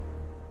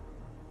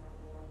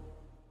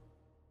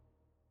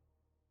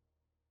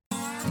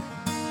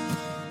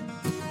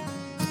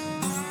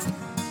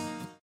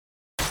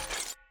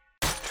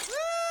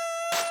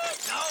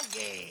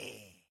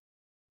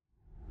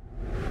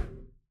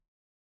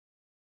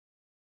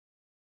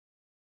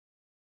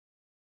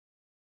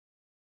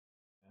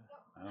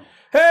Oh.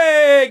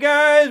 Hey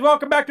guys,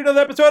 welcome back to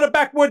another episode of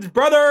Backwoods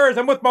Brothers.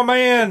 I'm with my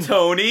man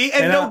Tony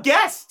and no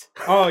guest.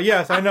 Oh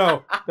yes, I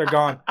know they're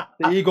gone.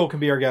 The eagle can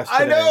be our guest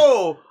today. I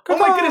know. Come oh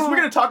my on. goodness, we're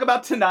going to talk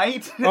about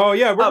tonight. Oh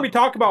yeah, we're gonna be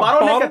talking about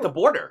bottleneck at the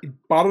border.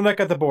 Bottleneck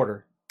at the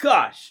border.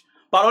 Gosh,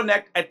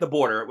 bottleneck at the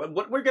border.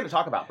 What we're going to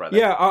talk about, brother?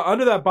 Yeah,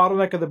 under that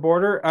bottleneck at the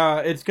border,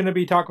 it's going to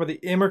be talking about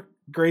the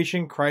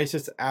immigration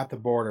crisis at the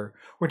border.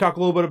 We're going to talk a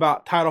little bit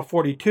about Title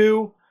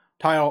 42,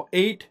 Title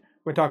 8.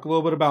 We're going to talk a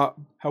little bit about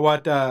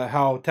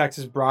how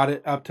Texas brought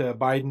it up to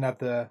Biden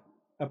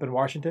up in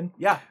Washington.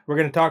 Yeah. We're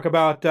going to talk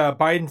about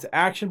Biden's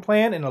action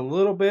plan and a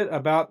little bit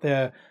about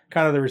the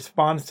kind of the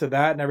response to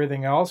that and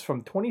everything else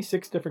from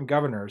 26 different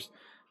governors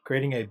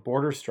creating a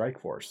border strike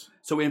force.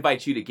 So we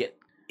invite you to get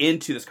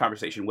into this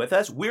conversation with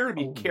us. We're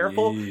going to be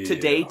careful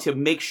today to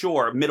make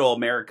sure Middle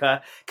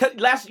America.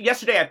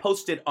 Yesterday I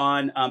posted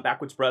on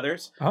Backwoods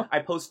Brothers. Uh-huh. I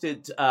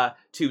posted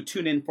to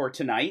tune in for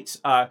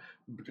tonight's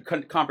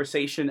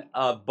conversation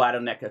of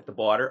bottleneck at the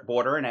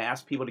border, and I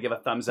asked people to give a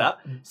thumbs up.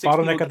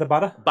 Bottleneck at the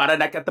border?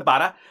 Bottleneck at the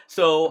border.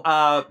 So,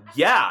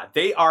 yeah,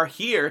 they are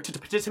here to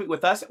participate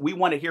with us. We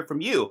want to hear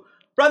from you.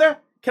 Brother,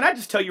 can I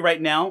just tell you right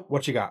now?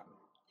 What you got?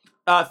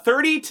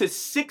 30 to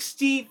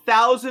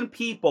 60,000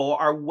 people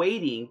are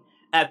waiting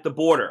at the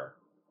border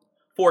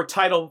for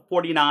Title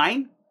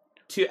 49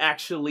 to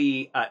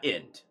actually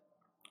end.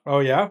 Oh,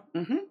 yeah?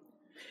 Mm-hmm.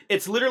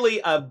 It's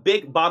literally a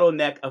big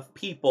bottleneck of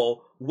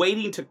people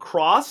waiting to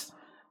cross,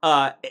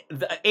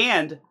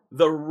 and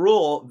the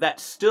rule that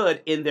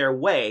stood in their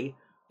way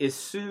is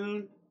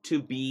soon to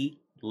be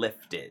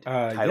lifted.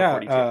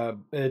 Title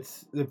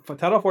 42.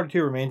 Title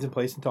 42 remains in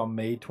place until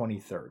May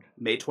 23rd.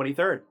 May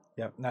 23rd.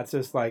 Yep, and that's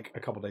just like a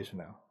couple days from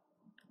now.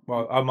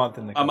 Well, a month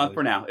and a month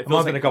for now. A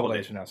month and a couple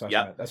days from now. So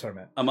that's what I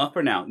meant. A month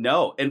for now.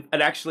 No, and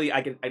actually,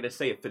 I just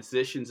say,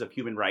 physicians of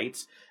human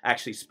rights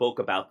actually spoke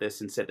about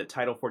this and said that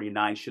Title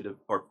 49 should have,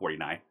 or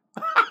 49,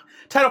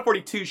 Title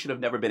 42 should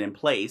have never been in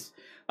place.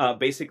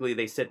 Basically,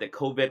 they said that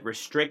COVID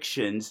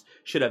restrictions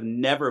should have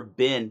never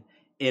been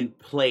in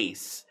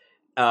place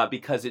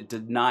because it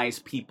denies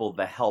people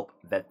the help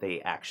that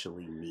they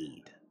actually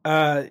need.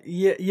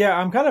 Yeah,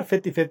 I'm kind of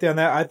 50-50 on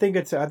that. I think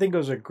it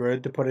was a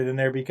good to put it in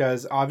there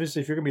because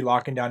obviously if you're going to be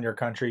locking down your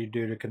country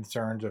due to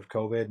concerns of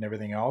COVID and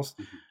everything else,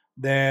 mm-hmm.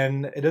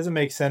 then it doesn't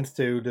make sense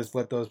to just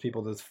let those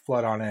people just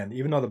flood on in.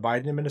 Even though the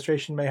Biden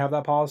administration may have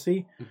that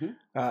policy,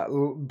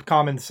 mm-hmm.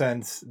 Common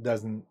sense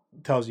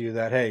tells you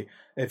that, hey,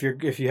 if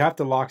you have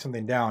to lock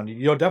something down,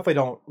 you definitely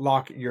don't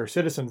lock your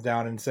citizens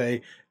down and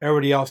say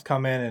everybody else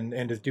come in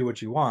and just do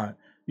what you want.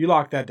 You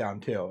lock that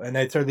down too, and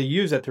they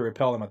use that to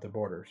repel them at the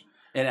borders.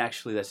 And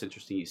actually, that's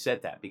interesting you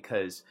said that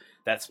because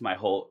that's my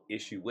whole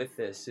issue with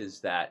this is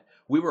that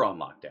we were on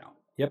lockdown.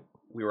 Yep.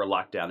 We were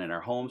locked down in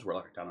our homes. We were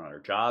locked down on our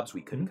jobs. We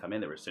couldn't mm-hmm. come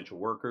in. There were essential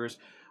workers.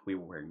 We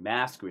were wearing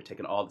masks. We were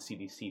taking all the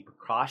CDC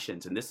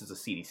precautions. And this is a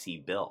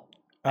CDC bill,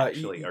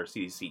 actually, or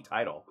CDC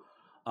title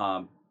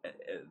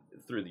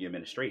through the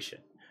administration.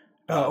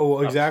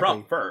 Exactly.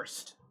 Trump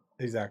first.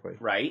 Exactly.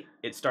 Right?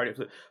 It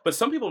started. But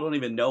some people don't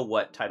even know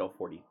what Title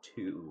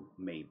 42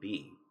 may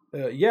be.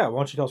 Yeah. Why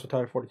don't you tell us what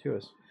Title 42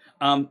 is?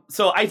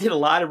 So I did a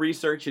lot of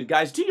research, and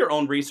guys, do your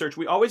own research.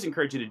 We always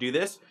encourage you to do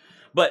this.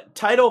 But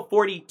Title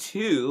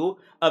 42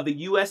 of the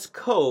U.S.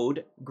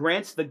 Code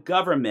grants the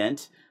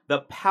government the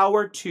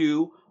power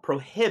to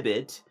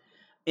prohibit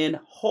in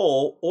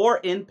whole or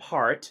in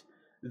part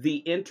the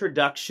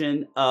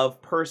introduction of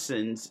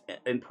persons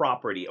and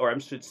property, or I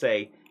should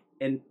say,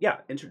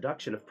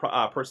 introduction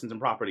of persons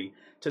and property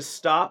to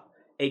stop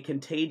a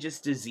contagious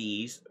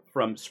disease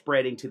from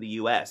spreading to the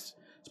U.S.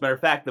 As a matter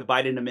of fact, the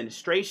Biden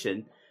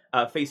administration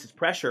faces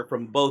pressure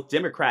from both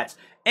Democrats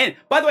and,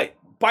 by the way,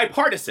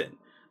 bipartisan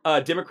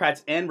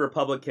Democrats and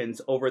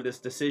Republicans over this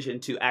decision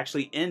to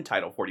actually end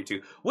Title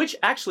 42, which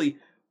actually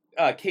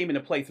came into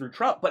play through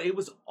Trump. But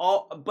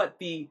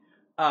the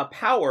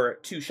power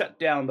to shut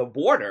down the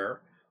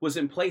border was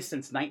in place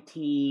since the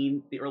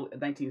early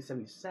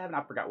 1977.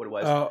 I forgot what it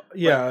was.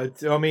 If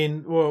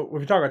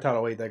you talk about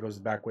Title 8, that goes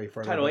back way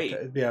further. Title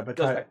 8. But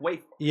goes back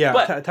way. Yeah,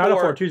 but Title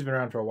 42 has been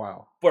around for a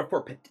while. For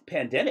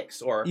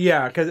pandemics or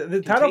because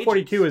the Title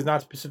 42 is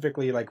not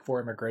specifically like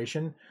for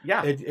immigration.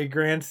 Yeah, it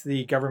grants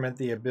the government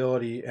the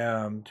ability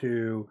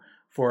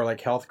for like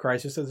health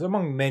crises,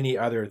 among many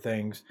other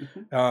things,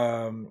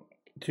 mm-hmm.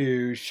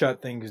 To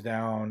shut things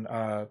down.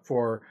 It's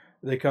for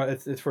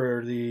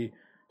the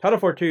Title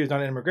 42 is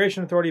not an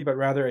immigration authority, but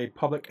rather a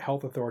public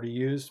health authority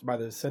used by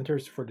the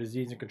Centers for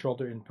Disease and Control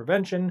and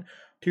Prevention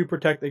to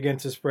protect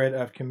against the spread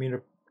of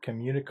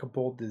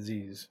communicable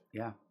disease.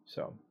 Yeah.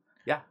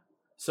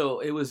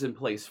 So it was in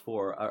place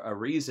for a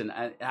reason.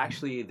 And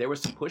actually, there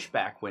was some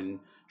pushback when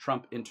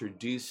Trump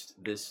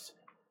introduced this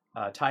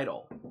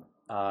title.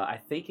 I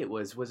think it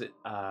was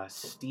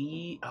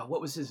Steve?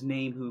 What was his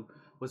name? Who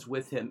was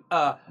with him?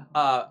 What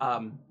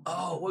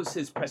was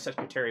his press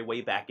secretary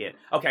way back in?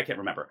 Okay, I can't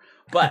remember.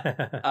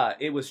 But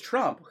it was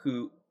Trump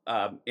who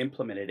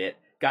implemented it,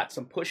 got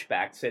some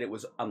pushback, said it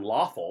was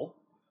unlawful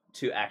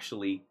to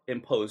actually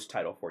impose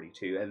Title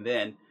 42, and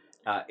then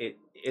it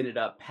ended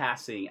up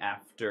passing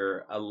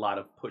after a lot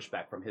of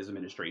pushback from his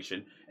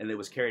administration, and it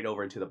was carried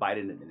over into the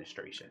Biden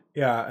administration.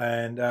 Yeah,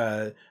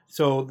 and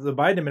so the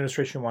Biden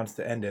administration wants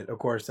to end it. Of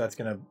course, that's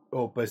going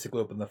to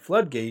basically open the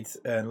floodgates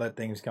and let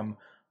things come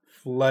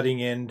flooding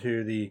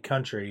into the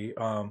country.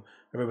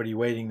 Everybody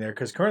waiting there,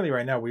 because currently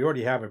right now we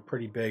already have a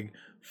pretty big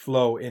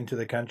flow into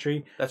the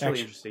country. That's really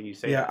interesting you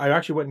say yeah, that. I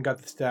actually went and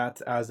got the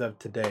stats as of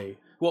today.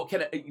 Well,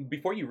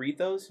 before you read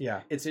those,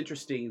 Yeah, it's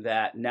interesting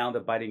that now the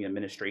Biden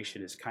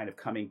administration is kind of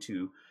coming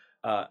to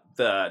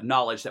the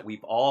knowledge that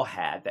we've all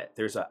had that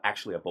there's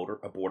actually a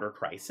border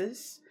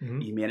crisis,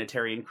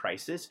 humanitarian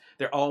crisis.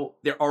 They're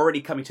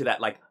already coming to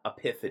that like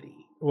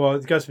epiphany. Well,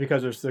 it's just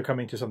because they're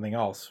coming to something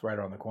else right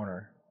around the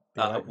corner.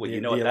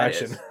 You know what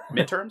election. That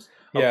is? Midterms?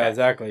 Okay. Yeah,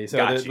 exactly. So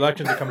the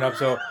elections are coming up.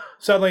 So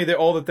suddenly,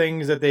 all the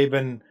things that they've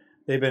been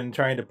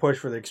trying to push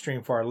for the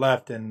extreme far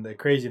left and the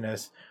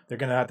craziness, they're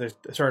going to have to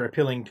start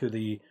appealing to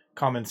the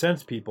common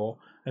sense people,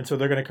 and so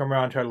they're going to come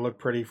around and try to look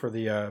pretty for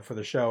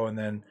the show, and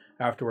then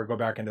afterward go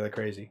back into the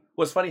crazy.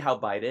 Well, it's funny how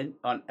Biden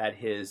at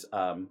his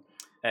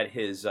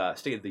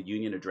State of the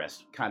Union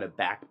address kind of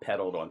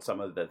backpedaled on some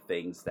of the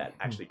things that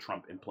actually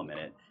Trump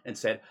implemented and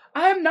said,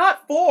 "I am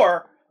not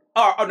for."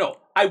 Oh no,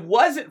 I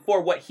wasn't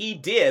for what he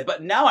did,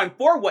 but now I'm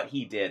for what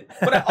he did.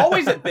 But I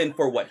always have been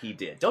for what he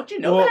did. Don't you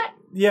know that?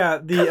 Yeah.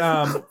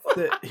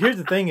 Here's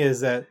the thing: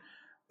 is that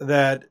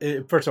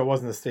first of all, it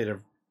wasn't the state of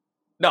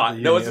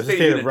no, it's the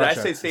state of Russia.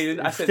 I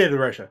said state of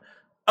Russia.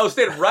 Oh,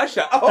 state of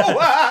Russia. Oh,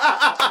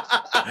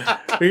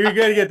 you're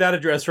going to get that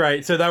address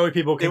right, so that way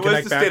people can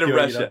connect back to it. It was the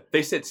state of Russia. You know?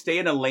 They said stay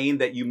in a lane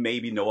that you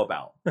maybe know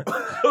about.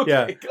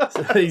 Okay.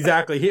 Yeah,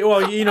 exactly.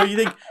 You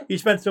think he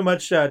spent so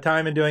much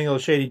time in doing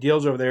those shady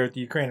deals over there with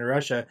Ukraine and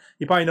Russia,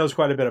 he probably knows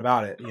quite a bit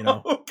about it. You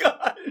know. Oh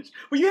gosh!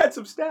 Well, you had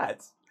some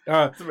stats.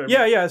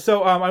 Yeah.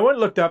 So I went and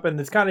looked up, and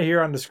it's kind of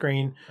here on the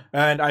screen,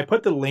 and I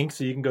put the link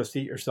so you can go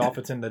see it yourself.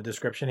 It's in the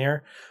description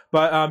here,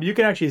 but you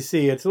can actually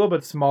see it's a little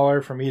bit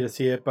smaller for me to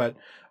see it, but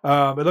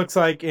it looks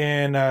like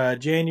in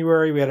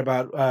January we had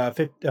about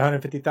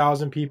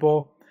 150,000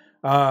 people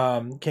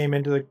came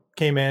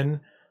in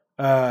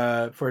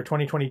for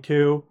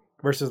 2022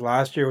 versus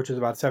last year, which was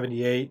about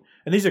 78.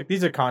 And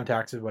these are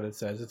contacts, is what it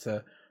says. It's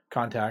a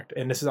contact,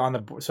 and this is on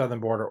the southern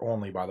border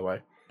only, by the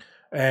way.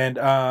 And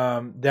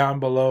down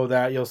below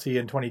that, you'll see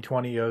in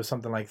 2020 it was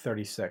something like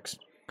 36.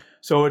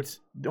 So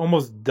it's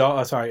almost it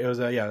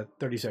was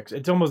 36.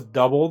 It's almost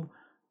doubled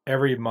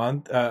every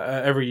month,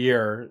 every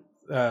year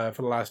for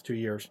the last 2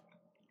 years.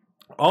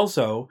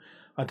 Also,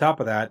 on top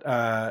of that,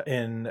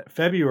 in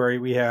February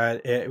we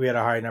had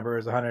a high number. It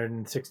was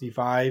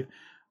 165.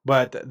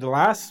 But the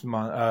last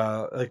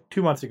month, like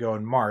 2 months ago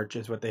in March,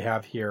 is what they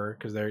have here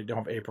because they don't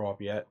have April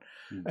up yet,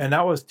 and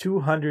that was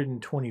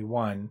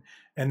 221.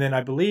 And then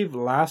I believe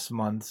last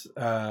month's,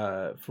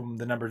 from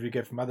the numbers we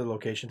get from other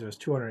locations, it was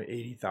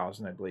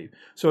 280,000, I believe.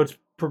 So it's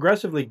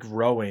progressively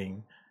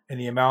growing in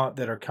the amount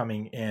that are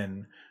coming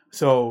in.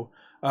 So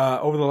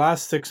over the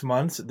last 6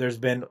 months, there's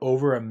been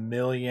over 1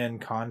 million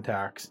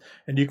contacts,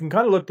 and you can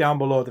kind of look down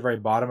below at the very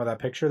bottom of that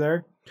picture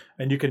there,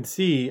 and you can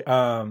see.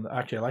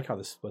 Actually, I like how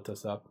this splits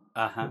us up.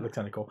 It looks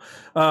kind of cool.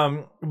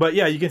 But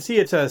yeah, you can see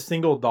it says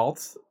single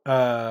adults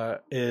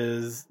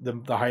is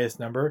the highest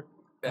number.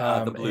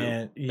 The blue.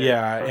 And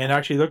and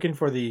actually looking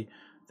for the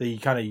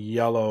kind of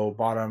yellow,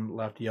 bottom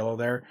left yellow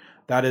there,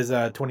 that is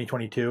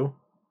 2022.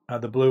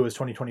 The blue is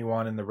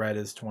 2021, and the red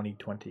is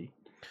 2020.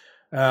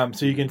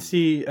 So you can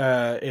see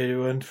it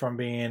went from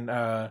being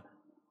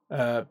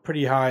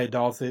pretty high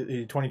adults.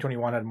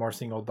 2021 had more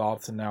single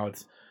adults, and now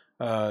it's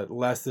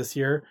less this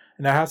year.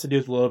 And that has to do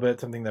with a little bit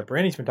something that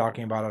Brandy's been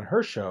talking about on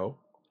her show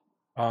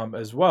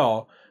as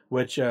well,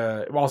 which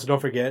also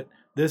don't forget,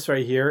 this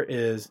right here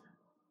is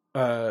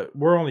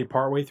we're only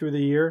partway through the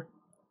year,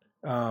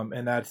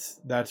 and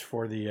that's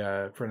for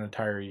an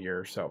entire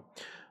year. So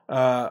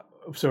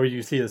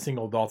you see the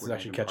single adults is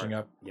actually catching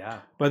up. Yeah.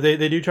 But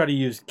they do try to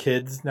use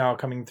kids now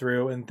coming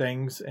through and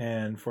things,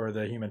 and for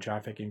the human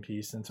trafficking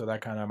piece, and so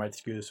that kind of might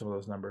skew some of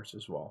those numbers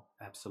as well.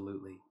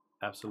 Absolutely.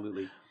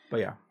 But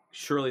yeah.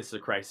 Surely it's a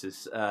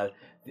crisis.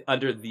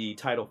 Under the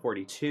Title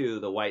 42,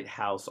 the White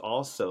House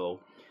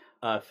also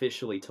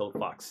officially told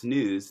Fox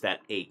News that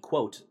a,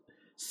 quote,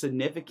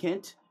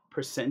 significant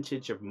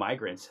percentage of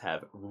migrants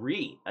have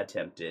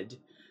re-attempted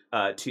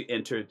to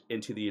enter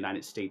into the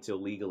United States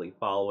illegally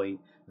following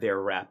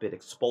their rapid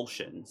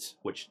expulsions,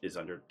 which is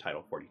under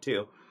Title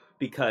 42,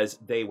 because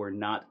they were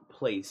not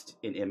placed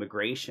in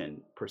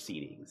immigration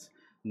proceedings,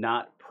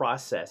 not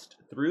processed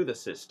through the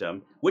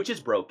system, which is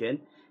broken,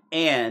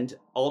 and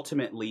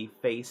ultimately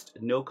faced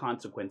no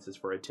consequences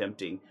for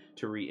attempting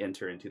to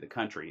re-enter into the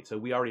country. So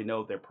we already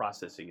know their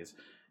processing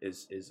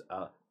is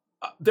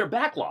they're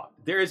backlogged.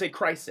 There is a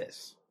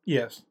crisis.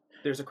 Yes,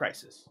 there's a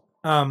crisis.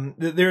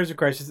 There is a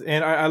crisis,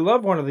 and I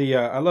love one of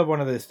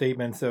the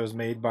statements that was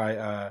made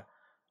by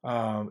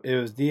it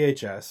was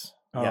DHS,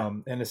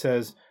 and it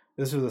says,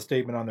 this was a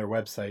statement on their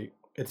website.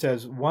 It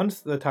says, once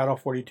the Title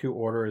 42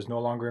 order is no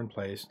longer in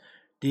place,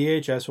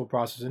 DHS will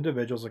process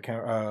individuals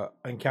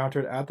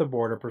encountered at the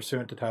border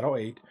pursuant to Title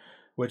 8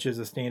 which is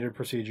a standard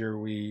procedure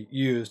we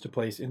use to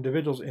place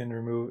individuals in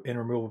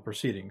removal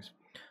proceedings.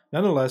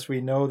 Nonetheless,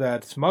 we know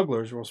that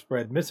smugglers will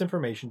spread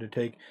misinformation to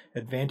take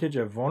advantage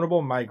of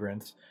vulnerable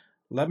migrants.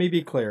 Let me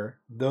be clear,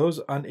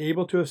 those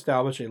unable to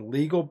establish a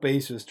legal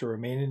basis to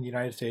remain in the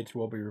United States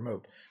will be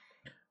removed.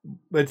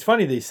 It's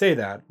funny they say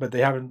that, but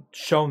they haven't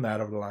shown that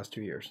over the last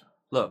 2 years.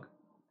 Look,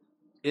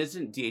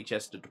 isn't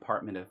DHS the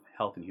Department of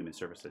Health and Human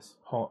Services?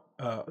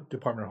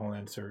 Department of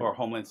Homeland Security. Or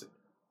Homeland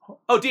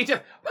Oh,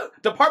 DHS,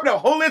 Department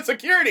of Homeland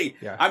Security.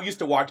 Yeah. I'm used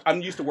to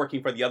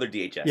working for the other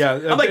DHS. Yeah,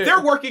 I'm like,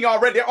 they're working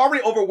already. They're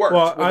already overworked.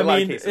 Well, with a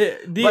lot of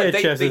cases.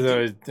 DHS is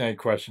always a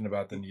question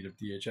about the need of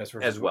DHS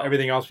versus as well.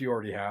 Everything else we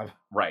already have.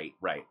 Right.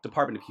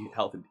 Department of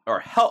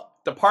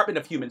Department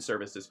of Human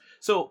Services.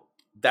 So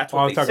that's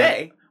what they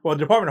say. Well, the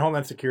Department of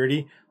Homeland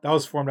Security, that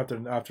was formed after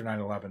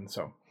 9/11.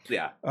 So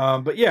yeah.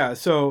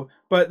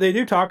 But they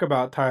do talk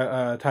about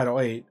Title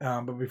 8.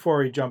 But before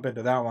we jump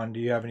into that one, do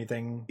you have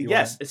anything?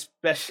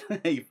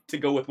 Especially to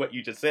go with what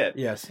you just said.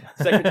 Yes.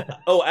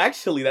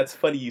 Actually, that's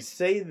funny you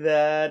say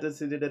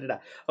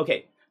that.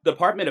 Okay,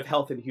 Department of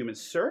Health and Human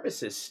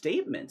Services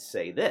statements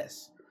say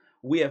this.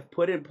 We have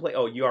put in place.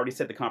 Oh, you already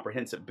said the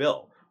comprehensive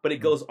bill, but it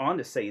goes on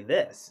to say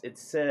this. It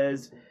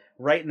says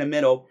right in the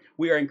middle,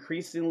 we are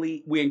increasing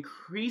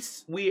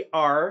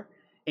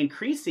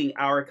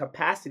our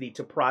capacity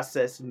to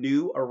process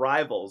new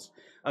arrivals,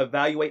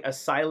 evaluate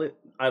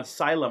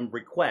asylum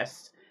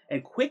requests,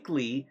 and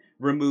quickly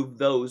remove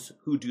those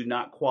who do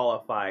not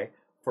qualify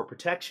for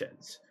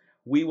protections.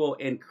 We will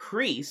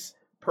increase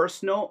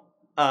personnel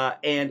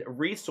and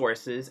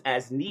resources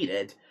as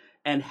needed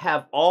and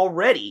have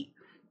already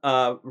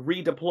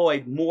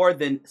redeployed more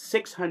than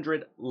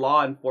 600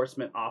 law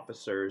enforcement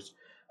officers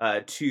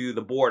to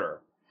the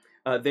border.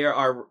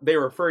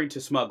 They're referring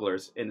to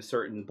smugglers in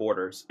certain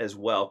borders as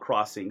well,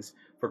 crossings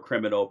for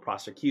criminal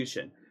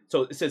prosecution.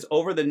 So it says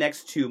over the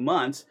next 2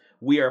 months,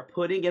 we are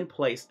putting in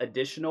place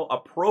additional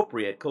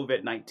appropriate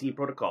COVID-19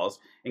 protocols,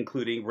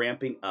 including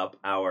ramping up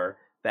our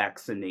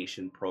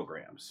vaccination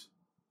programs.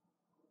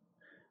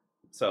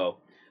 So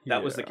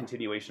that was the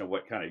continuation of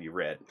what kind of you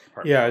read.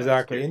 Yeah,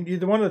 exactly. And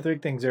one of the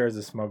big things there is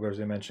the smugglers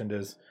they mentioned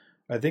is,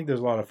 I think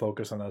there's a lot of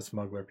focus on that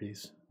smuggler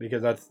piece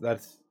because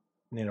that's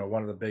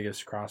one of the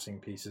biggest crossing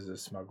pieces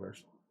is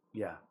smugglers.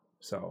 Yeah.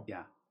 So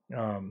yeah.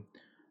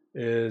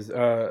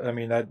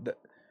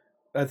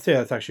 I'd say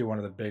that's actually one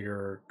of the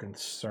bigger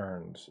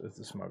concerns is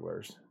the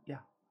smugglers. Yeah.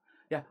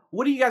 Yeah.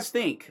 What do you guys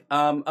think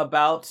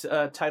about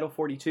Title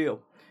 42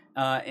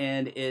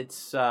 and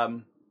its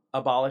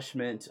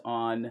abolishment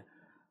on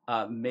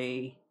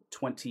May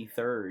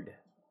 23rd?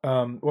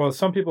 Well,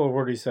 some people have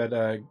already said,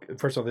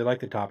 first of all, they like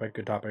the topic.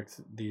 Good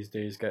topics these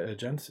days,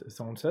 gents, as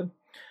someone said.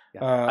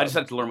 Yeah. I just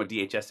have to learn what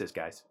DHS is,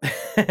 guys.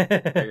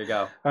 There you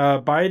go.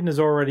 Biden is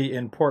already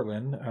in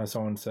Portland,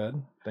 someone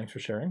said. Thanks for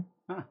sharing.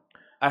 Huh.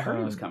 I heard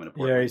he was coming to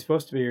Portland. Yeah, he's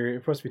supposed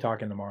to be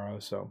talking tomorrow.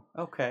 So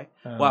okay.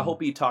 Well, I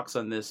hope he talks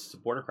on this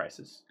border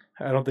crisis.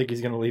 I don't think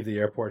he's going to leave the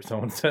airport.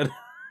 Someone said.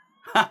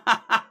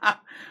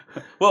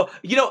 Well,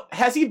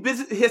 has he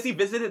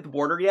visited the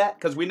border yet?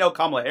 Because we know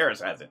Kamala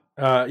Harris hasn't.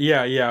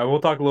 Yeah.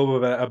 We'll talk a little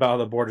bit about how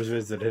the borders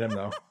visited him,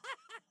 though.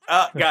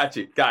 Got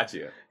you.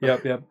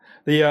 Yep.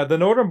 The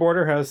northern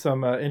border has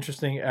some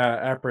interesting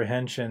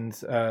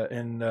apprehensions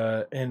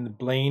in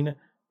Blaine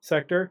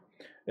sector,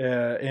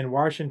 in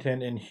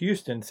Washington, in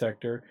Houston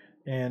sector,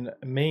 and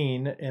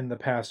Maine in the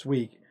past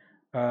week.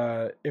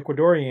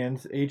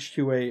 Ecuadorians,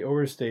 H-2A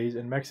overstays,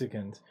 and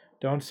Mexicans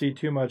don't see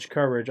too much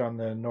coverage on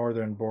the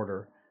northern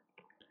border.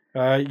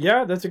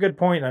 Yeah, that's a good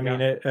point. I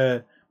mean,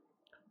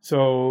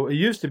 so it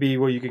used to be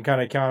where you can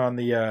kind of count on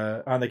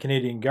the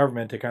Canadian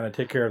government to kind of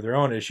take care of their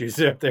own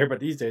issues up there, but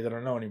these days I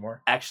don't know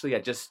anymore. Actually, I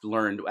just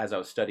learned as I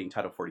was studying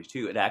Title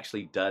 42, it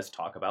actually does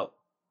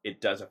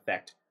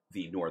affect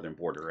the northern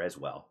border as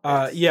well.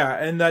 Yeah,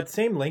 and that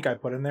same link I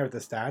put in there with the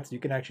stats, you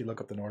can actually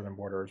look up the northern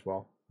border as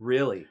well.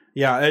 Really?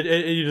 Yeah,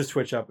 you just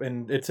switch up,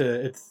 and it's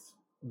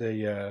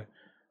the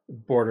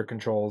border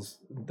controls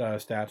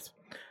stats.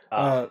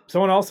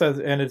 Someone else says,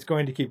 and it's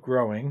going to keep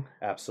growing.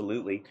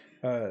 Absolutely.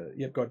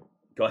 Yep, go ahead.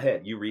 Go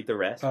ahead. You read the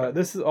rest.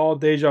 This is all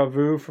deja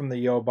vu from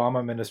the Obama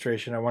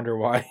administration. I wonder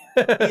why.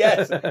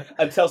 Yes,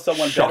 until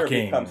someone Shocking.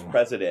 better becomes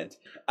president.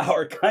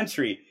 Our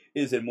country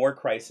is in more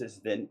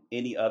crisis than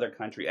any other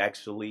country.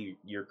 Actually,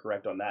 you're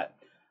correct on that.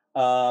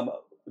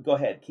 Go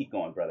ahead. Keep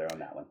going, brother, on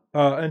that one.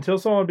 Until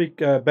someone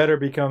better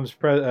becomes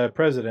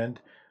president,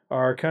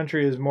 our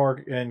country is more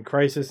in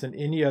crisis than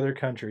any other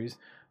countries.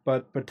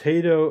 But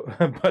potato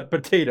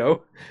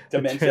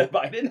dementia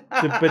Biden.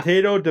 The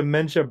potato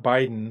dementia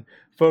Biden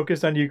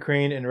focused on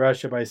Ukraine and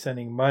Russia by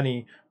sending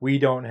money we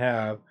don't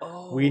have.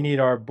 Oh. We need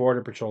our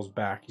border patrols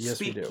back. Yes,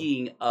 we do.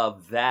 Speaking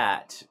of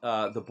that,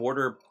 the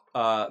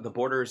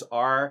borders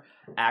are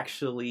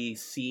actually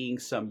seeing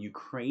some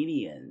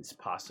Ukrainians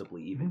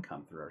possibly even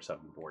come through our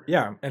southern border.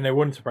 Yeah, and it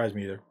wouldn't surprise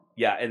me either.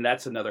 Yeah, and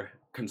that's another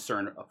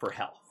concern for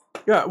health.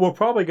 Yeah, we're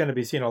probably going to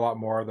be seeing a lot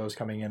more of those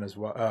coming in as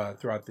well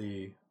throughout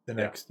the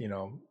next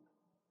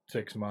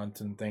 6 months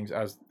and things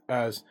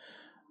as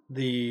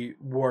the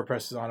war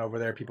presses on over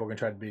there, people can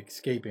try to be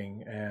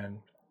escaping, and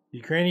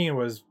Ukrainian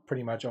was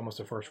pretty much almost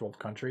a first world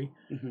country,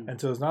 and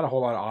so there's not a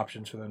whole lot of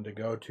options for them to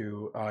go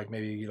to, like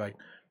maybe like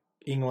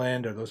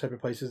England or those type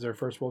of places. They're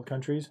first world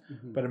countries,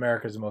 but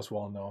America is the most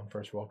well known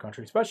first world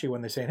country, especially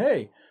when they're saying,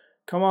 "Hey,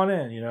 come on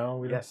in,"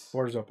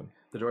 borders open.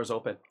 The door's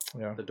open.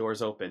 Yeah, the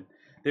door's open.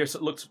 There's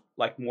looks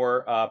like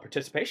more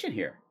participation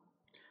here.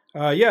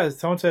 Yeah,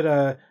 someone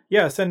said,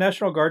 yeah, send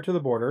National Guard to the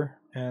border,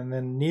 and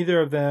then neither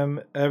of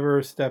them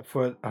ever step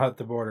foot at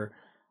the border.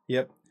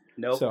 Yep.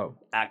 Nope. So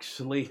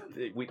actually,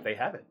 they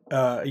haven't.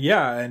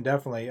 Yeah, and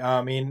definitely.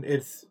 I mean,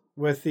 it's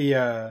with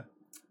the.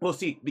 Well,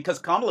 see, because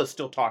Kamala's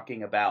still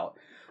talking about,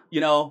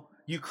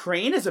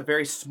 Ukraine is a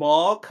very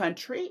small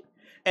country,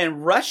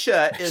 and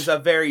Russia is a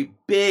very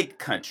big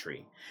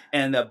country.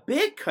 And the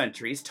big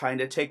country's trying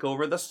to take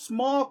over the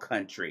small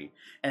country.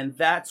 And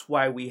that's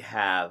why we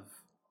have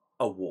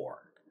a war.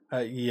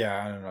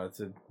 Yeah, I don't know. It's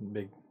a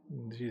big...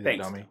 She's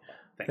Thanks, a dummy.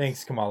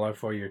 Thanks, Kamala,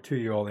 for your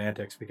 2-year-old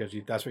antics, because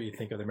that's what you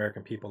think of the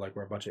American people, like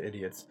we're a bunch of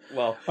idiots.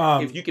 Well,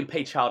 if you can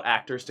pay child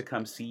actors to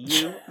come see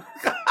you,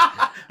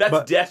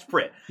 that's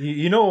desperate.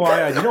 You know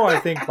why? You know why I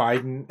think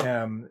Biden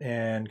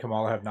and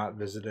Kamala have not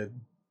visited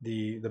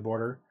the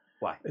border?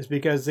 Why? It's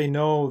because they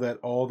know that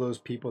all those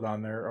people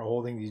down there are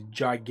holding these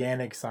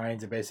gigantic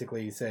signs that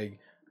basically say,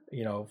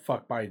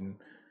 fuck Biden.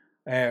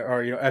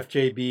 Or,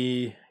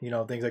 FJB,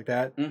 things like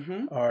that.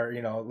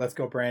 Or, let's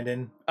go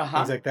Brandon,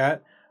 things like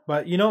that.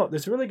 But,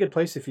 there's a really good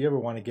place if you ever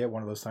want to get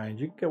one of those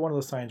signs. You can get one of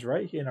those signs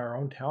right in our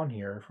own town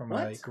here from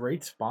a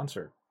great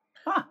sponsor.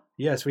 Huh.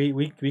 Yes,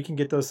 we can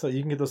get those.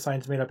 You can get those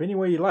signs made up any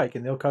way you like,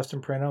 and they'll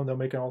custom print them. They'll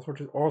make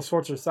all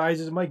sorts of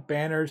sizes. They'll make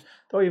banners.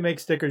 They'll even make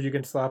stickers you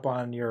can slap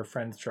on your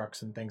friends'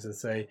 trucks and things that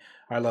say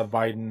 "I love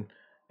Biden,"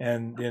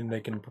 and then they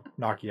can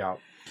knock you out.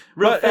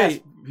 Real fast,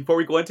 hey, before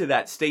we go into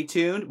that, stay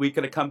tuned. We're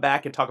going to come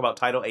back and talk about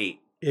Title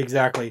 8.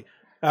 Exactly.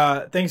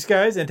 Thanks,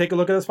 guys, and take a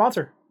look at the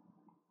sponsor.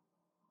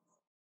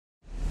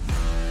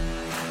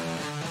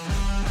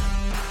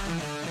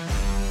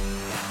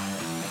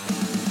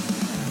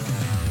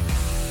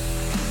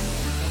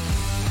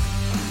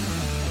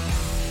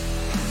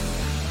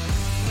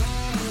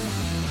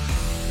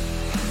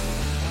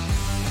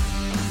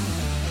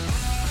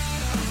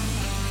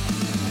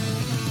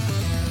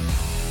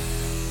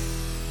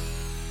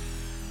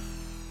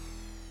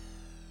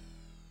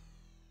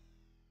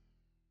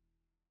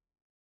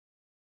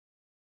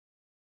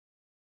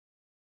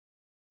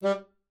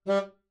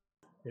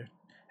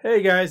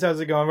 Hey guys, how's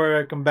it going?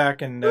 Welcome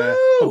back, and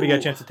hope you got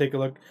a chance to take a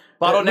look.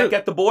 Bottleneck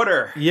at the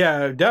border.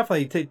 Yeah,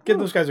 definitely. Give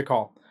those guys a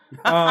call.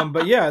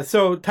 But yeah,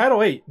 so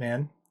Title 8,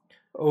 man.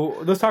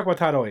 Oh, let's talk about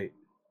Title 8.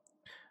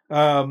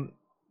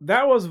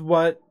 That was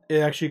what it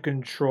actually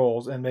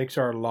controls and makes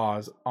our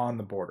laws on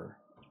the border.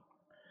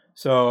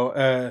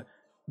 So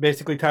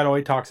basically, Title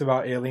 8 talks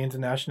about aliens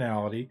and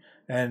nationality.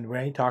 And we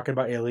ain't talking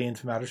about aliens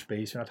from outer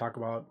space. We're not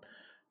talking about,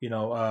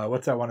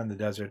 what's that one in the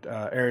desert?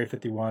 Area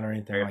 51 or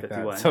anything like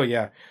 51. That. So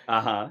yeah.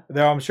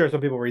 Though I'm sure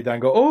some people read that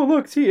and go, oh,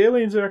 look, see,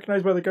 aliens are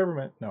recognized by the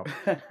government. No.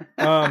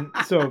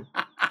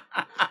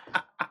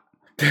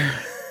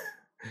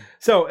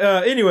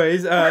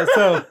 Anyways,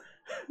 so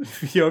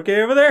you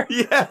okay over there?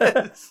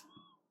 Yes.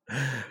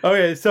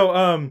 Okay,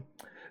 so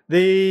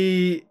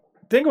the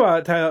thing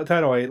about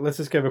Title 8, let's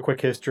just give a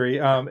quick history.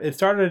 It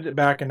started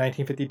back in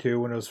 1952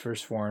 when it was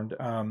first formed.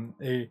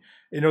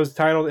 It was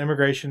titled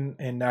Immigration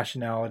and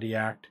Nationality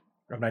Act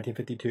of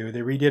 1952.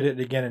 They redid it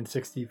again in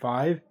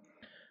 65,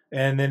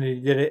 and then they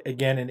did it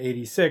again in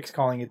 86,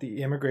 calling it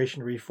the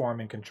Immigration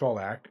Reform and Control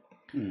Act.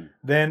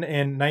 Then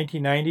in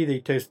 1990, they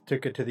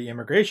took it to the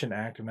Immigration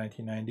Act of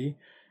 1990,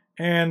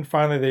 and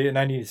finally, in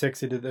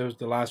 1986, that was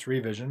the last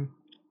revision,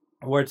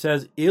 where it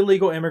says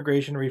Illegal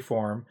Immigration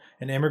Reform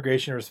and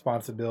Immigration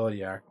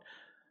Responsibility Act.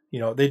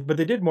 But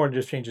they did more than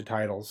just change the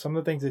titles. Some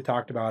of the things they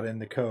talked about in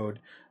the code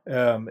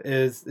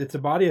is it's a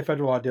body of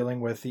federal law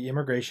dealing with the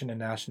immigration and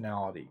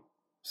nationality.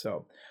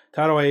 So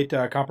Title 8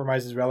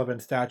 compromises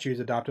relevant statutes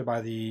adopted by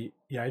the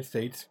United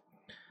States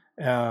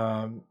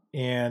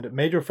and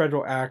major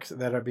federal acts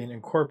that are being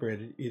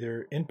incorporated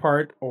either in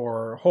part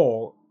or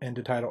whole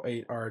into Title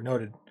 8 are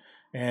noted.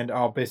 And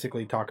I'll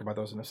basically talk about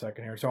those in a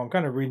second here. So I'm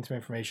kind of reading some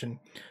information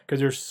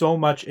because there's so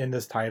much in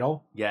this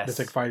title. Yes. It's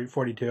like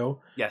 542.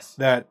 Yes.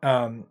 That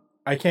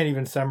I can't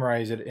even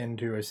summarize it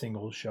into a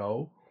single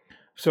show.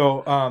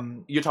 So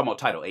you're talking about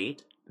Title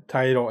 8?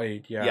 Title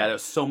 8, yeah. Yeah,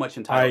 there's so much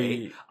in Title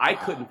 8. I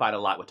couldn't find a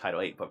lot with Title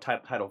 8, but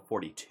Title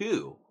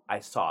 42, I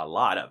saw a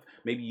lot of.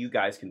 Maybe you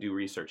guys can do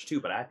research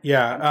too, but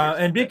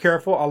and be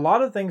careful. A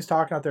lot of things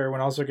talking out there when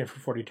I was looking for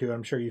 42,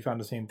 I'm sure you found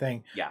the same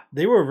thing. Yeah.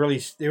 They were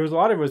really, there was a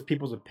lot of it was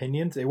people's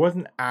opinions. It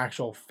wasn't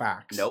actual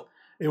facts. Nope.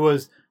 It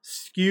was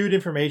skewed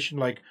information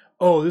like,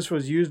 oh, this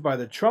was used by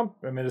the Trump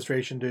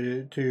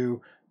administration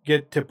to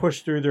get to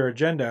push through their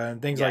agenda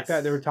and things like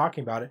that. They were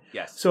talking about it.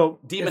 Yes. So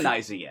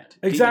demonizing it.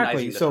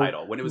 Exactly. Demonizing the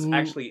title when it was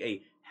actually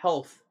a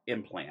health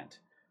implant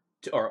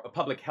or a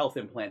public health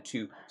implant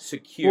to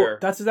secure. Well,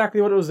 that's exactly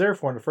what it was there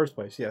for in the first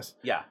place. Yes.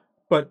 Yeah.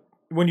 But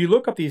when you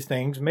look up these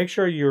things, make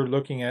sure you're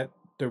looking at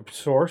the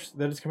source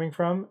that it's coming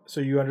from, so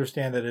you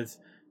understand that it's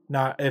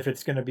not if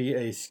it's going to be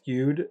a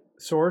skewed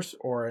source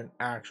or an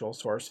actual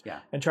source. Yeah.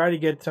 And try to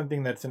get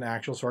something that's an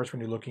actual source when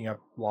you're looking up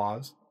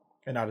laws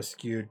and not a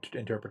skewed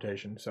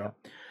interpretation. So,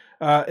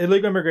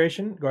 illegal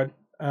immigration. Go ahead.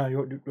 You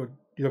look like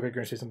you're going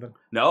to say something.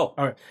 No.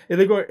 All right.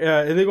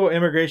 Illegal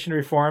immigration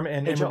reform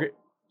and I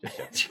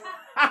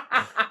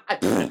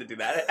had to do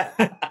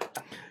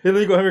that.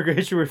 Illegal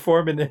Immigration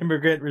Reform and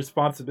Immigrant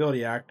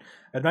Responsibility Act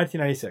of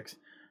 1996.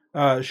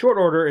 Short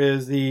order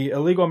is the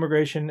illegal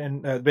immigration,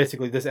 and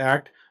basically this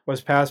act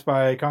was passed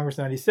by Congress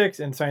in 96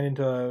 and signed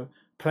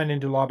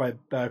into law by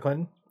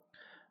Clinton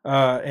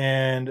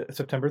and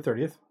September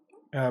 30th.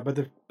 But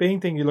the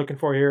main thing you're looking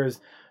for here is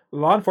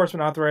law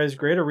enforcement authorized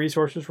greater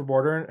resources for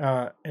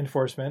border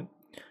enforcement,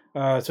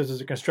 such as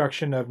the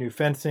construction of new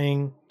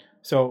fencing.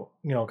 So,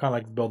 kind of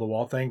like the build a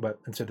wall thing, but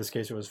instead of this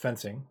case, it was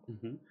fencing.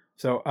 Mm-hmm.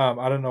 So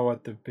I don't know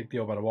what the big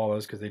deal about a wall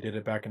is because they did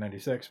it back in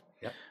 96.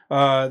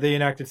 Yep. They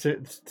enacted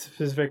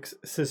specific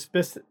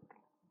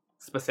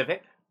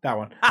that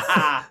one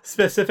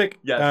specific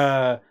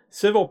yes.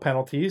 Civil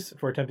penalties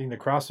for attempting to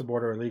cross the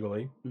border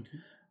illegally. Mm-hmm.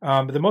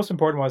 But the most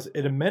important was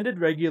it amended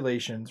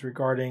regulations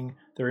regarding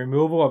the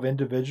removal of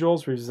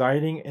individuals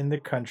residing in the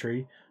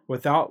country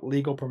without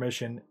legal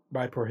permission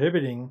by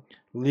prohibiting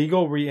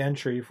legal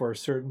re-entry for a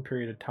certain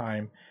period of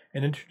time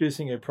and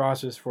introducing a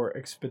process for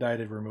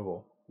expedited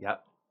removal.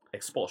 Yep.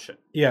 Expulsion.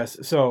 Yes.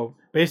 So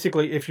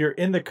basically, if you're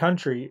in the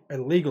country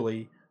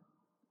illegally,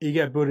 you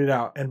get booted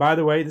out. And by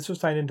the way, this was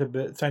signed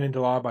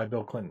into law by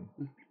Bill Clinton.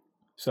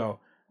 So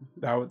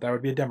that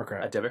would be a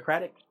Democrat. A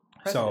Democratic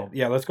president. So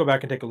yeah, let's go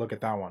back and take a look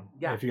at that one.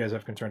 Yeah. If you guys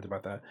have concerns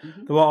about that.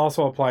 Mm-hmm. The law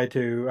also applied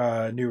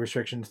to new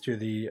restrictions to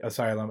the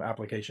asylum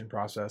application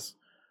process,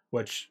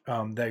 which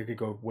they could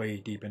go way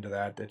deep into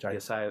that. The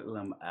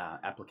asylum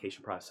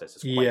application process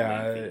is quite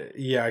lengthy.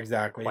 Yeah,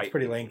 exactly. It's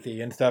pretty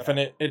lengthy and stuff, and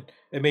it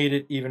made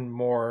it even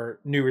more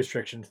new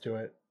restrictions to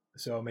it.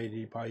 So it made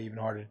it probably even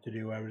harder to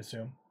do, I would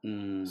assume.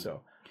 So,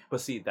 but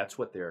see, that's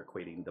what they're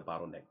equating the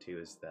bottleneck to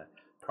is the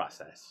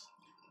process.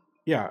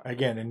 Yeah,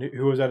 again, and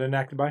who was that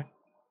enacted by?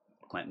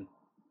 Clinton.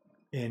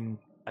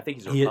 I think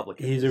he's a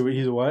Republican. He's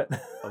a what?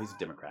 Oh, he's a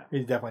Democrat.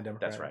 He's definitely a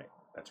Democrat.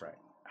 That's right.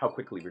 How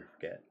quickly we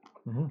forget.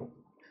 Mm-hmm.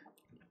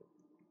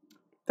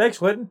 Thanks,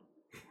 Clinton.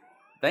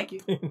 Thank you.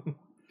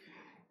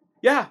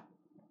 Yeah.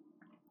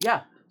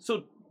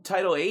 So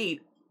Title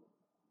VIII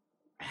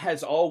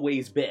has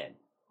always been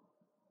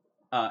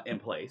in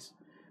place.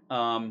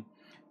 I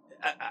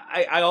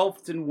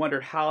often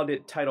wondered, how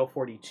did Title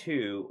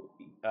 42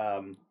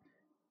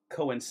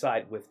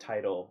 coincide with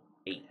Title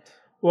VIII?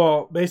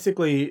 Well,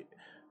 basically,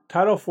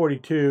 Title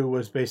 42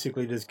 was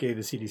basically just gave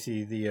the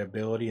CDC the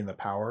ability and the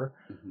power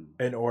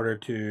in order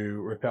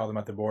to repel them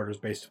at the borders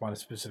based upon a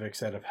specific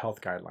set of health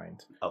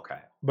guidelines. Okay.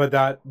 But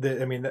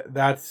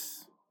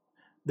that's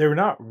they were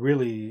not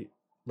really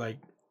like,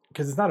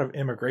 because it's not an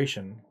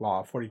immigration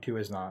law. 42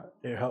 is not.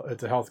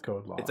 It's a health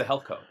code law. It's a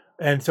health code.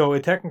 And so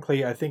it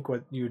technically, I think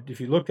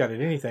if you looked at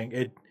it, anything,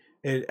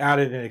 it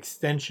added an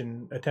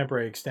extension, a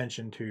temporary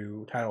extension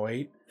to Title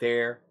VIII.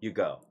 There you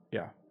go.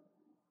 Yeah.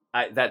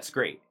 That's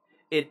great.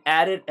 It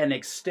added an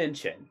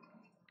extension.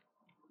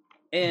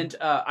 And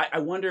I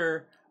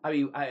wonder, how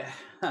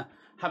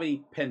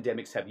many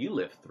pandemics have you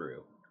lived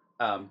through?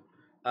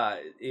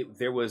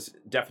 There was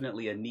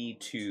definitely a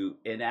need to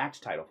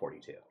enact Title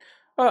 42.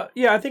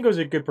 Yeah, I think it was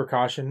a good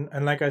precaution.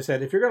 And like I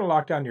said, if you're going to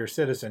lock down your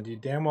citizens, you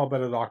damn well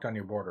better lock down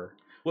your border.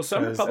 Well,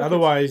 some Republicans,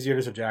 otherwise, you're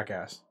just a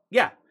jackass.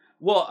 Yeah.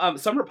 Well,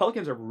 some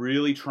Republicans are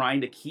really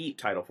trying to keep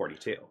Title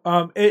 42.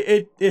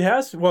 It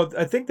has. Well,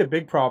 I think the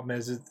big problem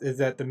is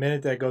that the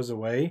minute that goes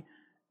away,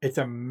 it's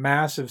a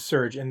massive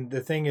surge. And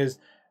the thing is,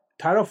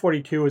 Title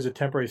 42 is a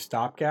temporary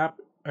stopgap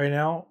right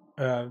now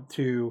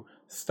to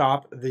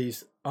stop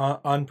these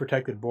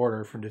unprotected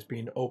border from just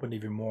being opened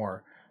even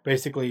more.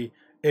 Basically,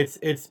 it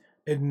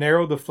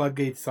narrowed the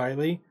floodgates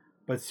slightly,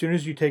 but as soon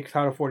as you take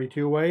Title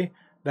 42 away,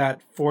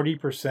 that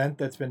 40%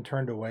 that's been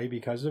turned away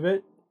because of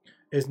it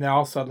is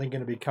now suddenly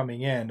going to be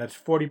coming in. That's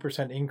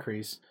 40%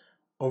 increase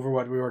over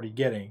what we're already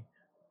getting.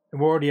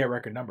 And we're already at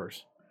record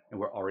numbers.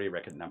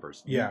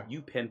 Yeah.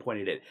 You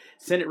pinpointed it.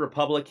 Senate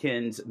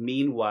Republicans,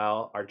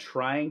 meanwhile, are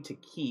trying to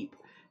keep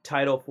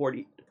Title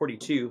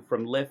 42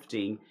 from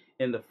lifting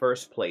in the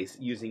first place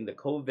using the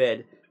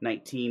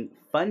COVID-19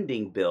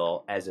 funding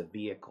bill as a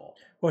vehicle.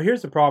 Well,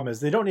 here's the problem is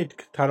they don't need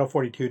Title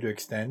 42 to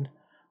extend.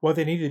 What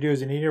they need to do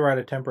is they need to write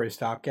a temporary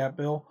stopgap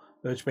bill,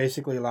 which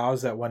basically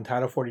allows that when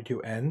Title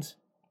 42 ends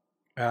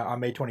on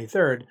May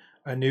 23rd,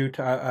 a new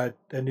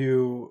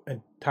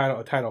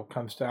title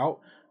comes out,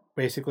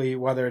 basically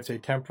whether it's a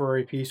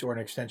temporary piece or an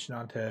extension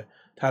onto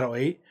Title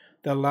 8,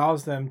 that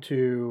allows them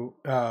to,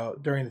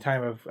 during the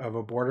time of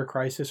a border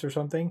crisis or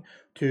something,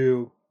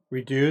 to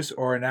reduce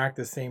or enact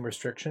the same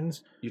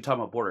restrictions. You're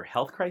talking about border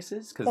health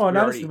crisis? Oh,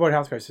 not just the border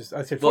health crisis.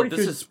 I said 42.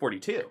 Well, this is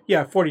 42.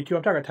 Yeah, 42.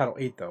 I'm talking about Title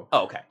 8, though.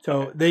 Oh, okay.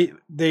 So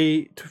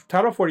they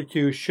Title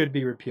 42 should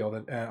be repealed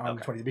on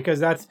the 20th because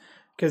that's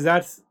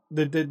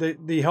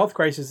the health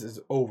crisis is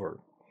over.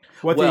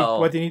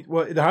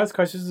 The house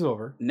crisis is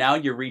over. Now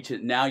you're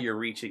reaching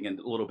a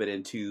little bit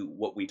into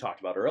what we talked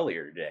about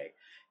earlier today.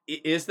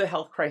 Is the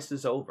health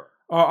crisis over?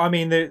 I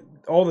mean,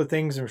 all the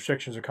things and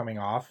restrictions are coming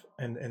off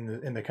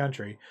in the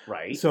country,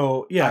 right?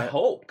 So yeah, I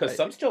hope, because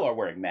some still are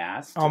wearing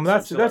masks.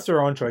 That's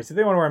their own choice. If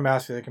they want to wear a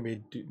mask, they can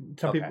be.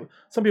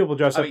 Some people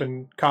dress up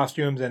in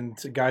costumes, and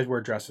guys wear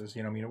dresses.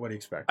 You know, I mean, what do you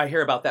expect? I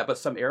hear about that, but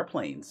some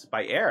airplanes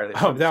by air.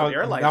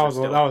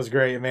 That was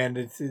great,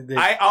 man.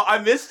 I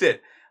missed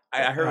it.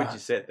 I heard what you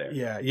said there.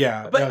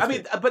 Yeah. But I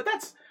mean, but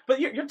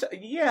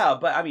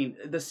I mean,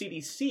 the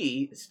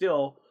CDC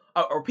still.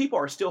 Or people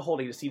are still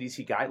holding the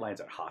CDC guidelines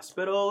at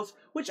hospitals,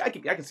 which I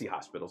can see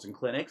hospitals and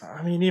clinics.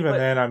 I mean, even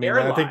then, I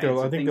think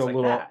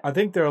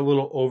they're a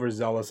little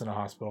overzealous in a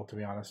hospital, to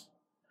be honest.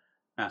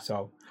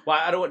 So,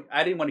 well,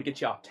 I didn't want to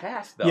get you off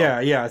task though.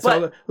 Yeah.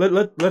 So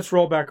let's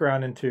roll back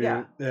around into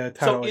the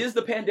title. So is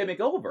the pandemic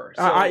over?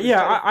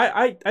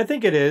 I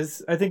think it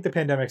is. I think the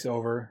pandemic's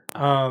over.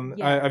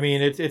 I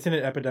mean, it's an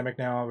epidemic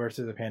now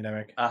versus a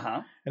pandemic.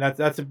 And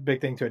that's a big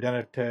thing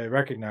to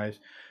recognize.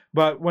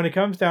 But when it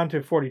comes down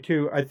to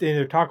 42, I think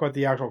to talk about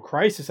the actual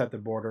crisis at the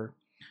border,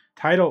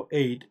 Title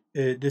 8,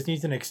 this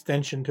needs an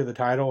extension to the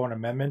title or an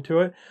amendment to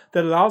it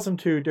that allows them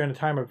to, during a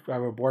time of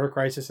a border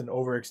crisis and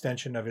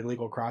overextension of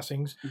illegal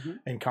crossings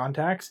and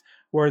contacts,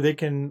 where they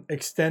can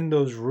extend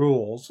those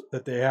rules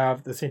that they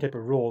have, the same type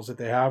of rules that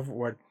they have,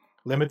 or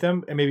limit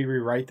them and maybe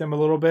rewrite them a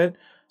little bit,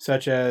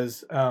 such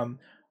as...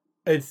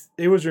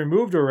 it was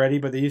removed already,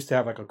 but they used to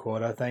have like a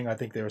quota thing. I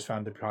think they was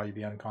found to probably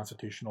be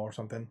unconstitutional or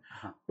something.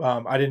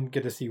 I didn't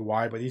get to see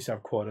why, but they used to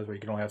have quotas where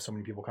you can only have so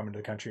many people come into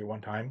the country at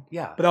one time.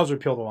 Yeah. But that was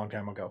repealed a long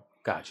time ago.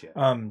 Gotcha.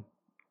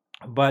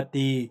 But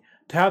to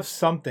have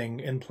something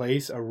in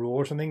place, a rule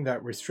or something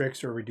that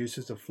restricts or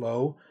reduces the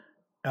flow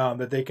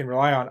that they can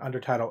rely on under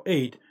Title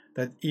 8,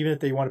 that even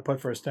if they want to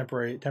put for a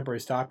temporary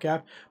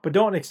stopgap, but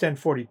don't extend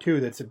 42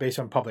 that's based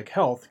on public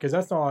health, because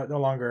that's no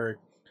longer...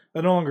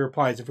 That no longer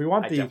applies. If we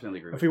want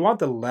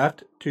the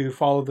left to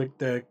follow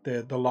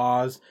the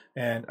laws,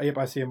 and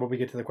I see them when we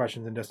get to the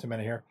questions in just a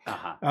minute here.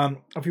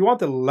 If we want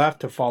the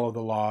left to follow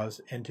the laws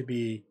and to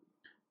be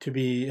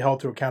held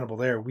to accountable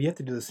there, we have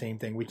to do the same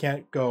thing. We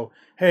can't go,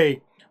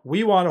 hey,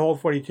 we want to hold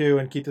 42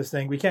 and keep this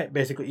thing. We can't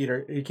basically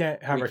we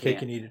can't have our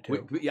cake and eat it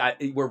too.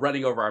 We're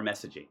running over our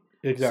messaging.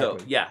 Exactly.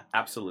 So yeah,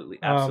 absolutely.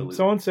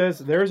 Someone says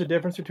there is a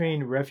difference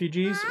between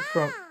refugees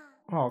from.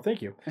 Oh,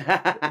 thank you.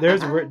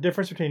 There's a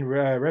difference between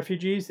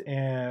refugees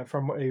and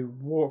from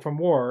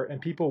war and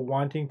people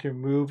wanting to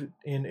move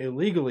in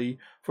illegally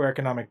for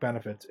economic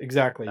benefits.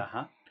 Exactly.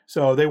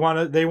 So they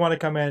want to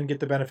come in,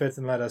 get the benefits,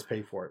 and let us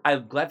pay for it.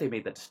 I'm glad they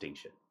made that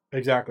distinction.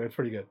 Exactly. It's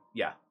pretty good.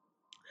 Yeah.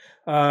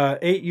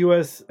 8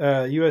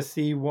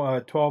 USC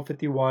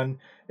 1251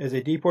 is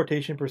a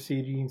deportation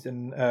proceedings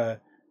in the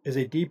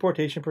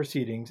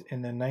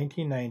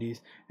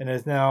 1990s, and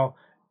is now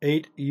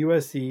 8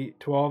 USC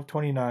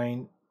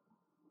 1229.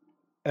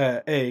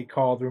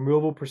 Called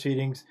removal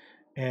proceedings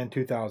in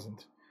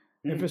 2000.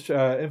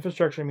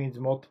 Infrastructure means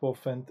multiple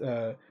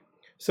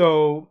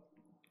so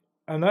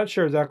I'm not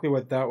sure exactly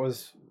what that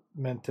was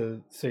meant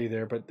to say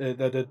there, but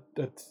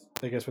that's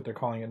I guess what they're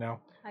calling it now.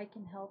 I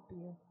can help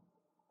you.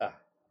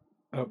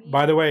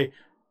 By the way,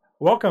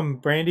 welcome,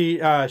 Brandy.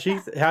 She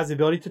has the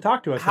ability to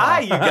talk to us. Hi,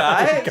 you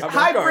guys.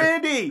 Hi,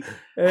 Brandy.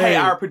 Hey,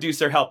 our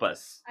producer, help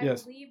us. I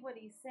believe what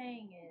he's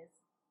saying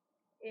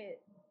is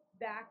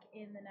back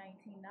in the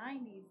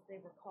 1990s, they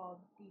were called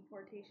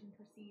deportation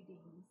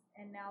proceedings,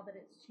 and now that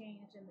it's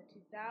changed in the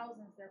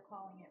 2000s, they're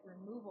calling it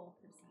removal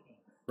proceedings.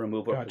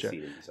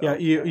 Proceedings. Yeah,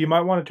 you might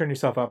want to turn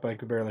yourself up. I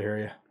could barely hear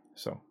you.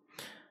 So,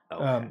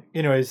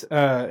 anyways,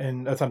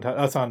 and that's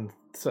on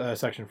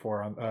section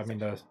 4.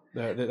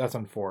 That's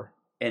on 4.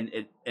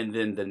 And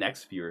then the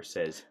next viewer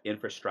says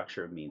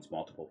infrastructure means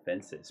multiple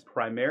fences,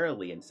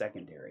 primarily in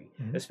secondary,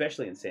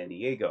 especially in San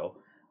Diego.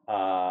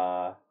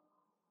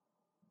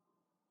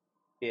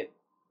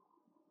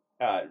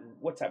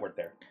 What's that word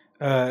there?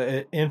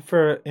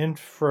 Infra. I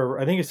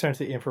think it's trying to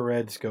say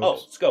infrared scopes. Oh,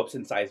 scopes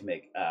and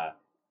seismic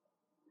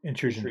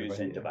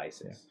intrusion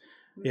devices.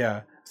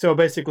 Yeah. So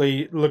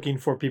basically, looking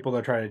for people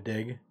that try to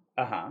dig.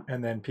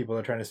 And then people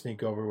that are trying to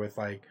sneak over with,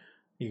 like,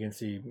 you can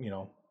see,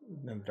 in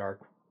the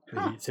dark,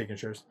 heat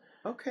signatures.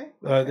 Okay.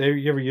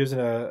 You ever use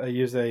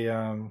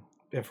a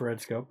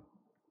infrared scope?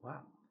 Wow.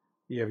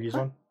 You ever use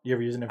one? You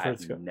ever use an infrared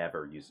scope? I've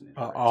never used an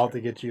infrared scope. I'll have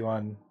to get you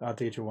one. I'll have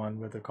to get you one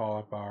with a call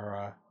up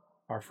our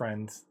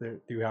friends. They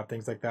do have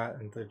things like that,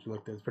 and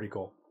it's pretty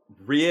cool.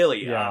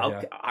 Really?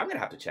 Yeah, I'm gonna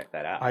have to check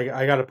that out.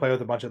 I got to play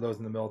with a bunch of those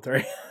in the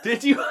military.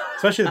 Did you?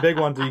 Especially the big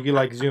ones that you can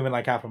like zoom in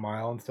like half a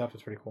mile and stuff.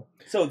 It's pretty cool.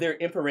 So they're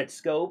infrared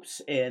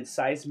scopes and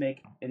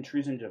seismic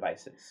intrusion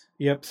devices.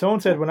 Yep.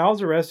 Someone said when I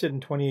was arrested in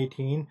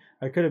 2018,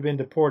 I could have been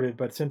deported,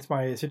 but since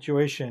my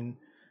situation,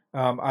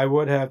 I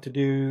would have to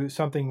do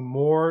something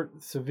more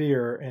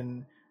severe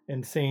and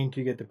insane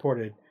to get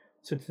deported.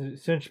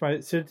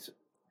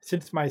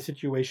 Since my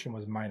situation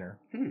was minor.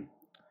 Hmm.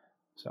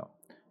 So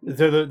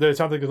There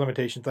sounds like there's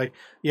limitations. Like,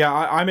 yeah,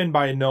 I'm in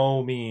by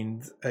no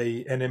means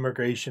an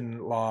immigration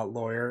law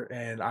lawyer,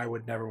 and I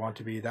would never want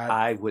to be that.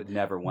 I would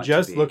never want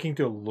just to be. looking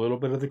through a little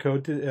bit of the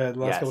code the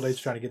last couple days,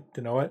 trying to get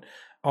to know it.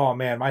 Oh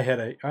man, my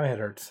head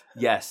hurts.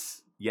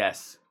 Yes.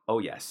 Oh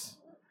yes.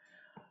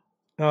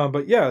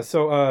 But yeah,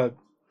 so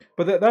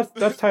but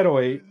that's Title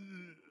 8.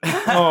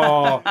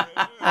 Oh,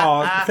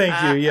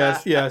 thank you.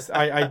 Yes.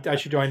 I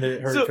should join the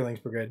Hurt Feelings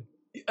Brigade.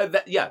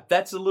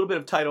 That's a little bit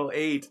of Title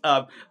 8.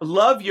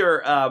 Love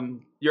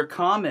your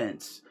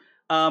comments.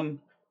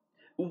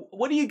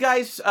 What do you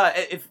guys,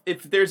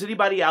 if there's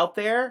anybody out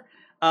there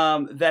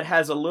that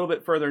has a little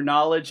bit further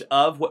knowledge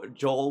of what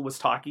Joel was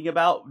talking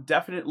about,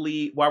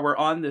 definitely, while we're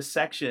on this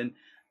section,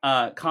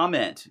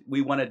 comment.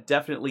 We want to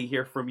definitely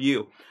hear from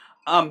you.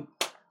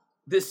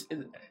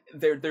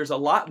 There's a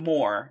lot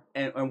more,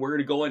 and we're going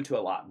to go into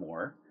a lot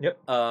more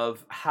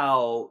of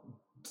how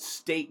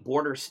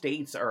border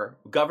states or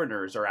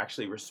governors are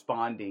actually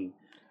responding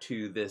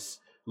to this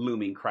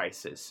looming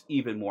crisis,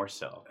 even more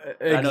so.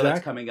 Exactly. I know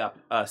that's coming up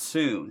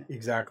soon.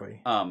 Exactly.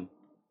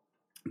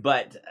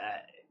 But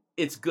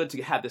it's good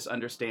to have this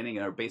understanding,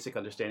 or basic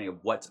understanding of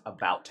what's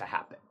about to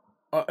happen.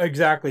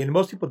 Exactly. And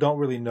most people don't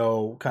really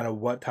know kind of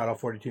what Title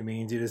 42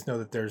 means. You just know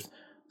that there's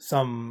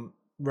some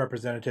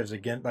representatives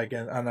against, like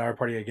on our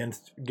party,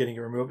 against getting it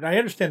removed. And I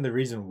understand the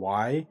reason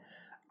why.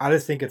 I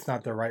just think it's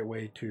not the right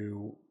way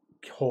to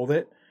hold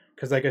it,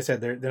 because like I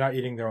said, they're not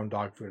eating their own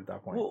dog food at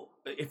that point. Well,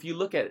 if you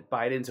look at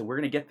Biden's, and we're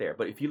going to get there,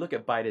 but if you look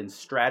at Biden's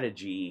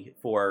strategy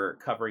for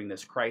covering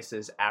this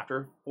crisis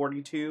after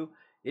 42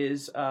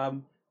 is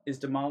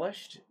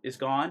demolished, is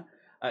gone,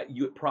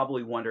 you would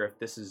probably wonder if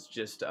this is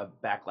just a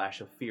backlash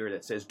of fear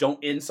that says don't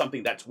end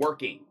something that's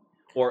working,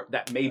 or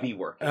that may be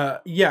working.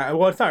 Yeah,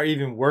 well, it's not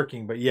even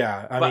working, but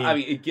yeah. I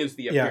mean, it gives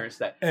the appearance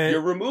that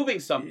you're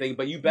removing something,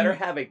 but you better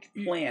have a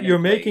plan. You're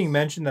making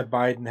mention that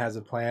Biden has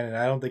a plan, and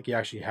I don't think he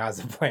actually has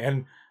a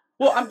plan.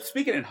 Well, I'm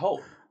speaking in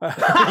hope.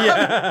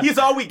 Yeah, he's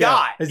all we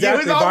got.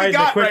 Exactly. He's all we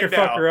got right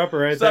now. Fucker up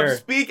right so there.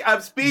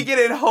 I'm speaking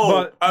in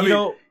hope. But, you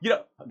know,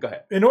 go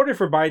ahead. In order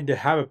for Biden to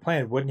have a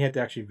plan, wouldn't he have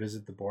to actually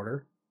visit the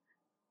border?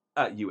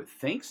 You would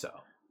think so.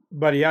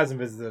 But he hasn't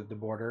visited the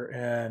border,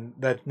 and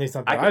that's not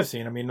something I've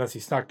seen. I mean, unless he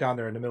snuck down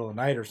there in the middle of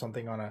the night or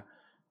something on a,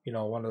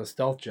 one of the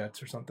stealth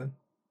jets or something.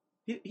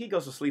 He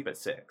goes to sleep at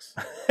 6.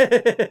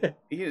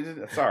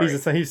 Sorry,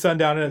 he's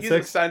sundown at 6.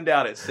 He's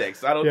sundown at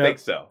 6. I don't think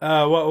so.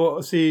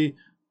 Well, see,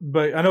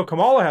 but I know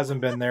Kamala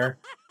hasn't been there.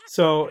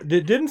 So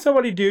didn't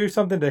somebody do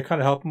something to kind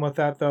of help him with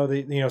that though?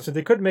 Since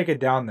they couldn't make it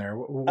down there.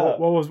 What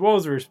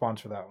was the response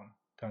for that one,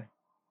 Tony?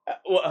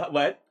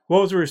 What?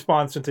 What was the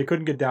response since they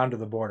couldn't get down to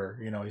the border?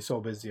 He's so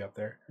busy up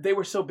there. They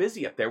were so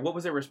busy up there. What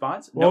was their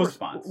response? No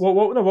response. What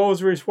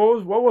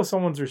was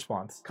someone's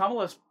response?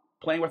 Kamala's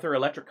playing with her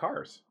electric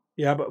cars.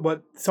 Yeah,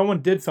 but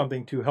someone did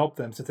something to help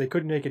them since they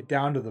couldn't make it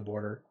down to the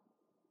border.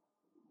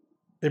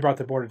 They brought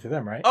the border to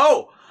them, right?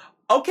 Oh,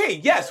 okay.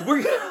 Yes,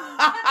 we're.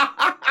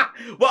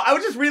 Well, I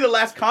would just read the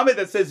last comment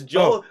that says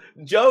Joe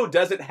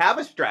doesn't have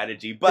a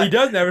strategy, but he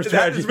doesn't have a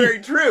strategy. That is very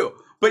true.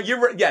 But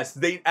yes,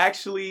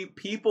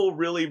 people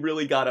really,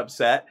 really got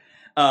upset.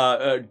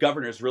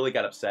 Governors really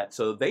got upset,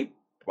 so they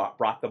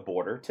brought the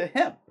border to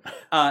him.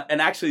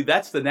 And actually,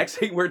 that's the next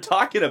thing we're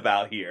talking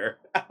about here.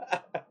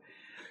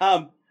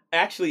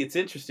 Actually, it's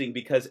interesting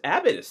because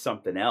Abbott is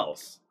something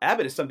else.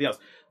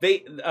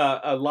 They,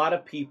 a lot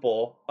of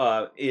people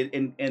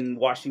in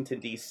Washington,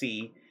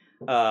 D.C.,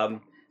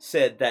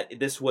 said that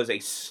this was a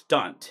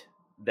stunt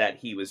that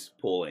he was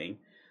pulling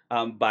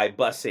by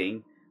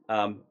busing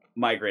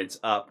migrants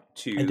up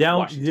to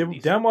Washington, D.C.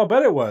 Damn well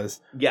bet it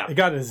was. Yeah. It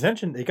got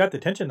attention. It got the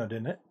attention though,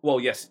 didn't it? Well,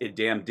 yes, it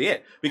damn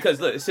did.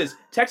 Because look, it says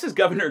Texas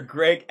Governor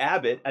Greg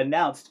Abbott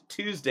announced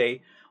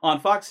Tuesday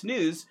on Fox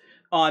News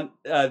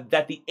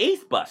that the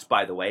 8th bus,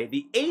 by the way,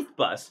 the 8th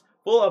bus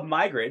full of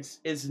migrants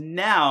is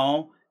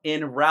now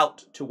en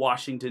route to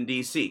Washington,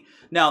 D.C.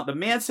 Now, the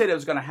man said it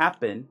was going to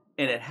happen,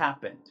 and it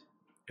happened.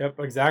 Yep,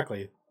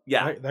 exactly.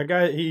 Yeah. That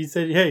guy, he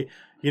said, hey,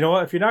 you know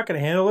what? If you're not going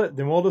to handle it,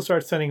 then we'll just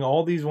start sending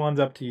all these ones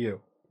up to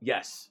you.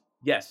 Yes.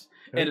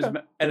 And as a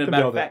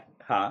matter of fact,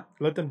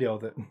 let them deal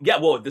with it. Yeah,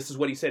 well, this is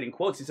what he said in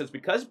quotes. He says,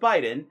 because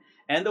Biden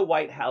and the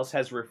White House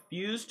has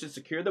refused to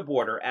secure the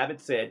border, Abbott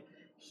said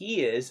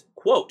he is,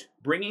 quote,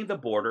 bringing the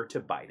border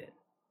to Biden.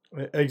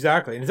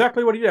 Exactly. And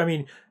exactly what he did. I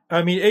mean,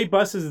 8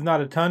 buses is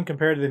not a ton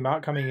compared to the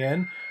amount coming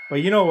in.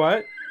 But you know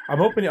what? I'm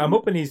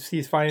hoping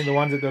he's finding the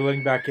ones that they're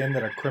letting back in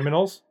that are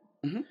criminals.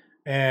 Mm-hmm.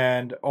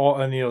 And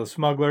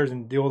smugglers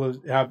and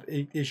have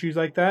issues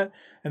like that,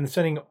 and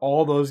sending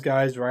all those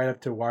guys right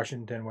up to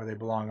Washington where they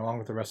belong, along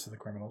with the rest of the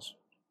criminals.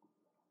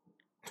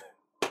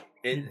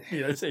 Did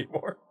I say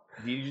more?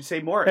 Did you say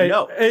more? Hey,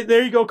 no. Hey,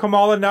 there you go,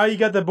 Kamala. Now you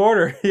got the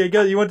border.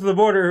 You went to the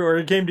border, or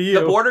it came to you.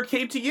 The border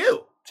came to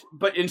you,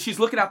 and she's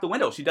looking out the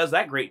window. She does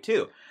that great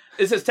too.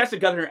 It says Texas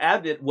Governor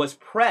Abbott was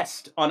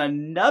pressed on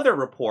another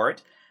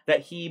report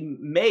that he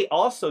may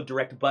also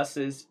direct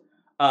buses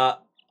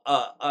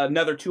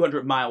another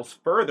 200 miles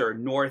further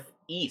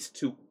northeast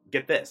to,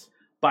 get this,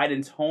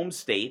 Biden's home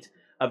state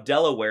of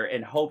Delaware,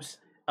 in hopes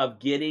of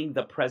getting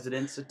the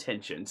president's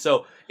attention.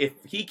 So if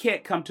he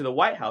can't come to the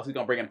White House, he's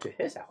going to bring him to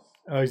his house.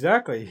 Oh,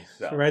 exactly.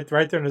 So. Right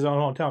there in his own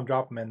hometown,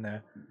 drop him in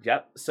there.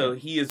 Yep. So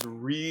he is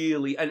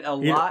really, and a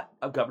lot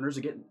of governors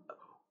are getting,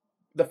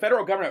 the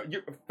federal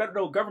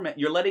government,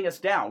 you're letting us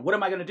down. What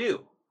am I going to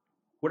do?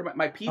 What am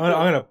my people? I'm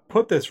going to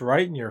put this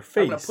right in your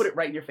face. I'm going to put it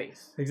right in your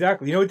face.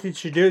 Exactly. You know what you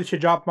should do? You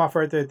should drop them off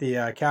right there at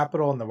the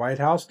Capitol and the White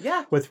House.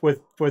 Yeah.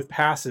 With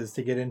passes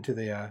to get into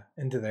there.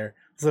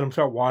 Let's let them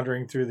start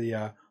wandering through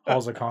the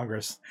halls of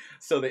Congress.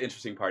 So the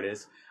interesting part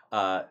is,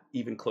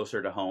 even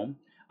closer to home,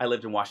 I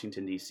lived in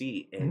Washington,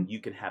 D.C., and you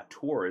can have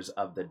tours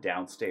of the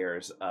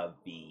downstairs of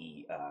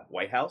the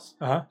White House.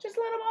 Uh-huh. Just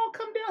let them all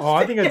come downstairs. Oh,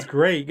 I think that's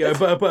great.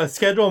 But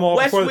schedule them all.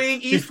 West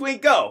wing, East wing,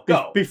 go.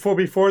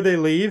 Before they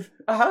leave,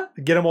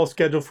 get them all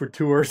scheduled for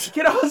tours.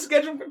 Get all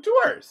scheduled for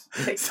tours.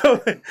 So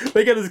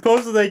they get as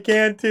close as they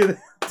can to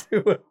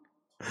it.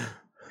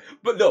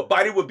 But no,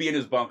 Biden would be in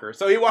his bunker,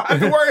 so he won't have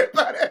to worry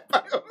about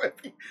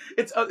it.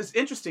 It's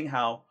interesting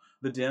how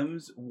the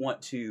Dems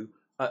want to...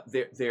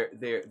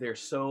 they're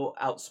so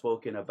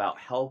outspoken about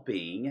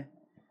helping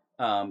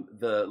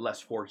the less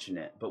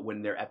fortunate, but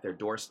when they're at their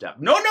doorstep,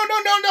 no,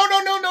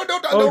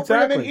 don't bring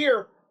them in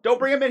here. Don't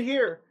bring them in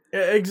here.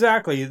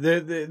 Exactly.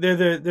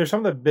 They're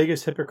some of the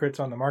biggest hypocrites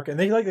on the market, and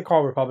they like to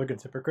call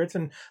Republicans hypocrites.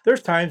 And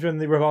there's times when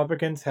the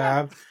Republicans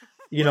have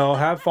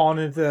fallen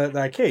into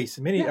that case.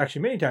 Many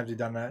times they've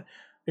done that.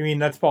 I mean,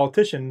 that's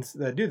politicians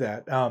that do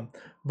that.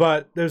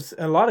 But there's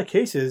a lot of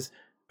cases.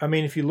 I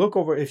mean, if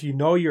you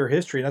know your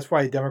history, and that's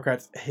why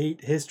Democrats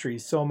hate history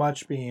so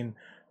much being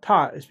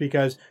taught, is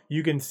because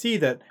you can see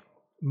that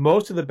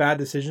most of the bad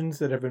decisions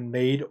that have been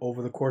made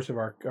over the course of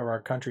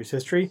our country's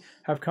history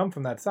have come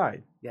from that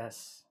side.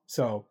 Yes.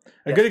 So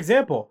a good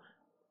example.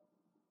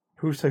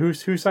 Who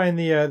signed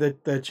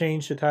the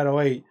change to Title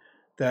VIII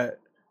that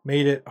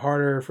made it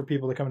harder for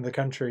people to come into the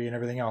country and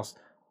everything else?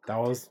 That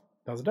was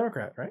a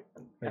Democrat, right?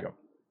 There you go.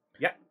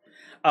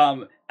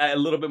 A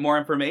little bit more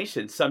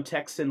information. Some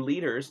Texas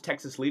leaders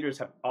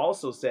have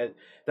also said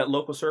that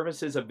local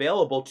services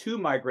available to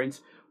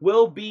migrants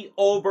will be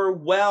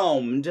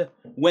overwhelmed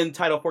when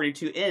Title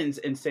 42 ends.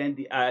 And San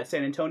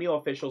Antonio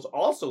officials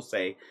also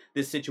say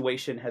this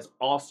situation has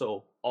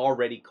also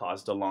already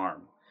caused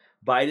alarm.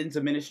 Biden's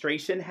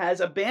administration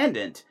has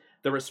abandoned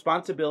the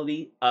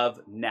responsibility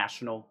of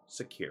national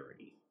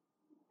security.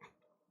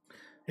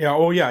 Yeah.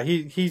 Oh, yeah.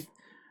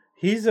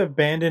 He's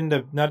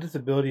abandoned not just the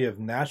ability of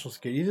national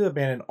security, he's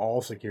abandoned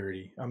all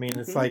security. I mean,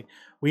 it's like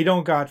we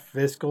don't got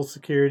fiscal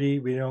security,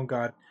 we don't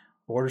got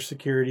border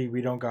security,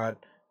 we don't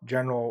got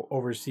general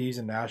overseas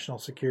and national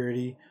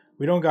security.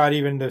 We don't got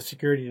even the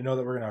security to know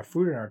that we're going to have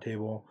food on our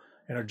table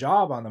and a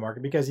job on the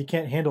market because he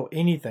can't handle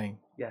anything.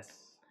 Yes.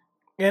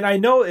 And I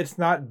know it's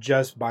not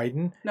just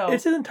Biden. No.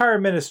 It's his entire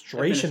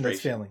administration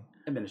that's failing.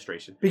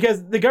 Administration.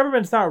 Because the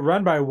government's not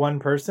run by one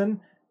person.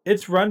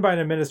 It's run by an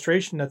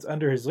administration that's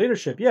under his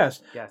leadership,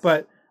 yes.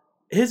 But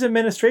his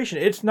administration,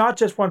 it's not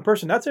just one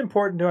person. That's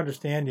important to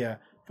understand, yeah.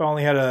 If I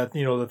only had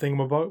the thing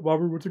about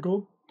what's it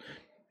called?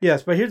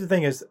 Yes, but here's the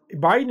thing is,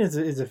 Biden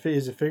is a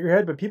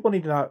figurehead, but people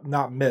need to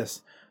not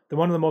miss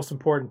one of the most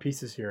important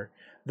pieces here,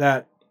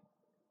 that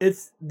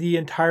it's the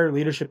entire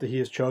leadership that he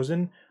has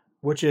chosen,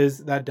 which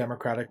is that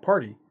Democratic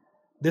Party.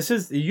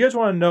 You guys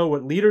want to know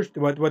what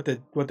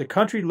the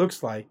country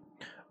looks like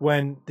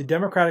when the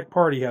Democratic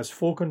Party has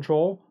full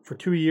control for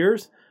 2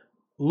 years.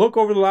 Look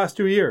over the last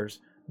 2 years.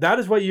 That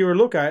is what you will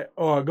look at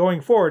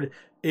going forward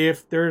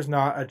if there's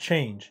not a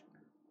change.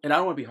 And I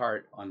don't want to be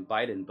hard on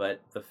Biden, but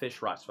the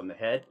fish rots from the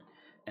head,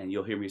 and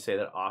you'll hear me say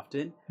that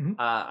often.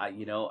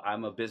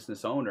 I'm a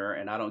business owner,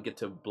 and I don't get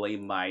to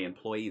blame my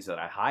employees that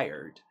I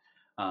hired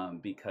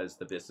because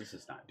the business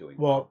is not doing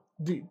well.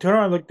 Turn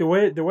around. Look, the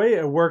way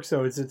it works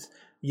though is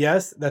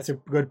yes, that's a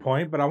good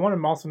point, but I want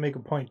to also make a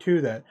point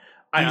too that.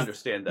 I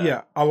understand that.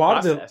 Yeah, a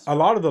lot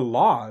of the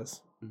laws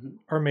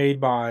are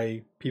made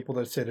by people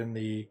that sit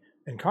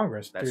in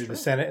Congress, through the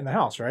Senate and the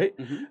House, right?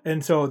 Mm-hmm.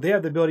 And so they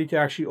have the ability to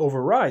actually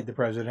override the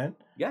president.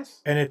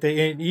 Yes. And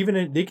they can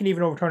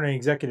even overturn an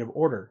executive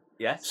order.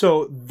 Yes.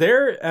 So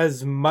they're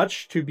as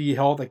much to be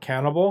held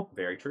accountable.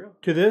 Very true.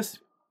 To this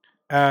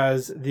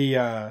as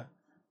the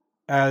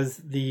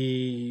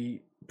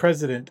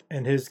president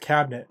and his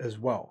cabinet as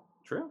well.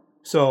 True.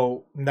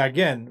 So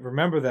again,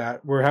 remember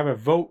that we're having a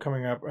vote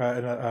coming up,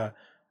 an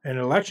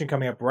election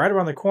coming up right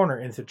around the corner,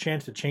 and it's a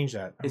chance to change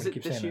that. Is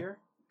it this year?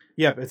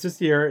 Yep, it's this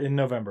year in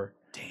November.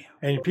 Damn.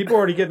 And people are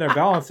already getting their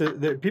ballots.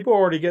 People are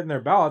already getting their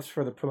ballots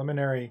for the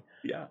preliminary.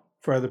 Yeah.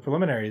 For the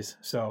preliminaries.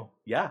 So.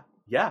 Yeah.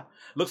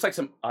 Looks like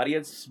some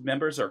audience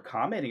members are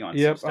commenting on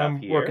some stuff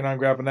here. I'm working on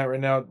grabbing that right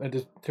now. I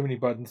just too many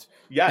buttons.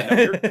 Yeah,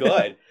 no, you're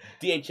good.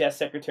 DHS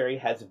secretary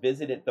has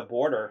visited the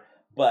border,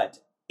 but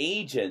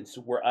agents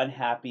were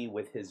unhappy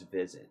with his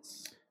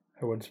visits.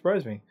 It wouldn't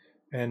surprise me.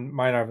 And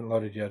mine haven't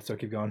loaded yet, so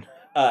keep going.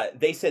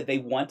 They said they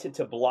wanted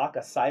to block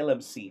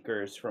asylum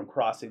seekers from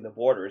crossing the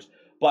borders,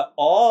 but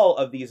all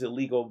of these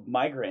illegal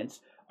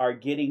migrants are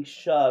getting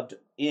shoved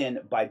in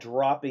by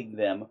dropping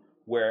them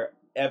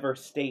wherever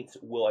states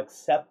will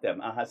accept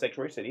them.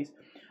 Sanctuary cities.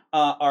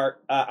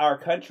 our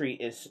country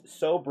is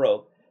so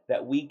broke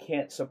that we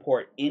can't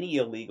support any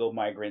illegal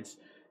migrants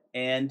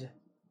and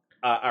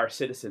our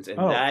citizens, and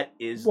that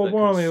is the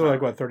we're only concern.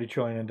 like what 30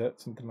 trillion in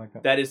debt, something like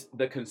that. That is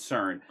the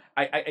concern.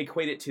 I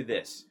equate it to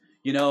this.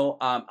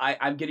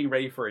 I'm getting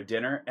ready for a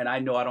dinner, and I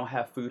know I don't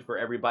have food for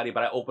everybody,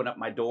 but I open up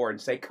my door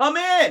and say, "Come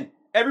in,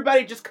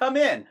 everybody, just come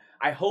in."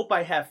 I hope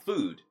I have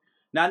food.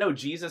 Now I know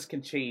Jesus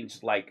can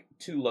change like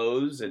 2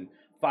 loaves and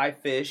 5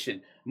 fish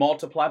and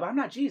multiply, but I'm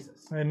not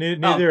Jesus. And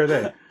neither are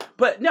they.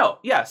 But no,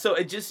 yeah. So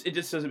it just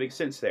doesn't make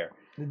sense there.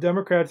 The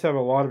Democrats have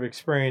a lot of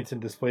experience in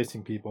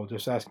displacing people.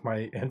 Just ask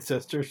my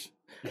ancestors.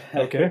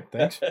 Okay,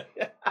 thanks.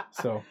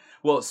 So,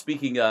 well,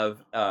 speaking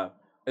of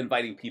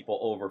inviting people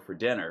over for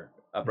dinner,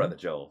 Brother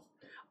Joel,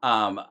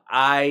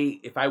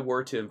 if I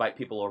were to invite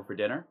people over for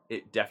dinner,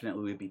 it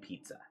definitely would be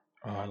pizza.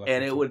 Oh, I love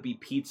and pizza. it would be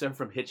pizza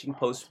from Hitching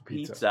Post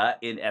Pizza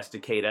in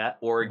Estacada,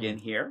 Oregon.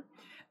 Here,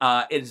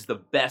 it is the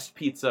best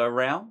pizza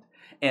around,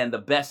 and the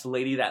best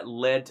lady that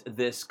led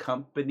this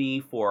company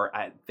for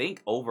I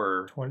think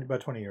about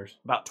 20 years.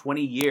 About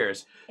 20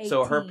 years. 18.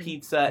 So her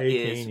pizza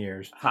 18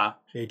 years. 18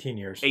 years. 18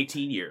 years.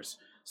 18 years.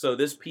 So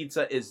this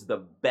pizza is the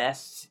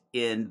best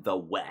in the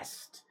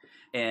West,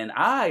 and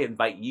I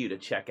invite you to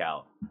check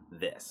out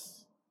this.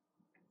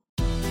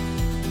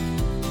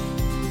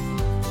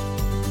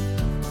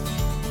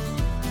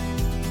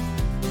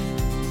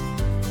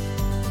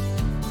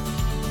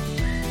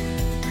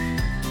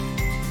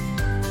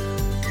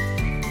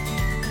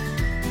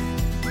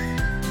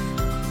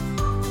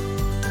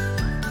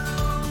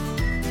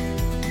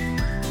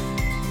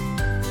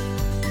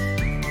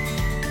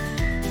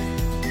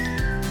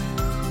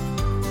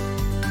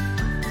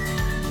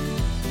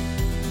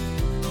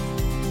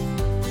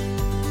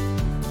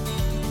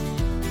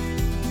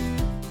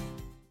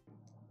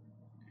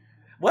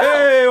 Wow.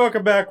 Hey,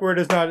 welcome back. We're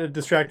just not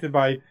distracted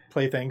by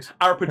playthings.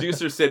 Our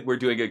producer said we're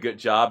doing a good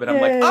job, and I'm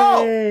like,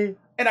 oh!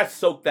 And I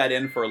soaked that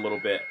in for a little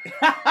bit.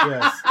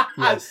 Yes.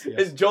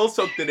 As Joel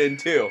soaked it in,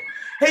 too.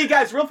 Hey,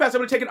 guys, real fast, I'm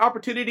going to take an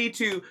opportunity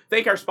to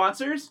thank our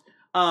sponsors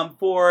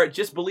for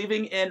just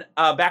believing in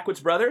Backwoods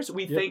Brothers.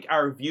 We thank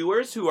our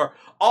viewers who are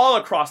all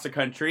across the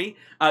country.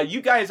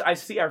 You guys, I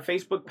see our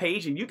Facebook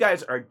page, and you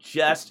guys are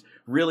just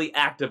really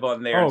active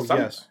on there.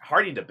 Some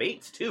hearty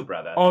debates too,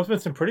 brother. Oh, it's been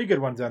some pretty good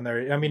ones on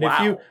there. I mean,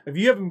 if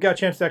you haven't got a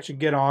chance to actually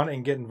get on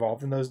and get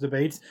involved in those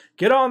debates,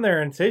 get on there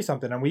and say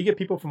something. And we get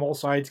people from all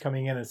sides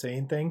coming in and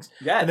saying things.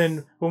 Yes. And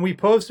then when we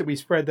post it, we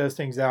spread those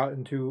things out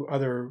into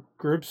other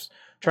groups,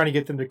 trying to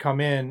get them to come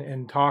in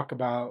and talk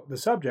about the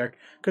subject,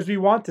 because we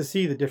want to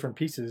see the different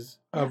pieces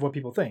of what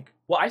people think.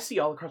 Well, I see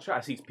all across. I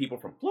see people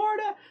from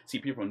Florida, see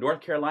people from North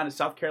Carolina,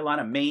 South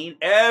Carolina, Maine.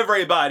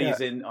 Everybody's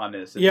in on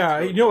this.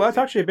 Yeah, that's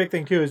actually a big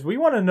thing too. Is we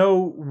want to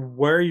know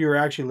where you're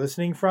actually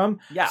listening from.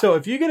 Yeah. So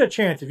if you get a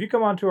chance, if you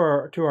come onto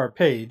our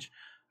page,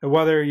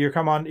 whether you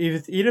come on,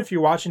 even if you're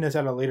watching this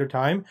at a later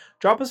time,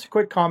 drop us a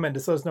quick comment.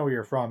 Just let us know where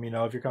you're from.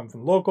 If you're coming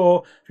from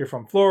local, if you're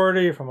from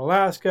Florida, you're from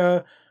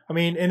Alaska. I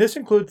mean, and this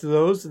includes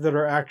those that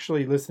are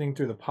actually listening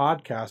through the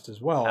podcast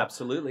as well.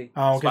 Absolutely.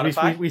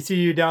 Because we see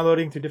you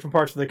downloading through different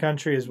parts of the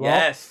country as well.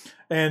 Yes.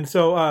 And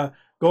so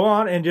go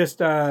on and just,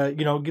 let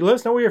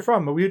us know where you're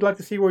from. But we'd like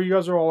to see where you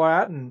guys are all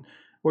at and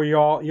where you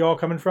all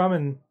coming from.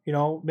 And,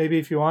 maybe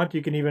if you want,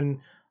 you can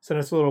even send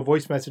us a little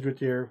voice message with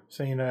your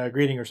saying a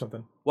greeting or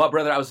something. Well,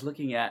 brother, I was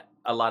looking at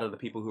a lot of the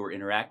people who were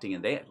interacting,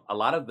 and a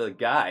lot of the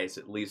guys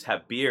at least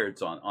have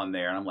beards on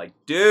there, and I'm like,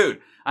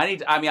 dude,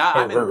 if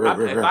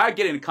I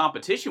get in a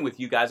competition with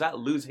you guys, I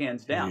lose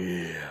hands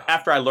down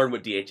after I learn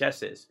what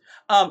DHS is.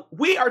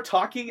 We are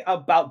talking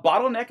about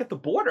bottleneck at the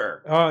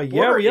border.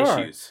 Border we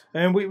issues.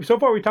 Are. And so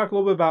far we talked a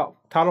little bit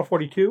about Title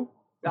 42.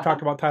 We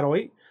talked about Title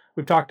 8.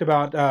 We've talked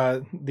about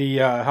how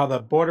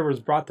the border was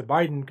brought to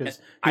Biden because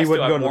he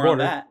wouldn't go to the border. On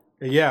that.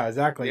 Yeah,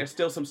 exactly. There's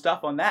still some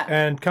stuff on that.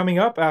 And coming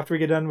up, after we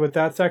get done with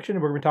that section,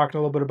 we're going to be talking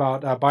a little bit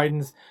about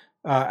Biden's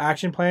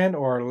action plan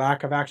or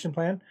lack of action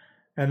plan.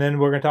 And then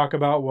we're going to talk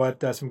about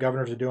what some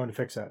governors are doing to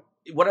fix that.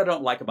 What I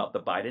don't like about the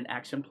Biden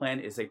action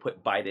plan is they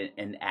put Biden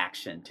and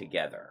action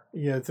together.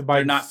 Yeah, it's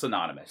They're not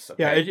synonymous.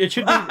 Okay? Yeah, it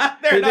should be. They're not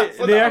synonymous.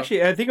 They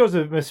actually, I think it was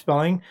a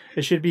misspelling.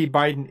 It should be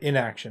Biden in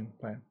action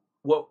plan.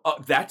 Well,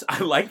 I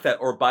like that.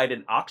 Or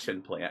Biden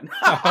auction plan.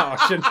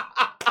 Auction.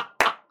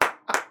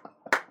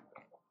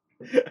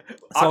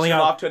 Selling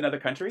off to another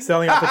country?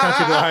 Selling off the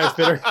country to the highest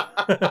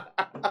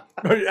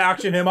bidder.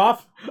 Auction him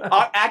off?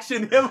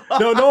 Action him off?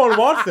 No one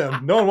wants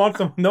them. No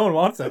one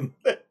wants them.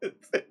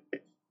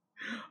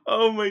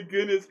 Oh my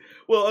goodness.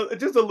 Well,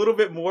 just a little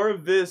bit more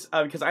of this,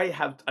 because I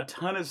have a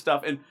ton of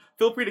stuff, and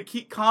feel free to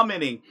keep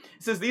commenting.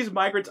 It says these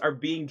migrants are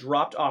being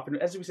dropped off, and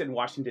as we said, in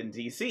Washington,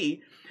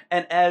 D.C.,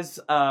 and as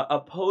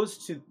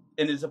opposed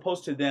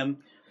to them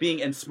being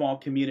in small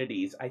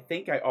communities. I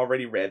think I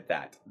already read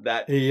that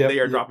they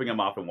are dropping them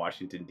off in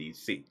Washington,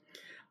 D.C.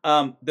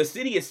 The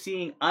city is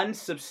seeing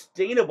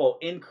unsustainable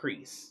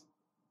increase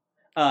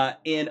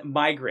in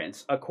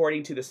migrants,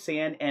 according to the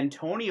San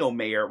Antonio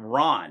mayor,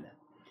 Ron.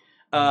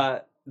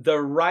 The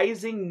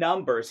rising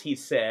numbers, he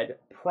said,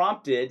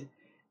 prompted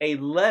a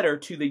letter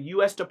to the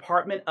U.S.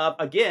 Department of,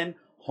 again,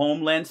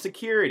 Homeland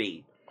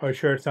Security. Are you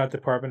sure it's not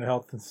Department of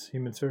Health and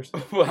Human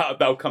Services? Well,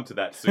 that'll come to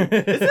that soon.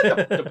 Is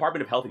it the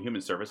Department of Health and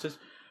Human Services?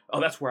 Oh,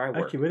 that's where I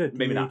work. Actually, with it,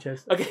 Maybe not.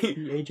 DHS, Okay.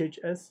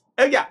 DHHS?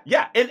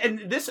 Yeah.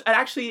 And this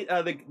actually,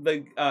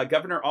 the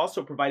governor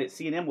also provided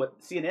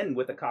CNN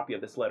with a copy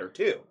of this letter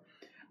too,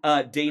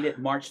 dated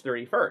March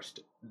 31st,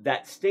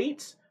 that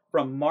states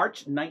from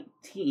March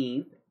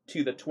 19th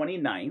to the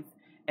 29th,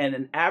 and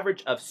an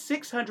average of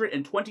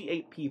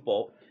 628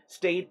 people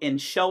stayed in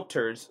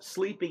shelters,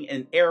 sleeping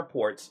in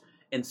airports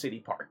and city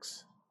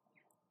parks.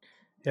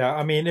 Yeah,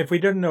 I mean, if we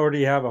didn't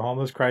already have a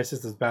homeless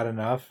crisis that's bad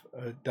enough,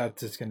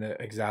 that's just going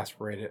to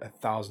exasperate it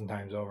 1,000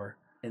 times over.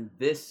 And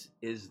this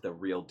is the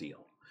real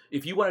deal.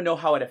 If you want to know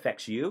how it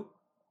affects you,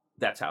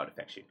 that's how it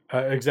affects you.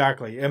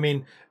 Exactly. I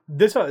mean,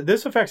 this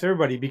affects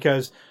everybody,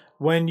 because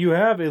when you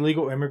have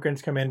illegal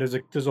immigrants come in,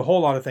 there's a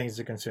whole lot of things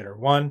to consider.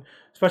 One,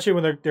 especially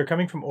when they're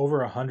coming from over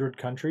 100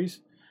 countries,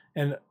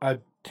 and a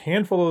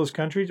handful of those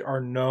countries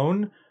are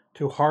known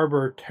to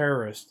harbor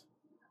terrorists,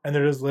 and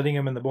they're just letting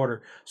them in the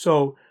border.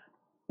 So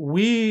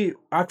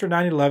after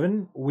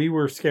 9/11, we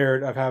were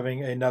scared of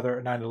having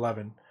another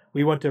 9/11.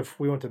 We went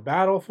to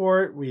battle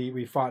for it.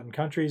 We fought in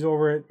countries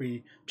over it.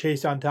 We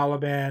chased down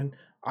Taliban.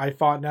 I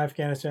fought in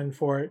Afghanistan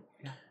for it,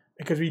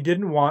 because we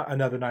didn't want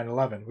another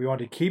 9/11. We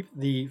wanted to keep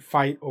the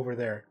fight over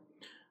there.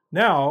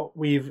 Now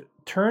we've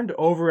turned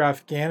over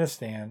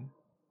Afghanistan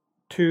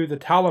to the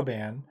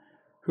Taliban,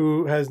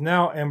 who has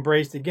now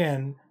embraced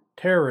again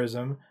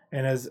terrorism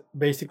and has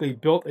basically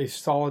built a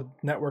solid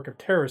network of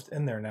terrorists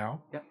in there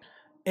now. Yep.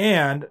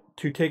 And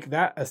to take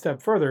that a step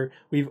further,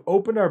 we've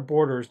opened our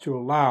borders to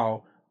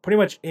allow pretty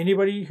much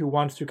anybody who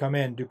wants to come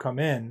in to come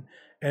in.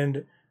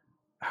 And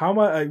how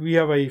much we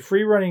have a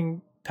free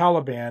running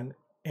Taliban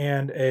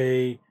and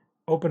a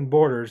open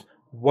borders.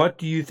 What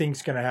do you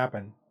think's going to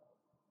happen?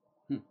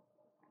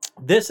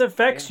 This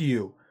affects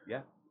you.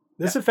 Yeah.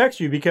 This affects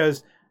you,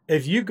 because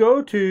if you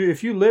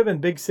live in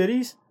big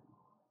cities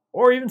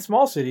or even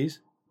small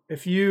cities,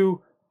 if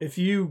you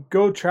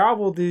go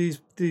travel to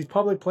these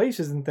public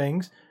places and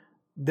things,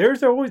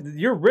 there's always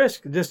your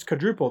risk just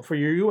quadrupled for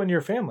you and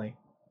your family.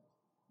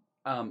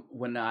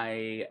 When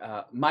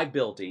my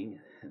building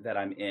that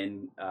I'm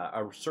in,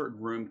 a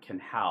certain room can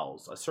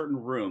house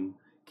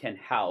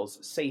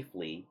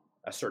safely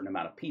a certain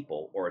amount of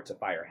people, or it's a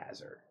fire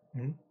hazard.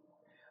 Mm-hmm.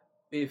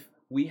 If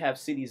we have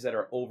cities that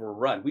are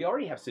overrun, we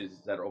already have cities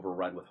that are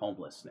overrun with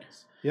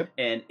homelessness. Yep.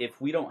 And if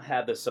we don't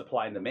have the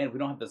supply and demand, we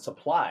don't have the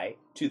supply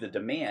to the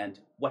demand,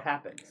 what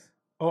happens?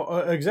 Oh,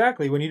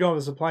 exactly. When you don't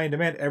have the supply and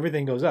demand,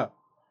 everything goes up.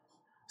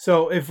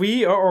 So if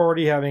we are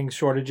already having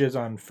shortages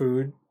on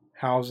food,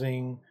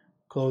 housing,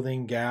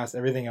 clothing, gas,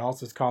 everything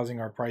else is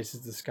causing our prices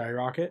to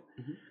skyrocket,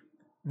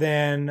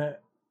 then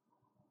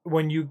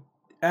when you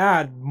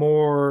add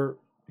more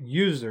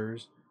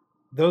users,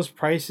 those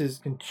prices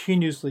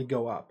continuously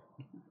go up.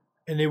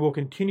 And they will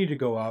continue to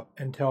go up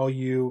until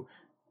you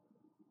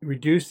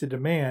reduce the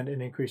demand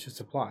and increase the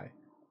supply.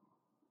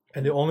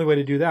 And the only way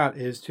to do that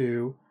is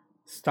to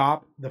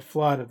stop the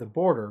flood of the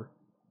border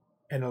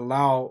and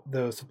allow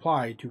the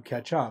supply to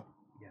catch up.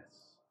 Yes.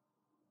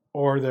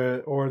 Or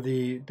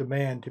the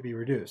demand to be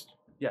reduced.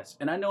 Yes,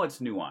 and I know it's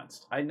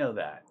nuanced. I know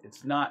that.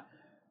 It's not...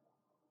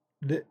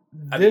 if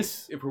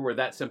it were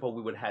that simple,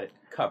 we would have had it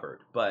covered,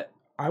 but...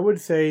 I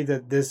would say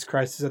that this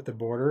crisis at the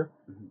border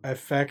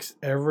affects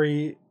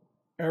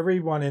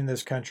everyone in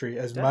this country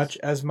as much,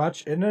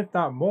 and if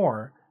not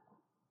more,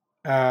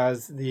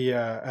 as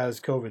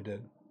COVID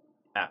did.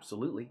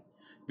 Absolutely.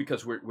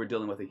 Because we're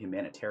dealing with a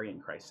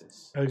humanitarian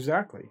crisis.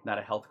 Exactly. Not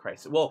a health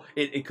crisis. Well,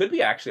 it could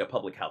be actually a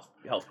public health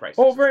crisis.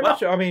 Oh, very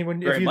much. I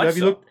mean,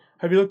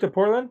 have you looked at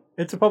Portland?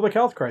 It's a public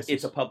health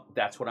crisis.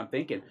 That's what I'm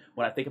thinking.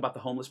 When I think about the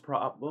homeless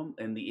problem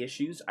and the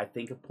issues, I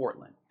think of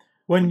Portland.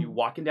 When you're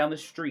walking down the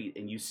street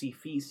and you see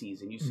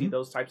feces and you see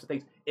those types of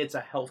things, it's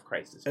a health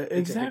crisis.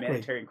 It's a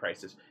humanitarian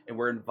crisis. And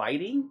we're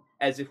inviting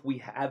as if we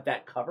have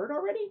that covered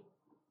already.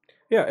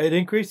 Yeah, it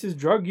increases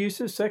drug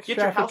uses, sex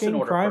trafficking,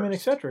 crime, and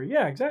etc.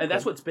 Yeah, exactly. And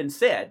that's what's been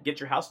said, get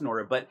your house in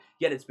order, but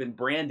yet it's been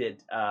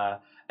branded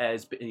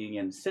as being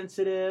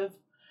insensitive,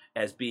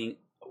 as being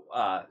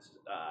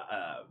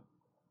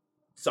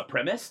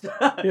supremacist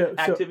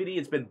activity.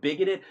 It's been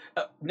bigoted.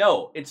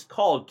 No, it's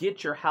called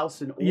get your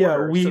house in order.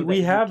 Yeah,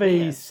 we have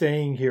a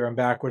saying here on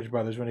Backwoods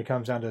Brothers when it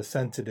comes down to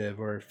sensitive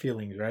or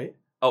feelings, right?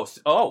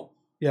 Oh.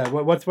 Yeah,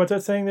 what's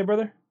that saying there,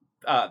 brother?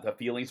 The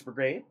feelings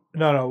brigade?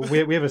 No,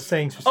 we have a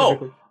saying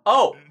specifically.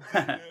 Oh,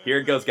 here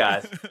it goes,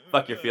 guys.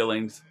 Fuck your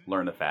feelings,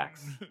 learn the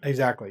facts.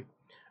 Exactly.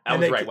 That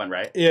was the right one,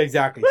 right? Yeah,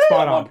 exactly.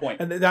 Spot on. 1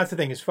 point. And that's the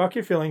thing, is fuck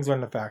your feelings,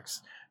 learn the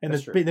facts. And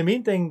the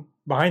main thing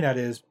behind that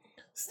is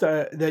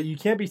that you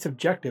can't be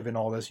subjective in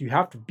all this. You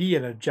have to be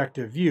an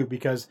objective view,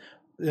 because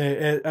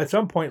at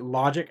some point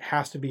logic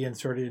has to be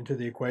inserted into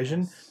the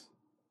equation,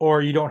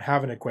 or you don't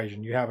have an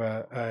equation. You have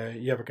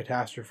a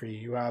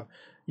catastrophe.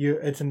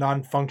 It's a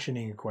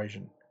non-functioning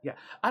equation. Yeah,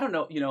 I don't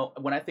know.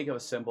 When I think of a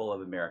symbol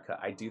of America,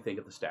 I do think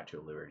of the Statue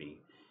of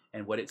Liberty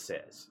and what it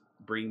says: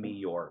 "Bring me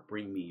your,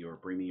 bring me your,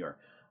 bring me your."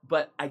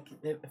 But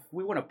if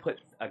we want to put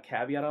a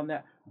caveat on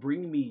that,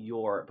 bring me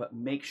but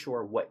make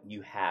sure what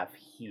you have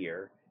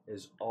here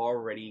is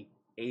already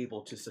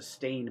able to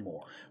sustain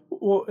more.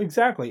 Well,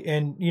 exactly.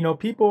 And,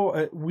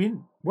 people, we're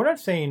not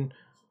saying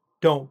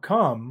don't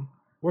come.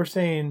 We're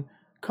saying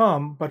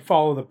come, but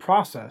follow the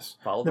process.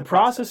 The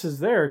process is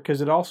there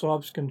because it also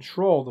helps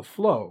control the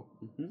flow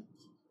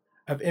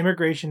of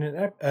immigration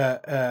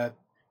and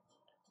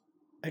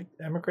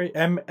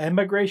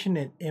immigration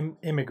and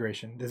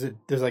immigration.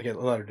 There's like a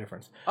letter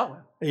difference. Oh, wow.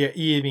 Yeah,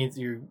 E means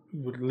you're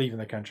leaving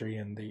the country,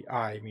 and the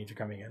I means you're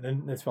coming in,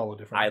 and it's follow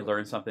different. I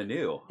learned something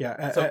new.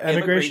 Yeah, so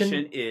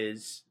immigration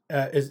is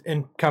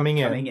in coming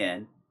in. Coming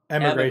in.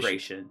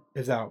 Immigration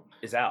is out.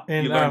 Is out.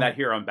 And, you learned that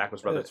here on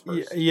Backwoods Brothers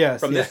first. Yes.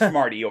 From this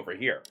smarty over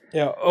here.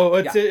 Yeah. Oh,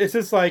 it's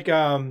just like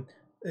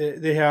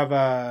they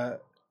have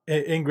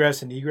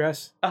ingress and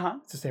egress.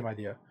 It's the same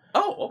idea.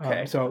 Oh,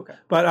 okay.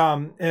 But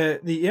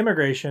the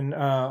immigration,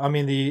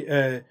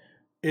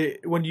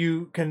 when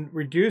you can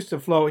reduce the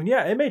flow, and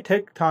it may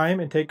take time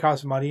and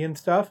cost money and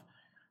stuff,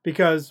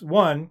 because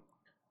one,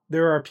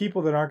 there are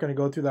people that aren't going to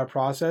go through that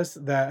process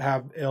that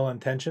have ill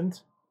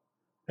intentions,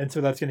 and so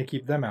that's going to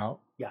keep them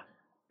out. Yeah.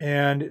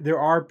 And there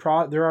are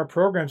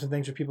programs and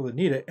things for people that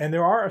need it, and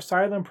there are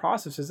asylum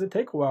processes that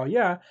take a while.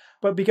 Yeah,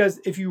 but because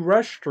if you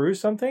rush through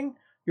something,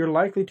 you're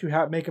likely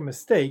to make a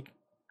mistake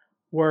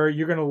where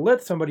you're going to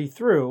let somebody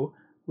through,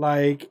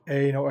 like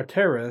a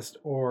terrorist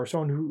or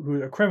someone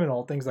who a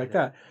criminal, things like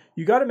that.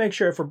 You got to make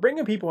sure if we're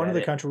bringing people into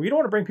the country, we don't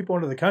want to bring people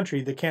into the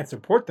country that can't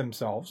support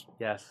themselves.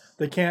 Yes.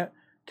 They can't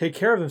take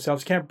care of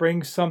themselves, can't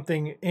bring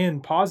something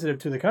in positive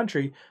to the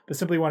country, but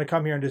simply want to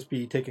come here and just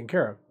be taken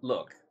care of.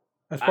 Look.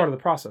 That's part of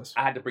the process.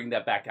 I had to bring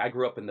that back. I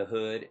grew up in the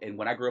hood, and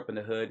when I grew up in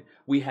the hood,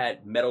 we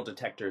had metal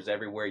detectors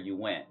everywhere you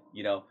went.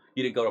 You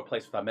didn't go to a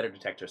place without metal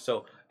detectors.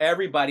 So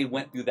everybody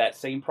went through that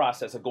same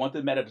process of going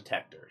through metal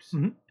detectors.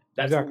 Mm-hmm.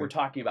 That's what we're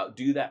talking about.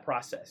 Do that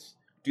process.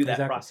 Do that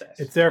process.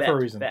 It's there for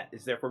a reason.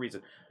 It's there for a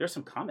reason. There's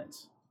some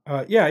comments.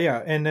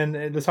 Yeah. And then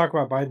let's talk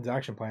about Biden's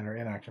action plan or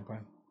inaction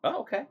plan.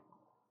 Oh, okay.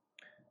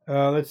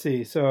 Let's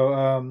see. So,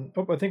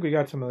 I think we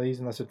got some of these,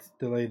 unless it's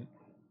delayed.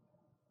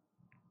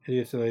 It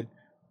is delayed.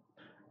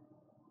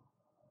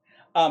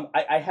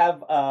 I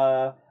have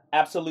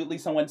absolutely.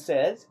 Someone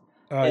says.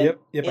 Yep.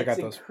 I got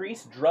those.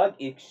 Increased drug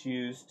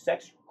issues,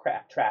 sex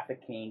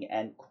trafficking,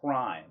 and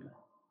crime.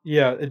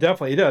 Yeah, it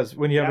definitely does.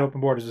 When you have open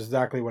borders, is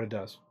exactly what it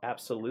does.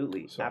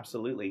 Absolutely,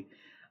 absolutely.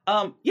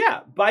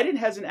 Biden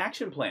has an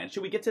action plan.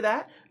 Should we get to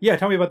that? Yeah,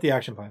 tell me about the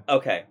action plan.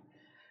 Okay,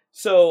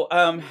 so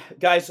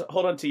guys,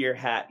 hold on to your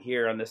hat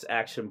here on this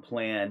action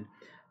plan.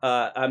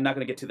 I'm not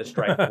going to get to the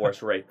strike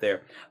force right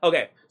there.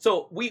 Okay,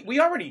 so we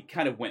already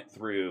kind of went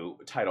through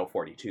Title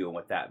 42 and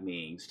what that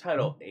means,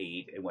 Title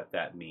 8 and what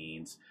that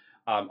means.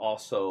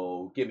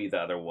 Also, give me the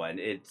other one.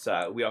 It's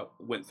we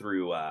went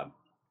through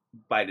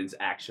Biden's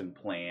action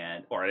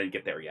plan, or I didn't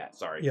get there yet.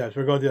 Sorry. Yes,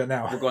 we're going through that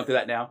now. We're going through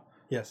that now?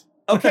 Yes.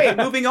 Okay,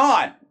 moving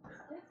on.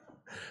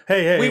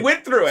 Hey. We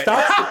went through it.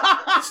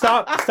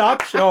 Stop.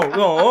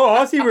 Oh,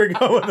 I see where you're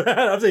going with that.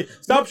 I'm saying,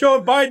 stop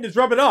showing Biden is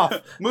rubbing off.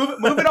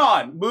 Moving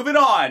on. You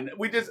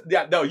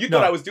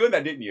thought I was doing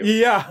that, didn't you?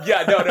 Yeah.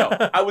 Yeah,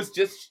 no. I was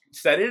just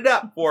setting it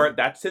up for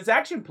that's his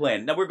action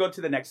plan. Now we're going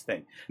to the next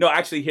thing. No,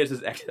 actually, here's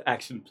his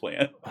action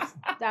plan.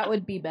 That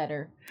would be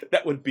better.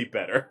 That would be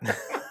better.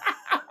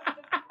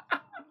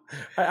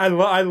 I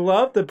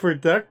love the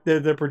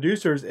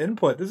producer's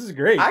input. This is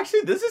great.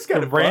 Actually, this is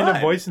kind of random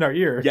fun. Voice in our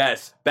ear.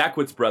 Yes,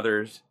 Backwoods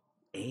Brothers,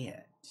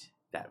 and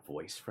that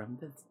voice from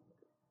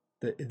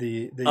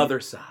the other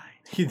side.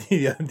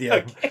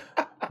 the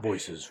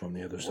voices from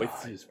the other side.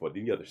 Voices from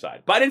the other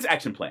side. Biden's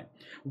action plan: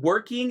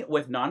 working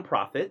with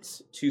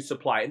nonprofits to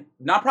supply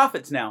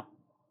nonprofits now.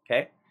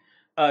 Okay,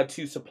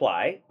 to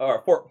supply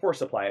or for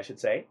supply, I should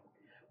say.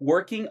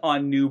 Working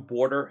on new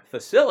border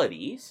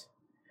facilities.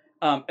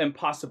 And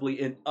possibly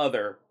in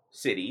other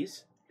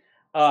cities,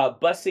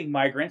 busing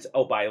migrants,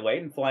 by the way,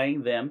 and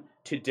flying them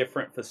to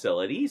different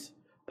facilities,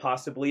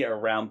 possibly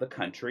around the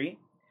country,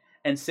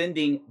 and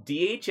sending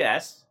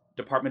DHS,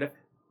 Department of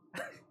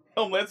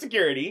Homeland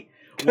Security,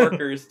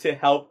 workers to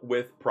help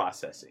with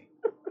processing.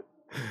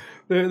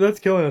 That's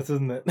killing us,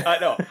 isn't it? I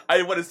know.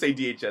 I want to say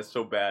DHS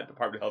so bad,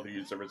 Department of Health and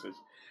Human Services.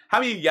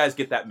 How many of you guys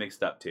get that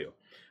mixed up too?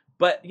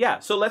 But yeah,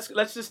 so let's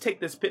just take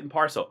this pit and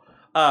parcel.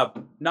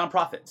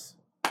 Nonprofits.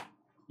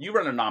 You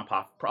run a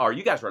nonprofit, or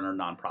you guys run a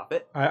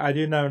nonprofit. I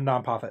do know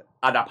nonprofit.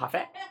 A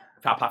nonprofit?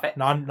 Nonprofit?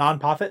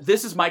 Nonprofit?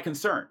 This is my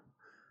concern.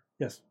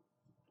 Yes.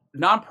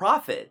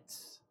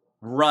 Nonprofits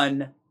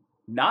run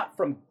not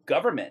from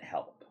government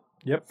help.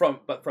 Yep.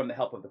 But from the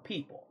help of the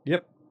people.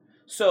 Yep.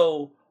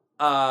 So,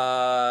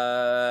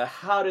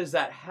 how does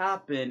that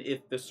happen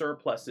if the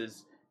surplus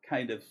is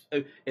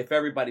if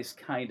everybody's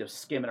kind of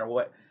skimming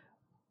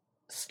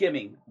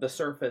the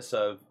surface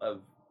of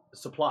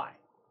supply?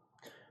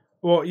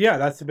 Well, yeah,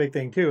 that's the big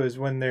thing too. Is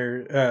when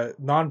they're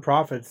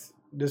nonprofits.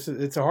 It's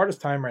the hardest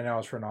time right now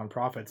is for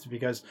nonprofits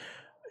because,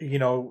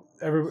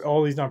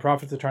 all these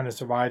nonprofits are trying to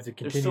survive to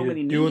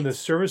continue doing the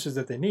services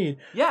that they need.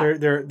 Yeah,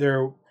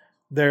 they're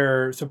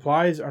their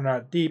supplies are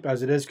not deep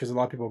as it is because a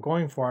lot of people are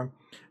going for them.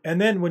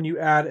 And then when you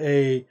add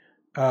a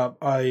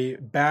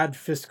bad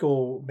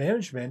fiscal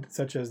management,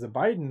 such as the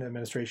Biden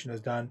administration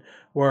has done,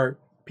 where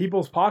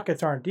people's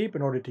pockets aren't deep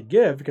in order to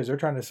give because they're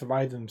trying to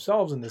survive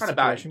themselves in this situation.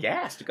 Trying to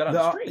buy gas to go on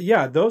the street.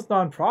 Yeah, those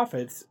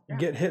nonprofits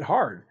get hit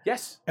hard.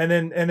 Yes. And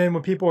then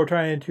when people are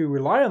trying to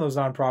rely on those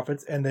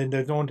nonprofits and then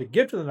there's no one to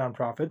give to the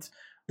nonprofits,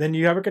 then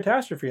you have a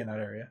catastrophe in that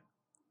area.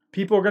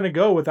 People are going to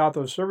go without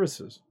those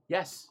services.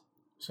 Yes.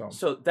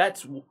 So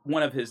that's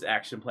one of his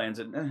action plans.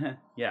 And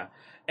yeah.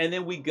 And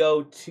then we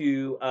go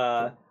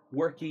to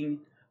working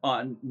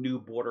on new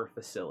border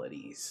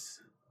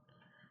facilities.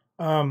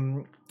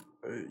 Yeah,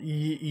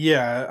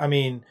 I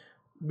mean,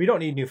 we don't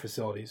need new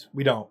facilities.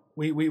 We don't.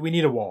 We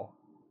need a wall.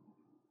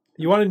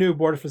 You want a new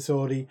border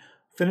facility,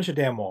 finish a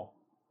damn wall.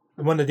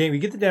 And when we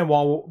get the damn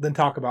wall, then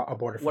talk about a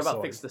border facility. What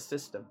about fix the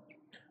system?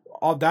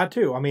 All that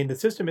too. I mean, the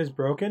system is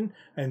broken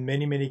in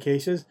many, many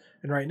cases.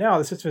 And right now,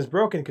 the system is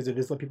broken because it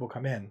just let people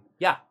come in.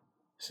 Yeah.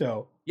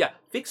 So. Yeah,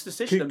 fix the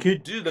system.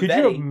 Could vetting.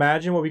 you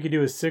imagine what we could do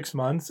with 6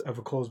 months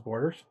of closed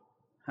borders?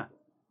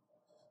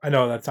 I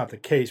know that's not the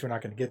case. We're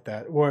not going to get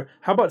that. Or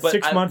how about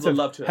 6 months of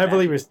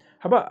heavily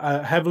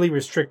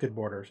restricted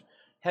borders?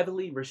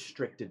 Heavily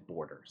restricted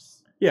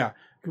borders. Yeah,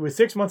 with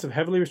 6 months of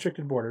heavily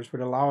restricted borders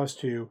would allow us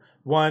to,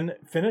 one,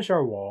 finish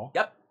our wall.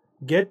 Yep.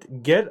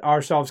 Get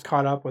ourselves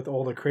caught up with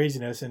all the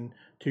craziness and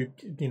to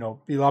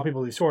allow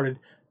people to be sorted.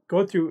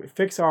 Go through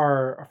fix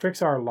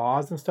our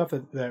laws and stuff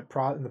in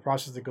the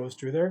process that goes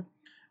through there,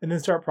 and then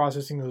start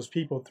processing those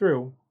people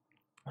through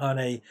on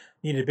a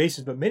needed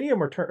basis. But many of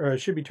them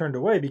should be turned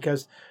away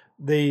because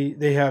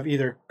they have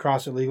either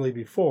crossed illegally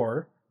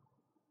before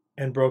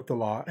and broke the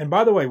law. And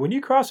by the way, when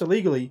you cross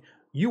illegally,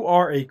 you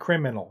are a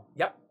criminal.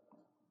 Yep.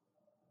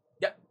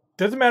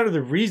 Doesn't matter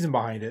the reason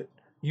behind it.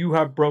 You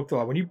have broke the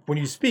law. When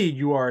you speed,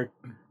 you are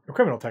a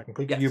criminal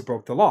technically because you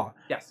broke the law.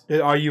 Yes.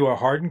 Are you a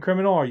hardened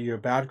criminal? Are you a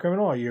bad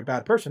criminal? Are you a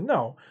bad person?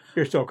 No,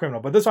 you're still a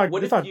criminal. But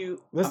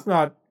let's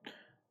not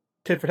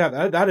tit for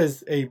tat. That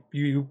is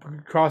you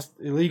crossed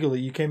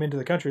illegally. You came into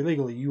the country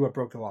illegally. You have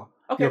broke the law.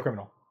 Okay. You're a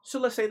criminal. So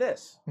let's say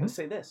this. Let's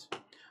say this.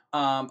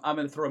 I'm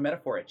going to throw a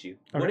metaphor at you.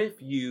 Okay. What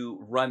if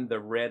you run the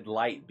red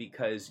light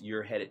because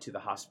you're headed to the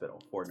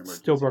hospital for an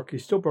emergency? You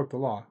still broke the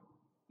law.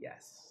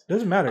 Yes.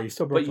 Doesn't matter. You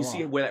still broke the law. But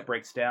you see where that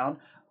breaks down?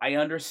 I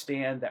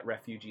understand that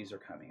refugees are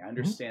coming. I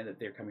understand that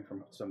they're coming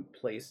from some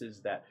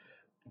places that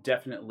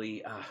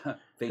definitely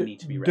they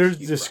need to be rescued.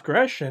 There's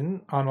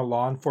discretion on a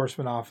law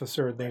enforcement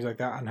officer and things like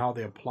that on how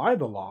they apply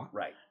the law.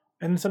 Right.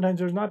 And sometimes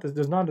there's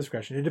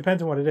non-discretion. It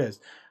depends on what it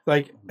is.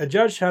 Like a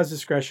judge has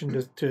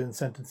discretion to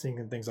sentencing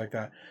and things like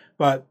that,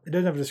 but it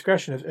doesn't have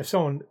discretion if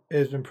someone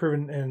has been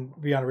proven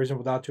and beyond a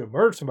reasonable doubt to have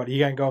murdered somebody.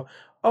 You can't go,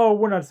 oh,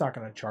 we're not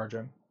going to charge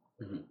him.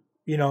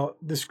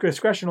 Mm-hmm.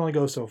 Discretion only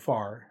goes so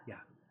far. Yeah.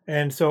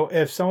 And so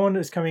if someone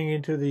is coming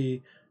into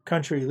the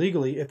country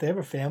illegally, if they have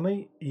a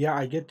family, yeah,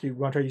 I get to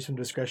want to use some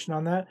discretion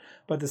on that.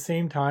 But at the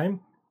same time,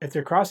 if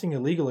they're crossing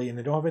illegally and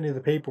they don't have any of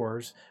the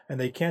paperwork and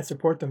they can't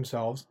support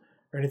themselves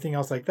or anything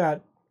else like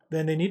that,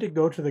 then they need to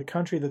go to the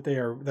country that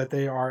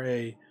they are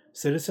a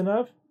citizen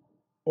of,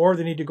 or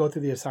they need to go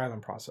through the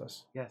asylum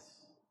process.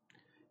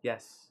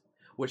 Yes.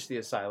 Which the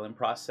asylum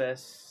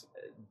process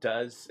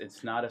does.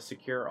 It's not a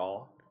secure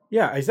all.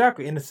 Yeah,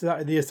 exactly. And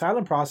the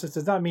asylum process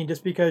does not mean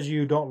just because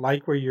you don't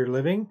like where you're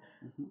living,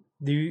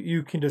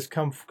 you can just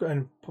come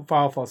and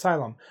file for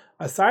asylum.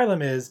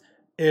 Asylum is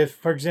if,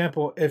 for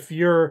example, if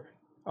you're,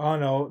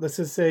 let's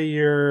just say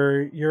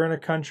you're in a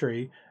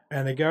country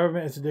and the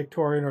government is a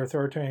dictatorial or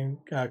authoritarian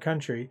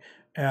country,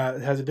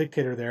 has a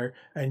dictator there,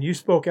 and you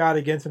spoke out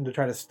against them to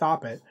try to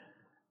stop it,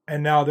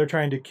 and now they're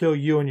trying to kill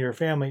you and your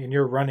family, and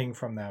you're running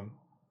from them.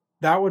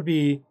 That would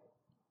be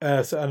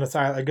a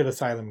good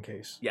asylum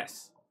case.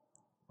 Yes.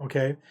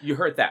 Okay. You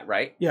heard that,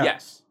 right? Yeah.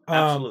 Yes,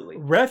 absolutely.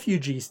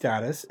 Refugee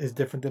status is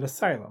different than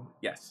asylum.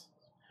 Yes.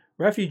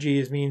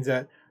 Refugees means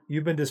that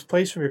you've been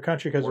displaced from your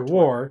country because of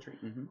war.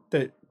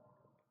 But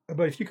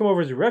if you come over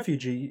as a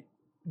refugee,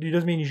 it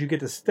doesn't mean you should get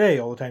to stay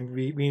all the time.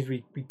 It means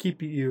we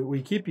keep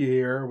you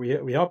here.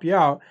 We help you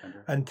out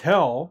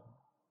until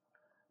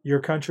your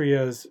country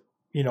has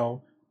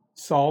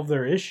solved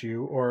their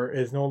issue or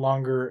is no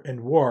longer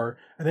in war,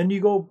 and then you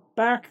go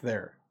back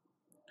there.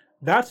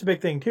 That's the big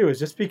thing too. Is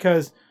just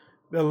because.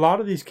 A lot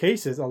of the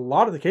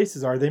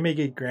cases are they may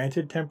get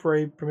granted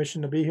temporary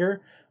permission to be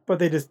here, but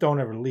they just don't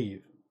ever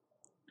leave.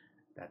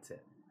 That's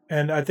it.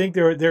 And I think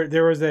there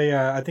was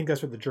I think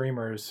that's what the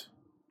Dreamers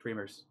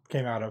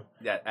came out of.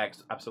 Yeah,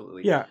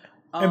 absolutely. Yeah.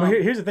 And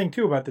here's the thing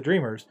too about the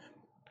Dreamers.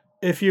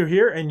 If you're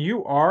here and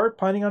you are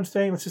planning on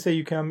staying, let's just say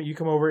you come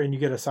over and you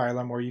get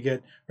asylum or you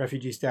get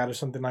refugee status,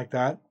 something like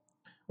that,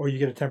 or you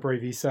get a temporary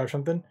visa or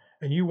something,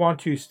 and you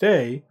want to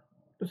stay,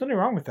 there's nothing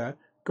wrong with that.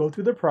 Go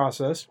through the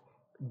process.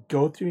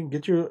 Go through and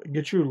get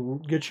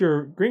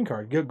your green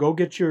card. Go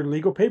get your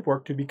legal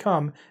paperwork to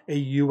become a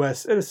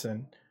U.S.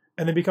 citizen,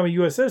 and then become a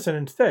U.S. citizen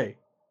and stay.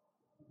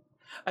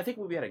 I think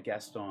we had a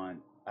guest on.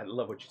 I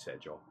love what you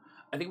said, Joel.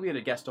 I think we had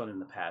a guest on in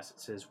the past that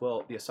says,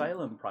 well, the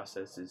asylum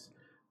process is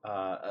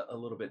a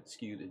little bit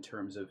skewed in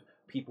terms of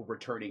people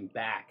returning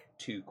back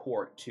to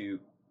court to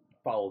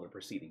follow the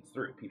proceedings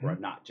through. People are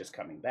not just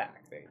coming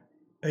back. They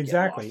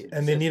Exactly,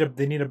 and they need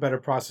a better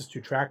process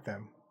to track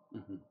them.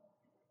 Mm-hmm.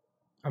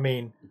 I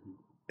mean,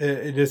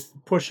 it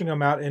just pushing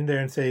them out in there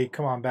and say,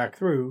 "Come on back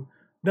through."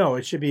 No,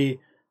 it should be,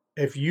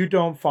 if you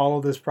don't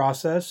follow this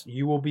process,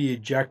 you will be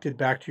ejected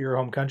back to your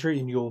home country,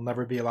 and you will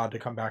never be allowed to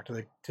come back to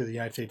the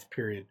United States.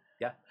 Period.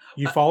 Yeah,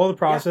 you follow the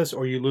process,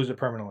 or you lose it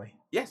permanently.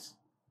 Yes,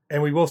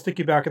 and we will stick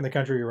you back in the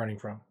country you're running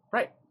from.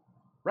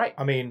 Right.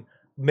 I mean,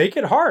 make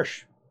it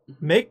harsh.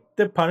 Make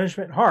the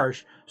punishment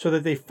harsh so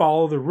that they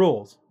follow the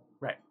rules.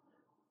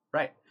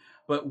 Right.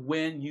 But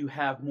when you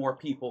have more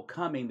people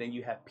coming, then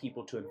you have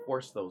people to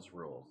enforce those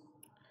rules.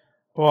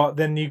 Well,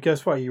 then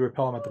guess what? You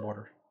repel them at the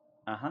border.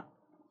 Uh-huh.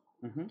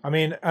 Mm-hmm. I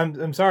mean,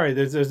 I'm sorry.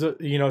 There's a,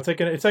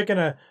 it's like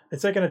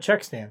in a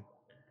check stand.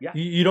 Yeah.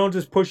 You don't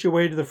just push your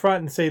way to the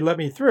front and say, "Let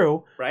me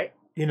through." Right.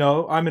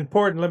 I'm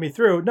important. Let me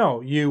through.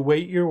 No, you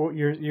wait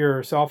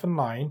yourself in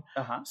line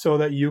so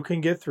that you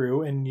can get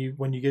through, and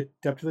when you get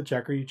up to the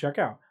checker, you check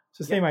out. It's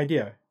the same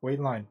idea. Wait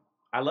in line.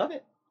 I love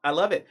it.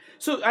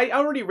 So I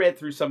already read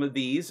through some of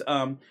these,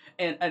 and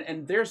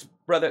there's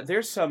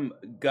some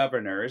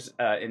governors,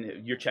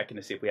 and you're checking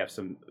to see if we have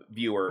some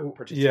viewer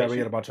participation. Yeah, we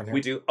got a bunch on here.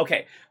 We do.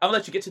 Okay, I'm gonna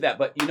let you get to that,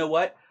 but you know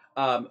what?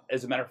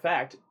 As a matter of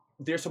fact,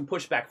 there's some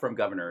pushback from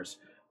governors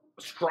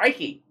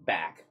striking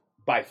back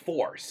by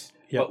force.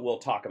 Yep. But we'll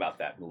talk about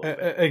that in a little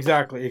bit.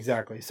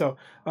 Exactly. So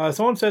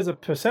someone says the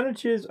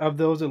percentages of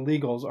those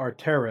illegals are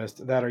terrorists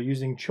that are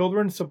using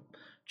children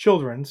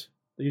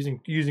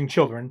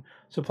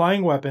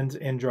supplying weapons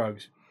and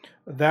drugs.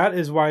 That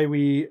is why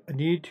we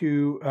need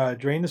to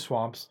drain the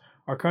swamps.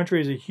 Our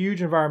country is a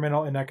huge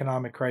environmental and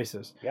economic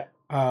crisis. Yeah.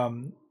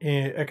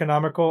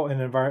 Environmental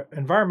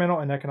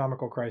and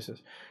economical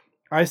crisis.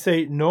 I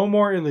say no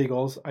more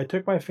illegals. It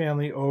took my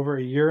family over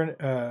a year and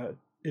a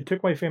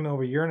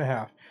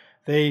half.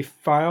 They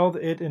filed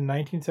it in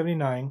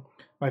 1979.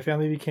 My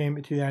family came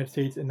to the United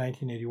States in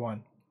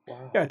 1981.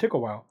 Wow. Yeah, it took a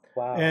while.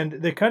 Wow. And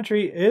the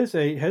country has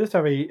a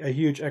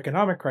huge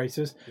economic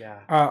crisis. Yeah.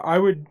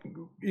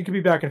 You could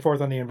be back and forth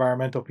on the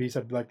environmental piece.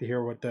 I'd like to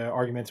hear what the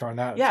arguments are on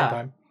that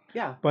sometime.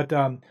 Yeah. But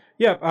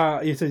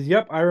he says,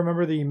 "Yep, I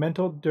remember the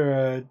metal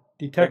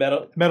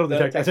detector.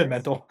 I said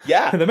mental.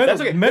 Yeah, that's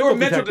okay. There were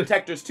mental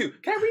detectors too.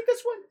 Can I read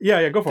this one?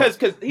 Yeah, go for it.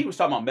 Because he was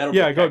talking about metal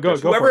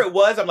detectors. Go Whoever it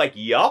was, I'm like,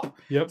 yup.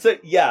 Yep. So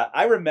yeah,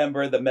 I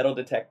remember the metal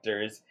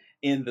detectors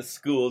in the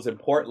schools in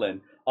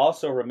Portland.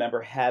 Also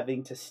remember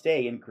having to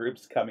stay in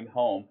groups coming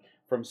home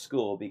from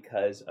school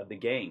because of the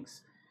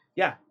gangs.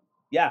 Yeah.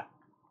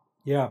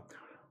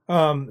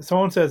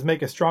 Someone says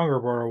make a stronger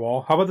border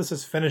wall. How about this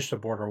is finish the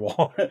border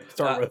wall?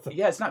 Start with.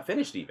 Yeah, it's not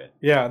finished even.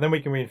 Yeah, and then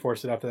we can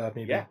reinforce it after that.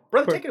 Maybe. Yeah,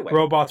 brother, take it away.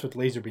 Robots with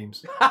laser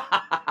beams.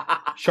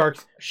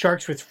 Sharks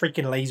with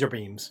freaking laser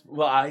beams.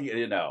 Well,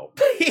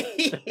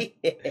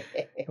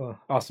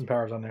 Austin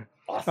Powers on there.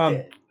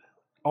 Austin.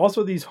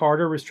 Also, these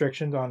harder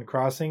restrictions on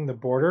crossing the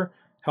border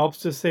helps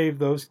to save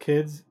those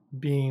kids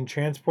being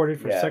transported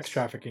for sex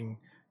trafficking.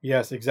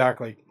 Yes,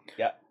 exactly.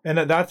 Yeah. And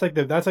that's like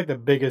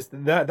the biggest.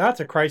 That's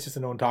a crisis that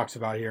no one talks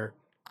about here.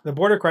 The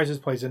border crisis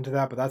plays into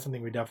that, but that's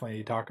something we definitely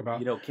need to talk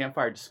about.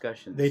 Campfire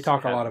discussions. They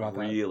talk a lot about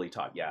that. Really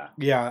talk, yeah.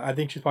 Yeah, I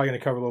think she's probably going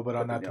to cover a little bit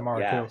on that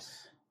tomorrow too.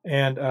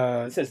 And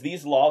it says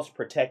these laws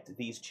protect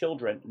these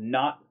children,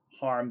 not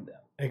harm them.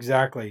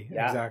 Exactly.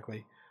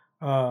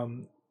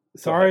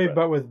 Sorry,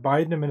 but with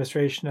Biden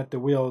administration at the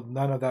wheel,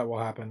 none of that will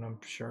happen. I'm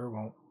sure it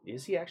won't.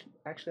 Is he actually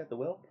at the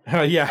wheel?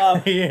 Yeah,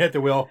 he ain't at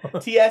the wheel.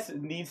 TS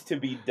needs to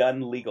be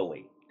done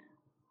legally.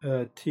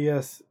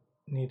 TS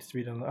needs to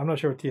be done. I'm not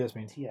sure what TS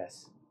means.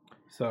 TS.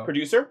 So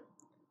producer.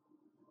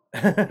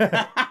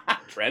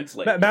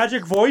 Translate.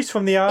 Magic voice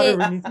from the outer.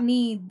 It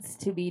needs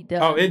to be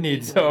done. Oh, it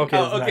needs. Okay.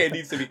 Okay, it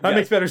needs to be. That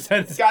makes better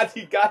sense. Got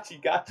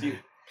you.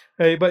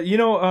 Hey, but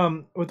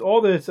with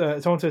all this,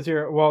 someone says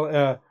here,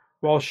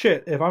 well,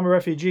 shit. If I'm a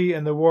refugee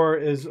and the war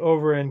is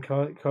over in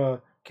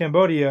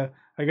Cambodia,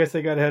 I guess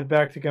I got to head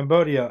back to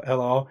Cambodia.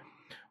 Hello.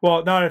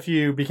 Well, not if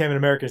you became an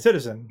American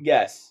citizen.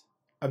 Yes.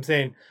 I'm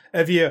saying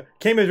if you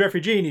came as a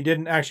refugee and you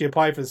didn't actually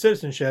apply for the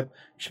citizenship,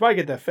 you should probably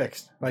get that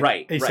fixed.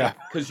 Right.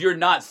 Because you're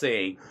not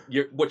saying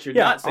what you're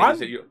not saying is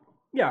that you.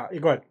 Yeah,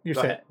 go ahead. You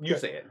say it. You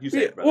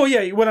say it. Brother. Well,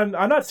 yeah. When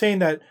I'm not saying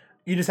that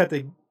you just have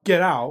to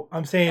get out.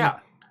 I'm saying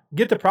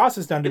get the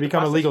process done to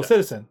become a legal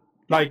citizen,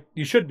 like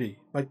you should be,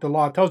 like the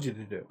law tells you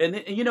to do.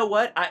 And you know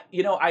what? I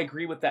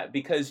agree with that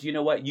because you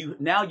know what? You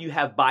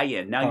have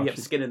buy-in. Now you have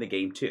skin in the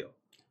game too.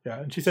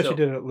 Yeah, and she said she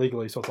did it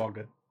legally, so it's all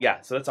good.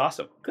 Yeah, so that's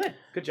awesome.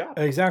 Good job.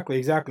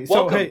 Exactly. Welcome,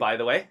 so, hey, by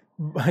the way.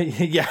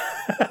 Yeah.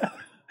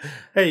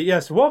 Hey,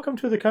 yes, welcome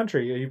to the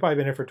country. You've probably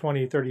been here for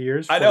 20, 30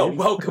 years. I know.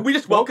 Welcome. We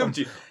just welcomed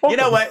you. You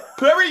know what?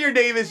 Whoever your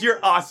name is, you're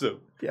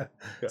awesome. Yeah.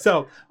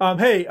 So,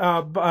 hey,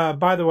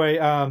 by the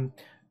way,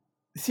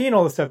 seeing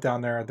all the stuff down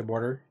there at the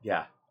border.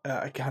 Yeah.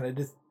 God, it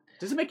just...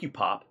 Does it make you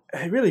pop?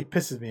 It really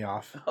pisses me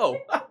off. Oh.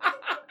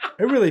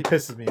 It really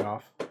pisses me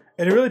off.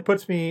 And it really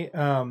puts me...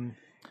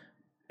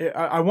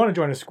 I want to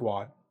join a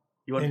squad.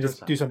 You want to do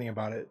just do something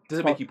about it. Does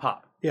it make you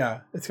pop?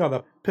 Yeah, it's called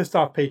the Pissed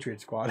Off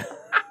Patriot Squad.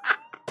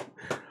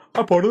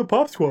 I'm part of the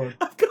Pop Squad.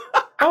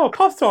 I'm a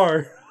pop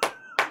star.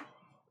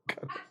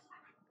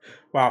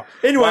 Wow.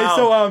 Anyway,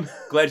 Wow.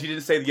 Glad you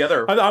didn't say the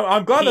other.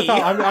 I'm glad P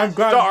I'm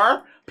glad.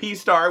 Star. P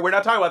Star. We're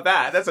not talking about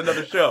that. That's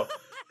another show.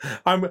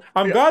 I'm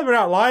glad we're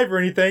not live or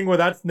anything where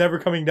that's never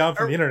coming down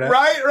from the internet.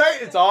 Right.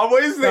 It's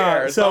always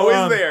there. It's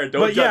always there.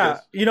 Don't judge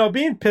us. You know,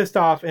 being pissed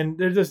off, and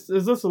there's just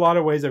a lot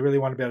of ways I really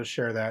want to be able to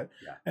share that.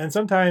 Yeah. And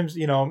sometimes,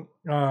 you know,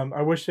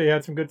 I wish they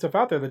had some good stuff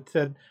out there that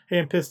said, "Hey,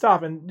 I'm pissed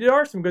off," and there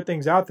are some good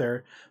things out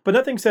there, but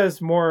nothing says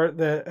more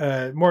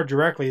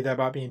directly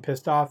about being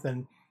pissed off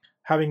than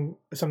having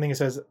something that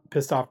says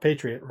 "Pissed Off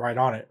Patriot" right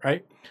on it,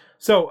 right?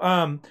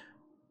 So,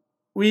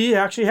 we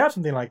actually have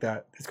something like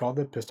that. It's called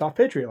the Pissed Off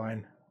Patriot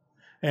line.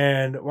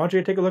 And why don't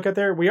you take a look at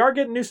there? We are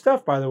getting new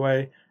stuff, by the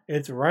way.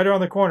 It's right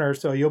around the corner,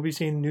 so you'll be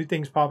seeing new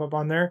things pop up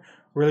on there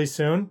really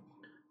soon.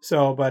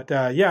 So, but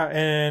yeah,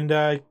 and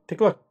take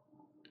a look.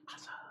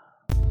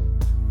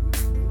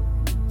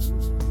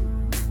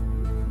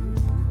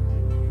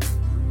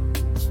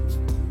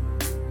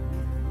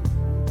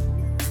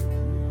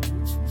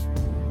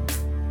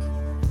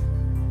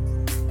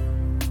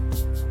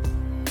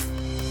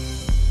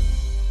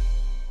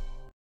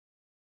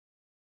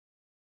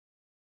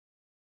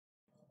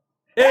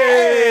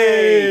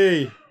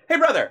 Hey! Hey,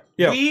 brother.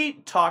 Yeah. We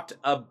talked.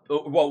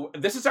 Well,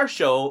 this is our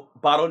show,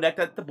 Bottleneck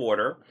at the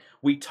Border.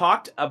 We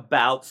talked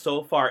about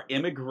so far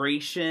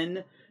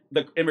immigration,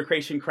 the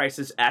immigration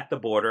crisis at the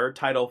border,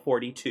 Title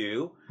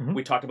 42. Mhm.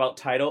 We talked about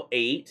Title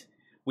 8.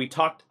 We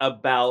talked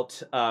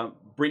about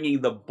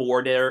bringing the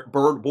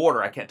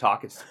border. I can't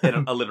talk. It's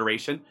an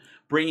alliteration.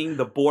 Bringing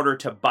the border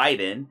to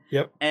Biden.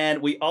 Yep.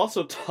 And we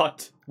also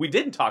talked. We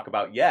didn't talk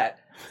about yet.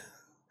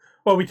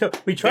 Well, we tried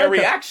Their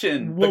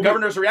reaction, the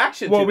governor's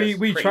reaction. Well, to this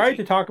we tried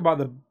to talk about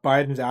the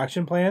Biden's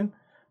action plan,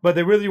 but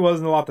there really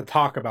wasn't a lot to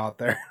talk about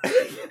there.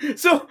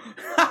 So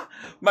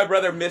my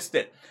brother missed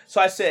it. So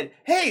I said,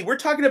 "Hey, we're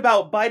talking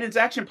about Biden's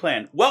action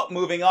plan." Well,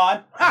 moving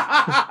on.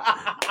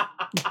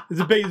 There's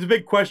a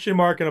big question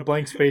mark and a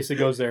blank space that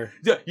goes there.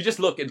 You just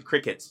look at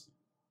crickets.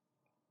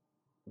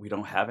 We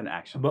don't have an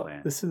action But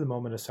plan. this is a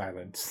moment of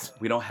silence.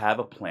 We don't have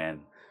a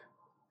plan.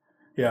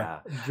 Yeah,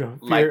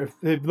 Like-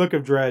 the look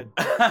of dread.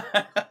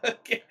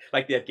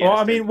 Like the Afghanistan. Well,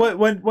 I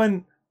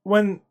mean,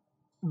 when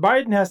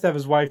Biden has to have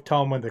his wife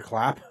tell him when to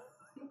clap.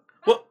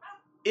 Well,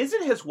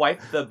 isn't his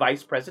wife the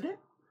vice president?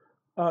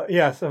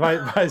 Yes, the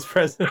vice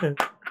president.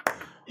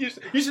 You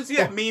should see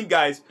that meme,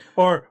 guys.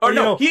 Or no, you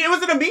know, it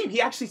wasn't a meme.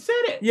 He actually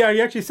said it. yeah, he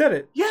actually said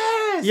it.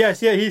 Yes.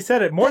 Yes, yeah, he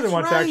said it more than That's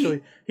once right.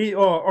 actually.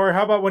 Or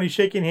how about when he's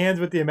shaking hands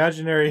with the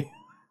imaginary?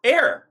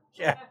 Air.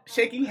 Yeah.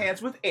 Shaking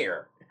hands with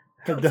air.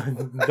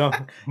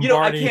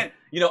 Barney.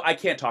 I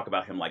can't talk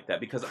about him like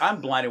that because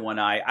I'm blind in one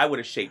eye. I would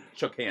have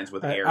shook hands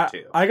with air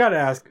too. I gotta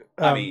ask.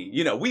 I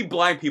mean, we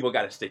blind people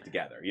got to stick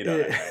together. You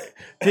know.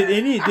 Did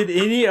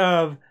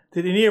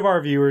any of our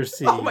viewers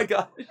see? Oh my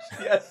gosh!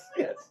 Yes.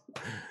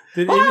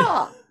 Did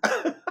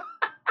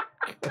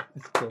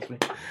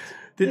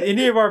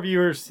any of our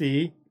viewers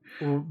see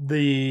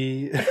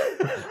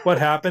what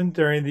happened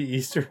during the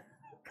Easter?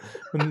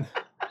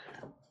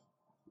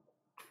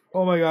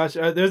 Oh my gosh!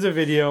 There's a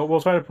video.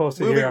 We'll try to post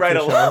it here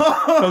after the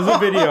show. There's a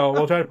video.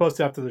 We'll try to post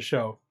it after the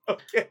show.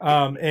 Okay.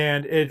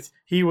 And it's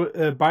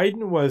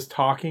Biden was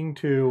talking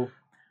to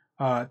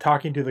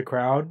the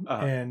crowd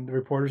and the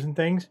reporters and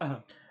things.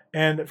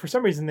 And for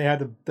some reason, they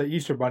had the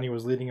Easter Bunny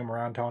was leading him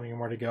around, telling him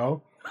where to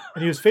go,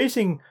 and he was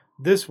facing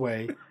this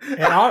way.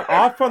 And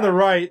off on the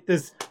right,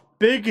 this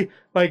big,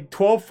 like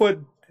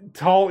 12-foot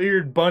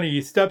tall-eared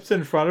bunny steps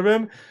in front of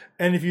him.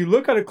 And if you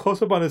look at a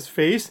close-up on his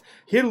face,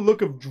 he had a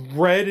look of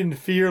dread and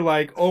fear,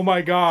 like, oh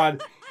my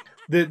God,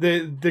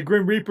 the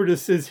Grim Reaper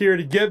just is here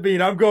to get me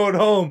and I'm going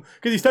home.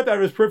 Because he stepped out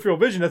of his peripheral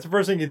vision. That's the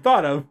first thing he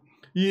thought of.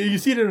 You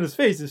see it in his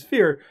face, his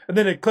fear. And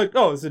then it clicked,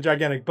 oh, it's a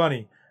gigantic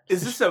bunny.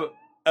 Is this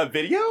a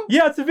video?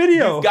 Yeah, it's a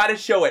video. You've got to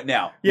show it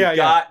now. You've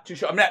got to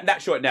show. I'm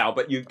not show it now,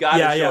 but you've got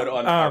to show it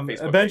on our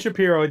Facebook Ben page.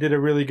 Shapiro did a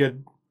really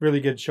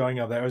good showing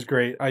of that. It was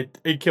great.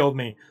 It killed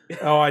me.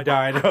 Oh, I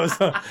died.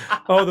 The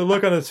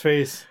look on his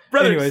face.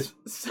 Brothers,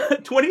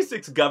 Anyways,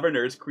 26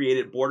 governors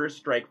created border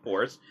strike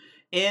force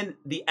in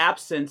the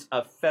absence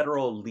of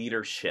federal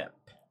leadership.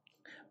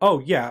 oh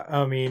yeah,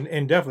 I mean,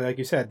 and definitely, like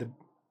you said, the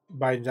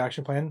Biden's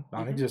action plan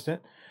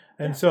non-existent,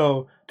 and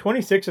so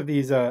 26 of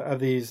these,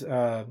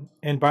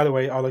 and by the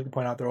way, I'd like to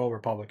point out they're all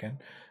Republican.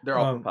 They're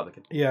all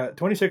Republican. Yeah,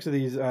 26 of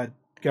these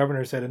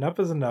governors said enough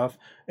is enough.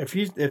 If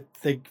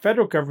the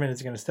federal government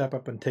is going to step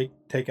up and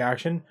take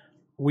action,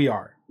 we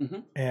are.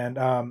 Mhm. And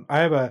I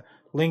have a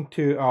link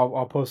to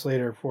I'll post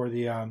later for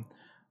the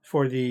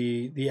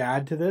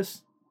ad to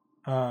this,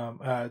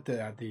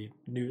 the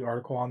news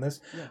article on this.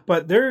 Yeah.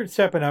 But they're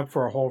stepping up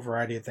for a whole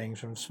variety of things,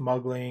 from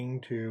smuggling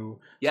to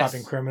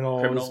stopping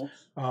criminals.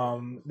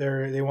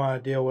 They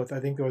want to deal with. I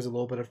think there was a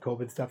little bit of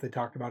COVID stuff they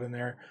talked about in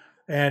there.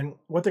 And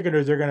what they're going to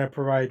do is they're going to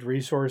provide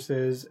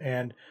resources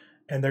and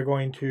they're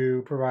going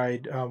to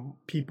provide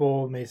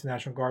people, Mason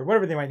National Guard,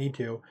 whatever they might need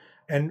to,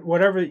 and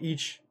whatever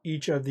each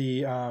of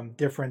the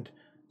different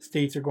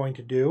states are going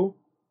to do.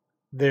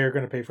 they're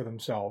going to pay for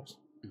themselves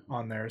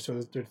on there.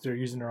 So they're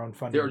using their own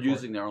funding. They're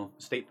using their own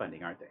state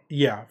funding, aren't they?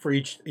 Yeah, for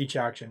each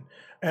action.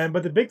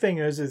 But the big thing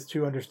is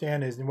to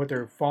understand is, and what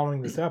they're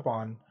following this up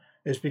on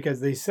is because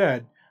they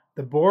said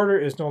the border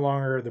is no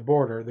longer the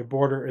border. The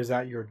border is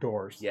at your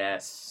doors.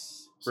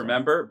 Yes. So.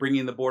 Remember,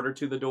 bringing the border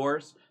to the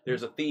doors?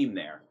 There's a theme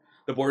there.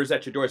 The border's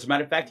at your doors. As a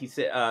matter of fact, he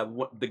said,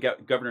 the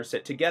governor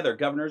said, together,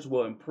 governors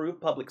will improve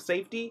public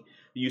safety.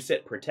 You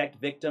said protect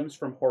victims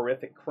from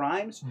horrific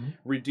crimes,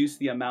 reduce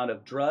the amount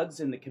of drugs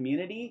in the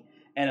community,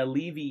 and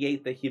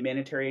alleviate the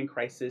humanitarian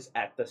crisis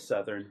at the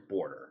southern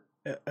border.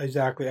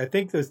 Exactly. I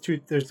think there's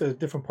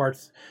different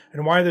parts,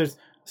 and why there's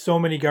so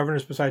many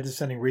governors besides just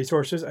sending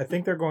resources. I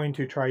think they're going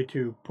to try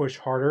to push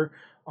harder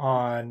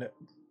on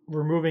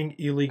removing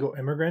illegal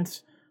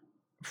immigrants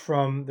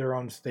from their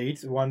own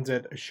states, ones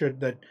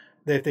that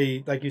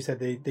they, like you said,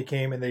 they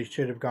came and they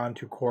should have gone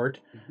to court.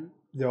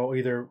 They'll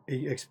either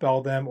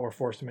expel them or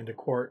force them into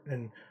court.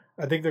 And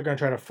I think they're going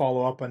to try to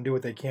follow up and do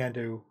what they can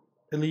to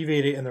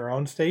alleviate it in their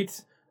own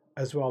states,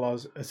 as well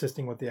as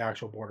assisting with the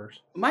actual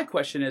borders. My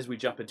question is, we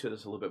jump into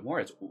this a little bit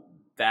more, is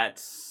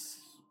that's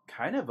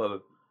kind of a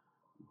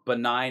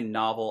benign,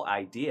 novel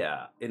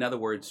idea. In other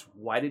words,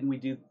 why didn't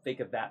we think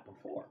of that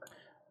before?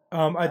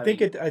 I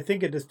think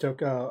it just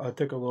took a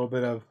little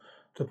bit of,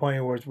 to the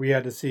point where we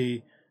had to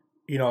see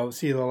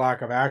the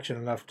lack of action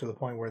enough to the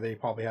point where they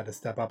probably had to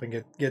step up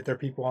and get their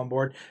people on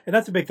board. And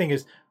that's the big thing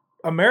is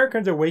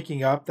Americans are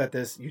waking up that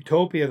this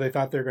utopia they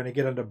thought they were going to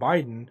get under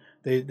Biden,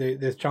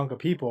 this chunk of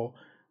people,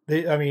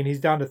 he's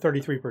down to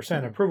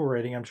 33% approval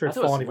rating. I'm sure it's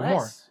fallen even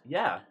more.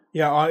 Yeah.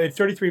 Yeah, it's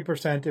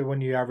 33%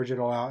 when you average it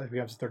all out. It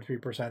becomes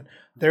 33%.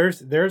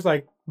 There's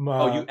like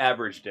you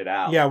averaged it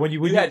out. Yeah,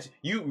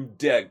 you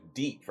dug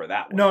deep for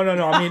that one. No.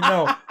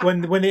 No.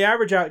 When they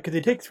average out, because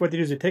they take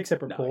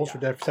separate polls for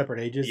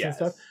separate ages and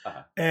stuff.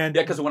 And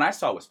because when I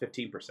saw it was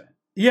 15%.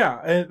 Yeah,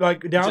 and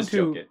like down Just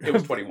to joking. It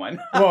was 21.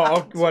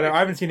 Well, whatever. I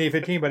haven't seen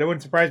A15, but it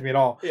wouldn't surprise me at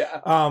all.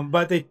 Yeah.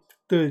 But the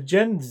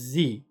Gen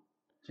Z.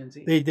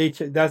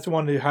 That's the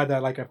one that had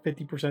that like a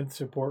 50%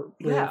 support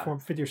rate,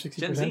 50 or 60%.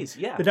 Gen Zs,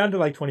 yeah. They're down to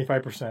like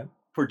 25%.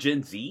 For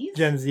Gen Zs?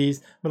 Gen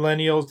Zs.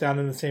 Millennials down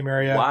in the same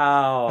area.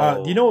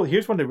 Wow.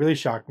 Here's one that really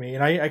shocked me,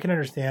 and I can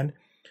understand.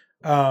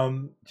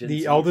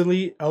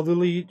 The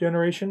elderly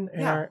generation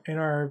in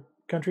our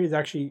country is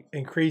actually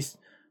increased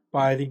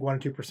by, I think, 1 or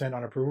 2%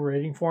 on approval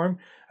rating for him.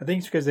 I think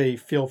it's because they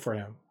feel for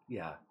him.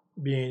 Yeah.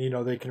 Being,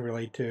 they can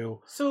relate to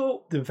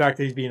so the fact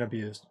that he's being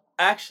abused.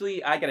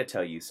 Actually, I got to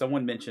tell you,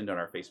 someone mentioned on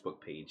our Facebook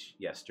page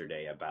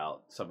yesterday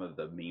about some of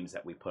the memes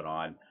that we put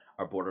on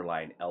are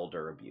borderline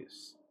elder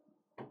abuse.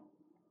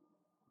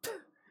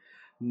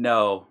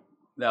 No.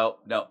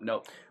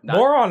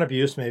 More on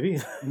abuse,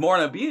 maybe. more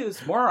on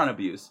abuse,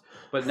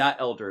 but not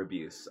elder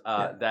abuse.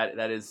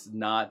 That is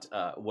not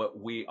what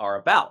we are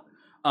about.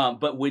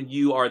 But when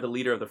you are the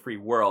leader of the free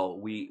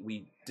world,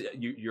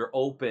 you're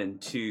open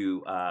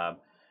to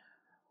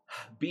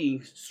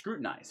being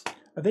scrutinized.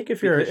 I think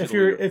if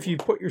you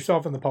put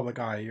yourself in the public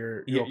eye,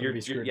 you're open to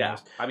be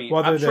scrutinized. Yeah,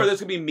 I'm sure there's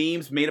gonna be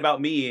memes made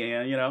about me,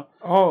 and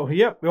Oh,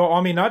 yeah.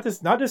 Well, not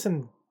just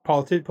in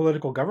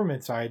political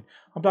government side.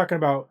 I'm talking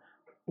about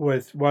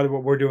with what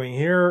we're doing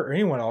here or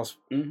anyone else.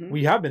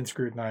 We have been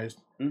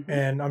scrutinized,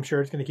 and I'm sure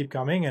it's going to keep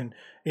coming. And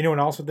anyone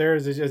else out there,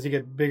 as you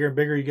get bigger and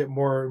bigger, you get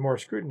more and more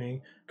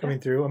scrutiny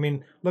coming through. I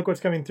mean, look what's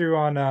coming through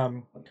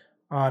on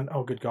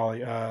oh, good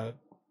golly.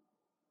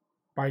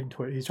 Biden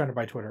Twitter. He's trying to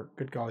buy Twitter.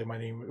 Good golly, my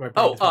name.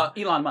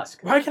 Elon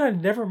Musk. Why can I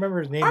never remember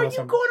his name? Are you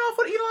going off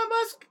on Elon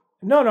Musk?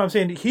 No, I'm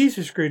saying he's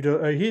screwed.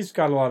 He's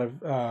got a lot of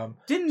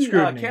Didn't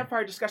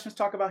Campfire Discussions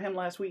talk about him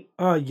last week?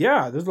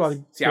 Yeah, there's a lot of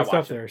good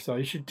stuff there. So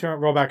you should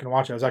roll back and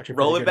watch it. It was actually a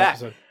roll pretty it good back.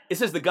 Episode. It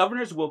says the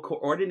governors will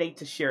coordinate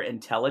to share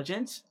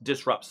intelligence,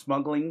 disrupt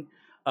smuggling,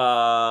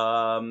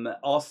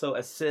 also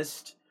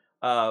assist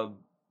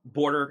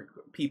border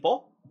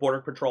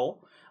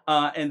patrol,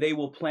 and they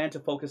will plan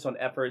to focus on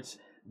efforts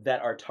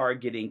that are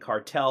targeting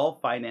cartel,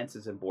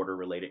 finances, and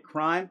border-related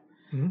crime.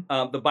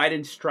 The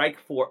Biden strike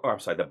force. Oh, I'm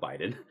sorry, the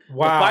Biden.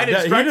 Wow, he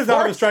does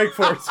not have a strike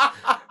force.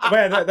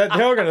 Man, they're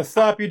going to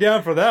slap you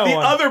down for that one. The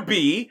other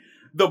B,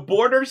 the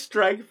border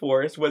strike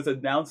force was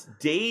announced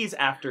days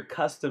after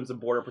Customs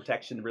and Border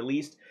Protection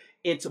released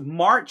its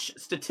March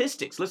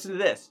statistics. Listen to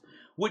this,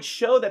 which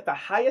show that the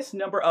highest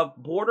number of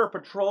Border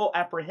Patrol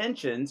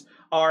apprehensions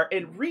are,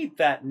 and read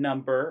that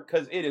number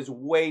because it is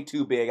way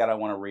too big. I don't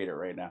want to read it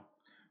right now.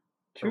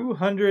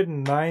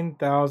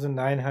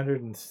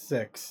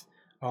 209,906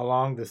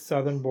 along the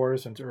southern border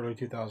since early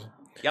 2000.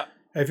 Yep.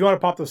 If you want to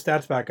pop those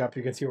stats back up,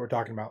 you can see what we're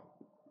talking about.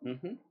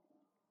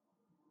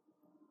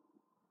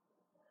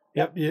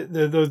 Yep.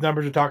 Those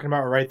numbers we're talking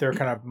about are right there,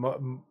 kind of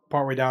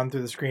partway down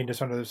through the screen,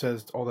 just under it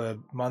says all the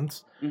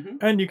months.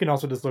 And you can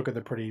also just look at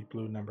the pretty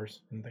blue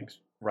numbers and things.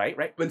 Right.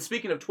 And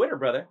speaking of Twitter,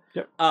 brother,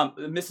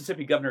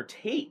 Mississippi Governor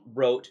Tate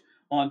wrote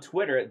on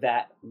Twitter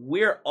that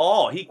we're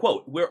all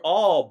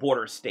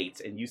border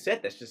states, and you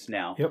said this just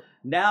now. Yep.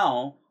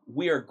 Now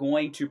we are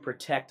going to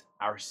protect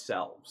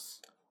ourselves.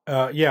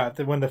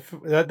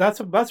 That's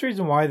the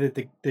reason why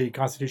the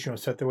Constitution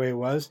was set the way it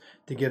was,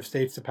 to give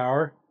states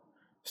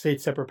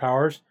separate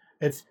powers.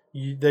 It's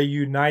the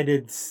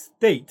United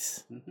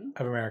States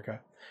of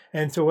America,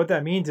 and so what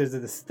that means is that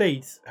the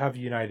states have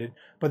united,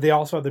 but they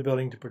also have the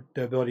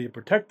ability to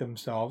protect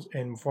themselves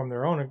and form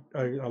their own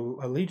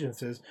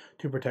allegiances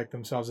to protect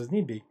themselves as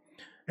need be.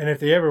 And if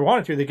they ever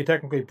wanted to, they could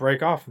technically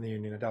break off from the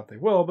Union. I doubt they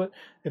will, but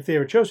if they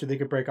ever chose to, they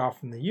could break off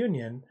from the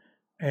Union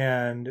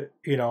and,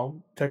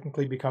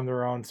 technically become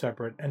their own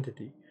separate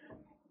entity.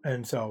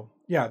 And so,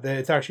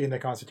 it's actually in the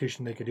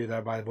Constitution. They could do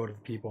that by the vote of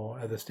the people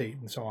of the state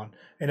and so on.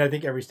 And I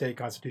think every state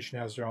constitution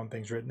has their own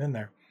things written in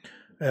there.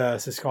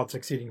 It's called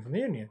succeeding from the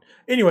Union.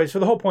 Anyway, so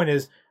the whole point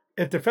is,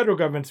 if the federal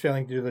government's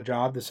failing to do the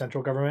job, the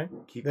central government,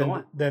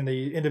 then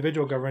the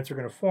individual governments are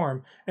going to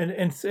form. And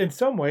in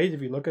some ways,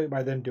 if you look at it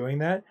by them doing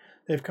that,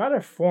 they've kind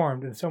of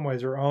formed, in some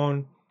ways, their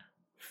own,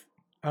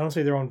 I don't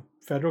say their own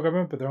federal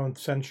government, but their own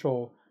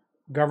central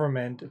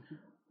government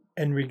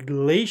in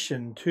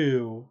relation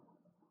to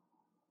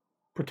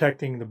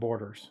protecting the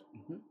borders.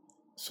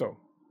 So.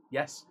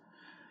 Yes.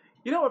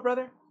 You know what,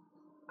 brother?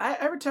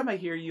 Every time I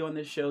hear you on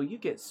this show, you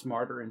get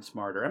smarter and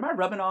smarter. Am I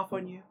rubbing off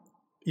on you?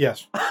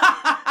 Yes.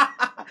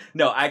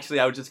 No,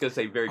 actually, I was just going to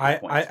say very good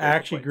points. I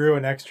actually grew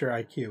an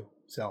extra IQ,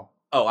 so.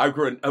 Oh, I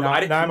grew an... now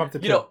I'm up to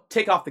 2.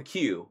 Take off the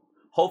Q.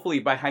 Hopefully,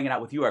 by hanging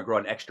out with you, I grow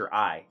an extra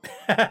I.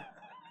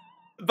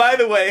 By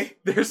the way,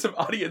 there's some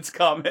audience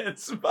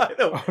comments,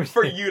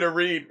 for you to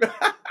read.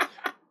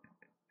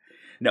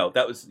 No,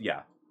 that was...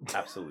 Yeah,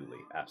 absolutely.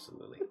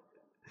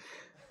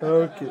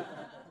 Okay.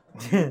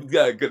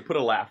 Good. Put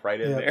a laugh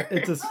right in there.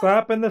 It's a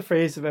slap in the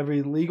face of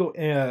every legal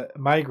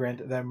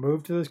migrant that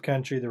moved to this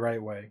country the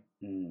right way.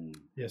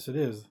 Yes, it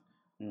is.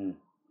 Go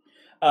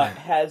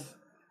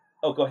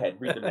ahead.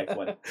 Read the next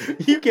one.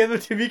 You gave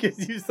it to me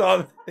because you saw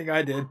the thing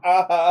I did.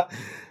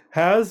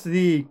 Has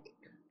the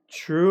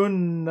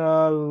sounds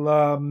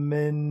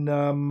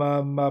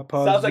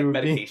like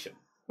medication.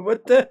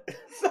 What the?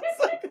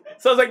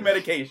 Sounds like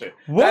medication.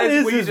 What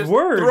is this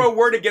word? Throw a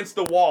word against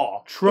the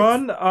wall.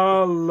 Been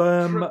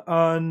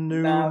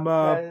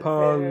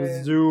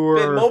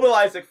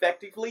mobilized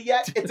effectively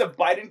yet? It's a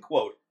Biden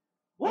quote.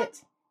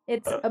 What?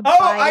 It's a Biden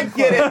I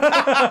get it.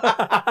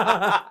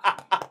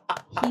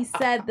 He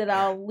said that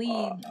I'll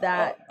lead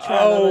that.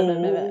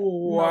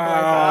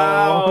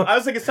 Wow. I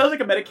was like, it sounds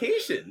like a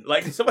medication.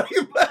 Like somebody...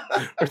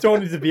 or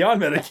someone needs to be on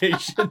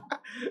medication.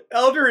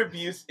 Elder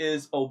abuse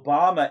is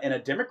Obama and a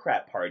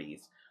Democrat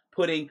party's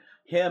putting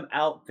him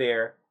out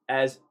there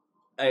as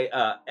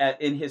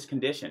in his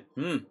condition.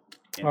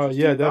 Oh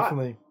yeah,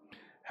 definitely.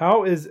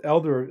 How is it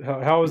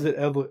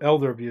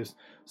elder abuse?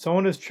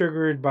 Someone is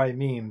triggered by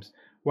memes.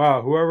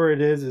 Wow, whoever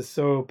it is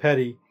so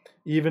petty.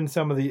 Even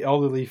some of the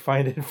elderly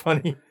find it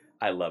funny.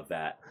 I love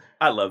that.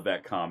 I love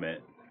that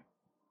comment.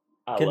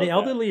 Can the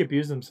elderly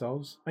abuse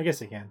themselves? I guess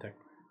they can,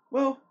 technically.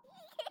 Well,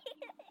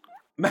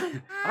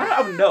 I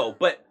don't know,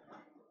 but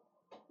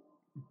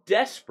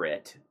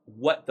desperate,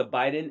 what the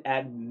Biden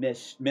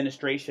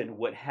administration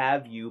would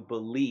have you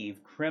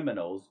believe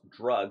criminals,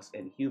 drugs,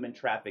 and human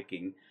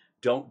trafficking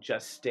don't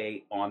just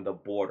stay on the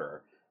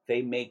border.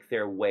 They make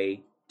their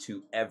way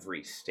to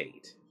every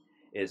state,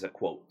 is a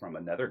quote from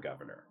another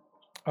governor.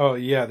 Oh,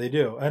 yeah, they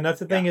do. And that's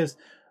the thing is,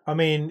 I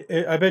mean,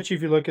 I bet you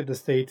if you look at the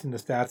states and the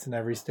stats in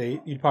every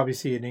state, you'd probably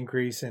see an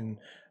increase in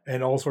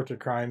all sorts of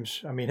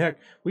crimes. I mean, heck,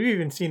 we've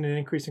even seen an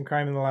increase in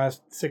crime in the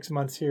last 6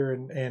 months here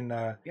in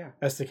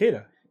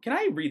Estacada. Can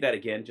I read that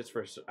again?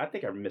 I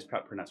think I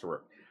mispronounced the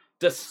word.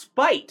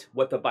 Despite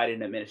what the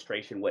Biden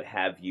administration would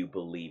have you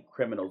believe,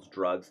 criminals,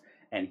 drugs,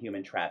 and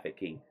human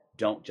trafficking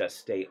don't just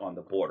stay on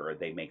the border.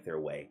 They make their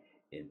way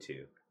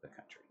into the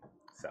country.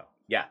 So,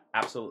 yeah,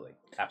 absolutely.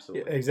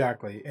 Yeah,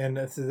 exactly. And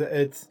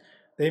it's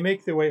they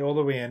make their way all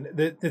the way in.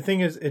 The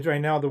thing is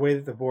right now, the way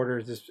that the border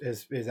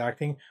is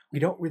acting, we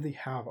don't really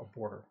have a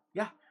border.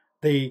 Yeah.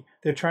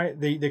 They're trying,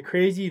 the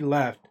crazy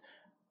left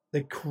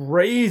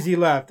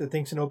that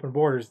thinks in open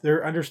borders,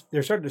 they're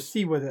starting to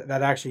see what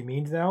that actually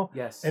means now.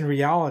 Yes. In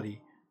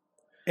reality.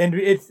 And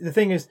it's the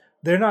thing is,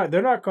 they're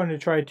not going to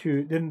try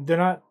to, they're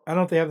not, I don't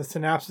know if they have the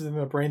synapses in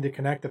the brain to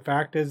connect. The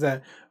fact is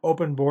that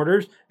open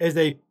borders is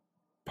a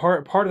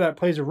part of that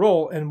plays a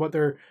role in what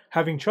they're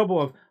having trouble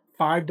of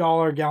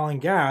 $5 gallon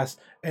gas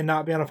and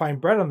not being able to find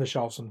bread on the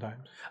shelf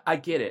sometimes. I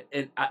get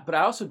it. But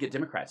I also get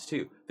Democrats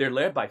too. They're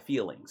led by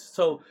feelings.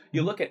 So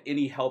you look at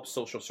any help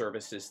social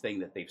services thing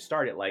that they've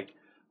started, like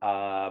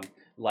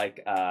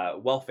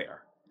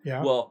welfare.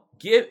 Yeah. Well,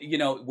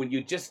 when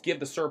you just give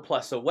the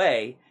surplus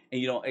away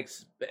and you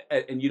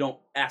don't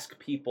ask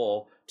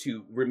people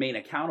to remain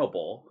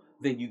accountable,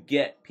 then you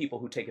get people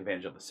who take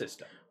advantage of the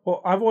system.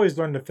 Well, I've always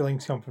learned that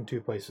feelings come from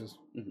 2 places.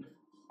 Mm-hmm.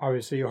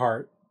 Obviously, your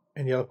heart,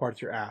 and the other part's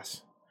your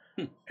ass.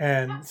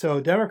 And so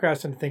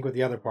Democrats tend to think with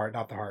the other part,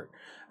 not the heart.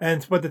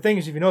 But the thing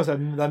is, if you notice,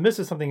 that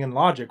misses something in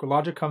logic. Well,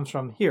 logic comes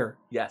from here.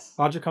 Yes.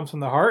 Logic comes from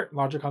the heart.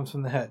 Logic comes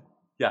from the head.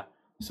 Yeah.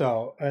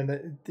 So,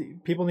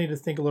 people need to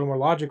think a little more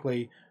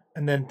logically,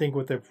 and then think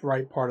with the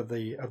right part of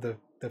the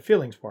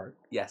feelings part.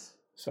 Yes.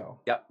 So.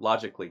 Yep.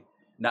 Logically,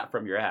 not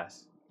from your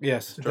ass.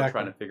 Yes, Still exactly.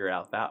 trying to figure it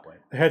out that way.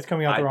 The head's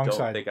coming out the wrong I don't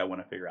side. think I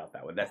want to figure out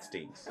that one. That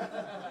stinks.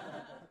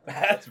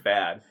 That's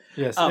bad.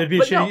 Yes, it'd be a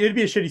but shitty. no. It'd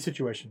be a shitty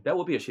situation. That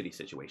will be a shitty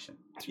situation.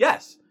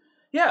 Yes.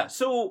 Yeah.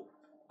 So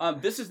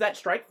this is that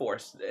strike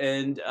force,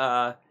 and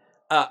I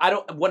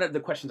don't. One of the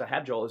questions I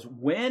have, Joel, is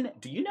when?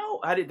 Do you know?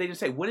 How did they just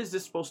say when is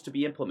this supposed to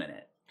be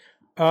implemented?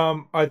 They're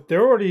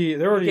already You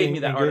gave me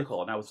that engaged.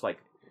 article, and I was like,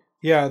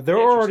 Yeah, they're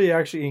Interesting. already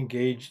actually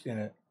engaged in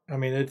it. I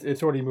mean,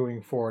 it's already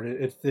moving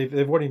forward.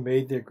 They've already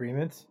made the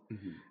agreements,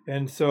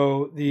 and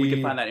so we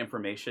can find that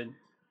information.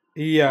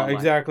 Yeah, online.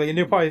 exactly. And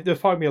there's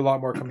probably be a lot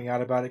more coming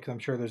out about it because I'm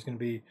sure there's going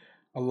to be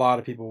a lot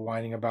of people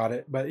whining about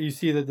it. But you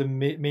see that the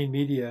main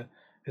media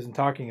isn't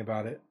talking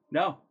about it,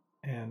 No.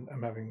 and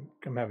I'm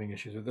having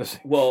issues with this.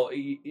 Well,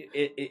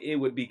 it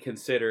would be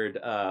considered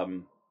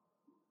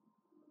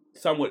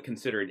somewhat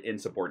considered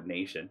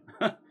insubordination,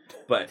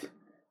 but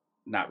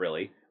not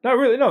really. Not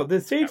really. No,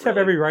 the states Not have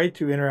really. every right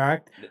to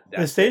interact. The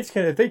That's states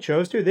can, if they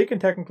chose to, they can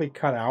technically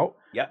cut out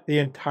Yep. the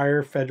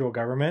entire federal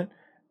government,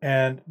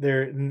 and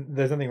there's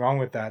nothing wrong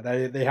with that.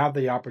 They have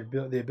the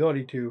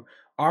ability to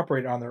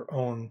operate on their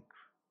own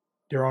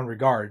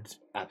regards.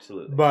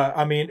 Absolutely. But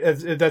I mean,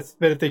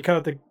 but if they cut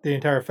out the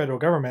entire federal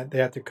government, they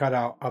have to cut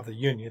out of the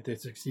union if they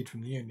succeed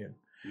from the union.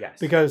 Yes.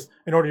 Because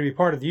in order to be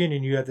part of the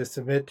union, you have to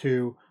submit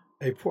to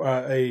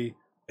a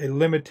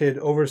limited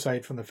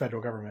oversight from the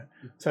federal government,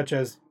 such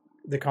as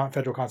the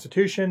federal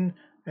constitution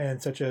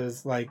and such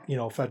as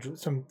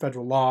some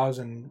federal laws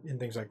and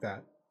things like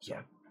that. So.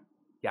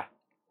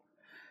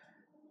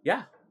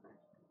 Yeah.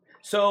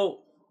 So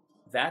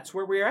that's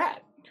where we're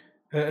at.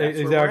 That's where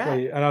we're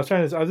Exactly. And I was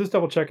just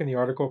double checking the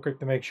article quick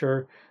to make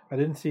sure I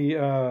didn't see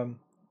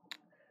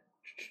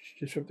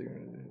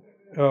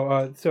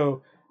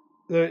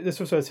this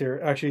was says here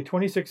actually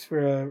 26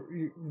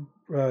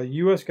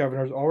 U.S.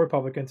 governors, all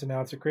Republicans,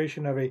 announced the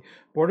creation of a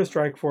border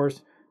strike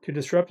force to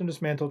disrupt and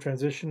dismantle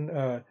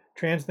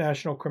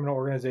transnational criminal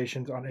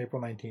organizations on April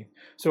 19th.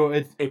 So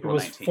it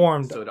was 19th.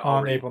 formed So it on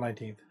already- April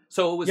 19th.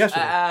 So it was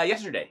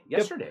Yesterday.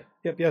 yesterday.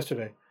 Yep,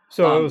 yesterday.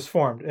 So it was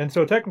formed, and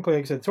so technically,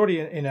 like I said, it's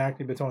already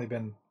enacted, but it's only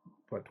been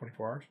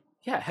 24 hours.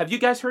 Yeah. Have you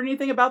guys heard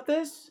anything about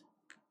this?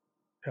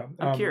 Yeah,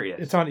 I'm curious.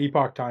 It's on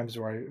Epoch Times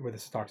where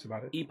this talks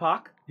about it.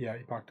 Epoch. Yeah,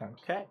 Epoch Times.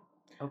 Okay.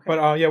 Okay.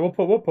 But yeah,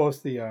 we'll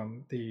post the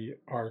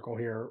article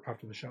here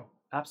after the show.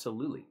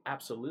 Absolutely.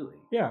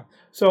 Yeah.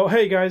 So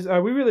hey guys,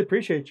 we really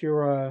appreciate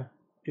you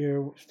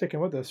sticking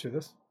with us through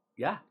this.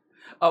 Yeah.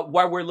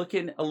 While we're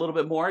looking a little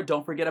bit more,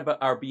 don't forget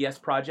about our BS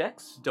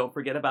projects. Don't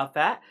forget about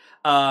that.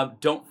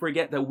 Don't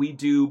forget that we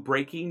do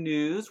breaking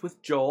news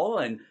with Joel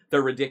and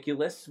The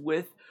Ridiculous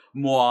with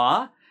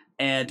moi.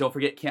 And don't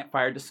forget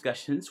campfire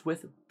discussions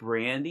with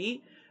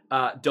Brandy.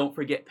 Don't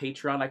forget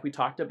Patreon like we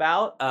talked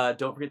about.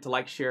 Don't forget to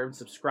like, share, and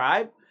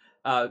subscribe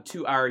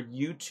to our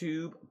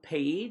YouTube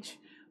page.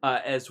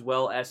 As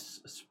well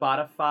as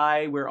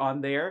Spotify. We're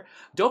on there.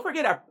 Don't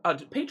forget our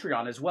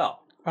Patreon as well.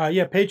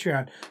 Yeah,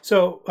 Patreon.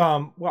 So,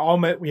 I'll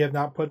admit we have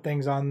not put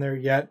things on there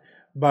yet,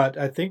 but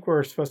I think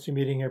we're supposed to be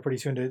meeting here pretty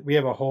soon. We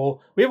have a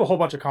whole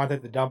bunch of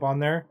content to dump on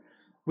there.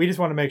 We just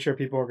want to make sure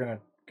people are going to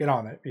get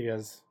on it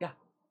because,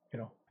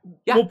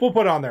 we'll put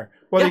it on there,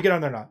 whether you get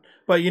on there or not.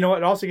 But you know what?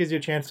 It also gives you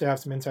a chance to have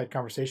some inside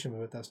conversation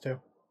with us too.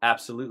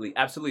 Absolutely.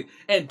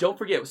 And don't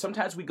forget,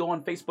 sometimes we go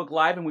on Facebook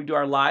Live and we do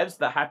our lives,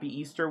 the Happy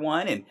Easter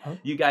one, and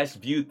you guys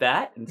viewed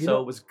that, and so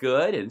it was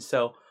good, and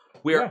so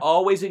we're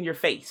always in your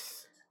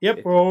face.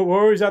 Yep, we're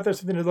always out there,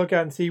 something to look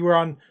at and see. We're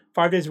on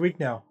 5 days a week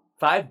now.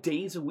 5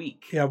 days a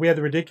week. Yeah, we have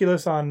The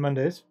Ridiculous on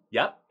Mondays.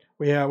 Yep.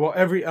 We have,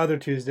 every other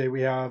Tuesday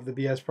we have the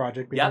BS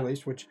Project being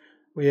released, which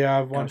we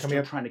have one coming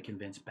up. I'm trying to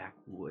convince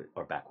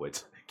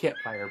Backwoods,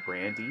 Campfire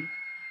Brandy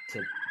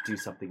to do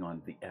something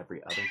on the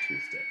every other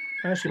Tuesday.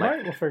 She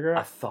might. We'll figure A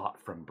out. thought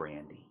from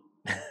Brandy.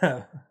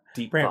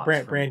 Deep thoughts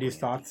from Brandy's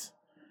thoughts.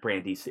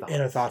 Brandy's thoughts.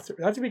 Inner thoughts.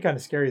 That would be kind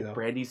of scary, though.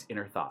 Brandy's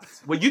inner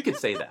thoughts. Well, you could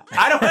say that.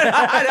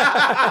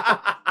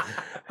 I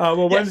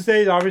don't.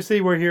 Wednesdays, obviously,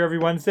 we're here every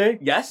Wednesday.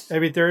 Yes.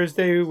 Every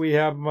Thursday, we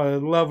have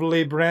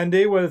lovely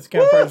Brandy with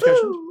campfire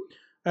discussion.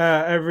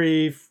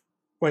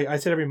 I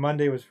said every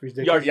Monday was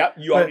ridiculous.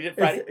 You already did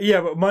Friday?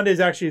 Yeah, but Monday's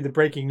actually the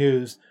breaking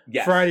news.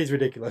 Yes. Friday's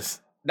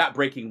ridiculous. Not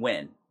breaking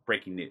when.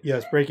 Breaking news.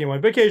 Yes, breaking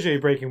wind. But occasionally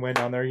breaking wind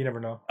down there. You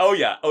never know. Oh,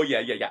 yeah.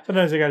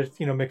 Sometimes I got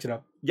to, mix it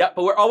up. Yep,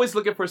 but we're always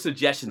looking for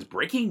suggestions.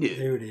 Breaking news.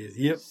 There it is.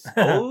 Yep.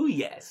 Oh,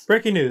 yes.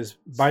 Breaking news.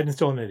 Biden's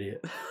still an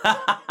idiot.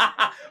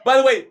 By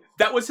the way,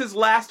 that was his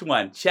last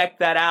one. Check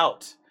that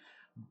out.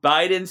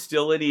 Biden's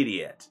still an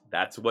idiot.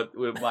 That's what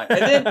we want.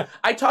 And then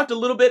I talked a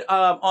little bit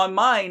on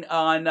mine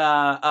on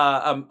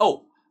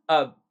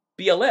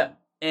BLM.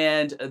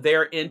 And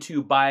they're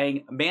into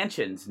buying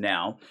mansions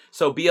now.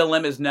 So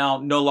BLM is now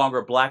no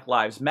longer Black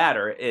Lives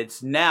Matter.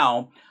 It's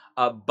now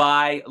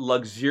buy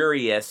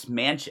luxurious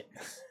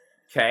mansions.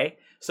 Okay?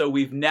 So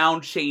we've now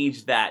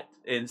changed that.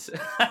 And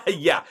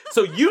yeah.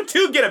 So you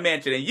too get a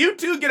mansion, and you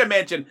too get a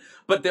mansion,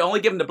 but they only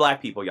give them to black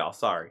people, y'all.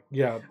 Sorry.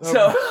 Yeah.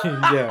 So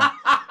yeah.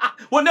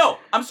 Well, no,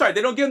 I'm sorry.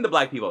 They don't give them to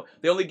black people.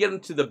 They only give them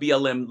to the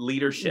BLM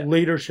leadership.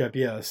 Leadership,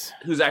 yes.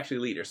 Who's actually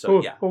leader.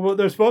 So, yeah. Well,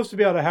 they're supposed to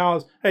be able to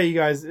house. Hey, you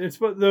guys,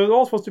 they're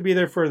all supposed to be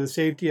there for the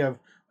safety of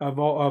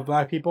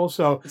black people.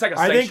 So it's like a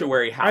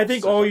sanctuary house. I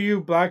think all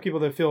you black people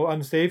that feel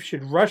unsafe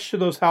should rush to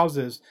those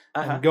houses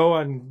and go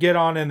and get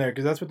on in there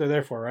because that's what they're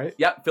there for, right?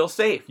 Yep, feel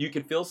safe. You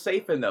can feel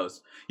safe in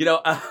those. You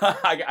know,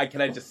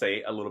 can I just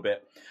say a little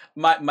bit?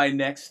 My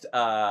next,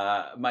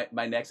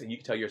 and you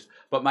can tell yours,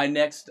 but my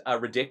next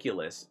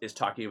ridiculous is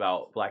talking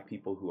about black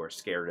people who are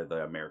scared of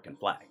the American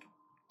flag.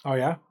 Oh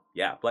yeah.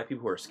 Yeah, black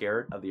people who are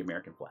scared of the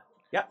American flag.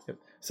 Yeah.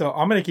 So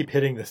I'm gonna keep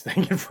hitting this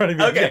thing in front of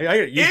me. Okay.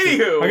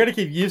 I gotta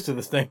keep used to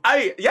this thing.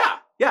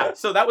 Yeah.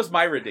 So that was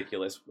my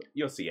ridiculous.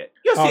 You'll see it.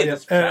 You'll see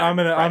it. And I'm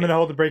gonna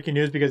hold the breaking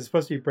news because it's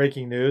supposed to be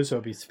breaking news, so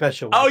it'll be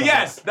special. Oh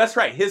yes, that's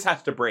right. His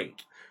has to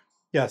break.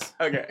 Yes.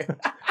 Okay.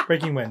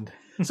 Breaking wind.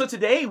 So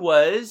today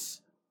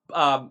was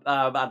bottleneck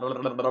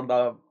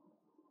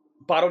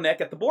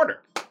at the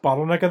border.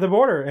 Bottleneck at the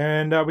border,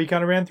 and we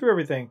kind of ran through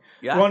everything.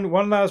 Yeah.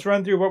 One last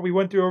run through what we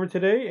went through over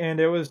today, and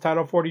it was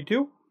Title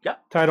 42. Yeah.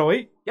 Title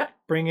 8. Yeah.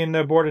 Bringing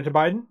the border to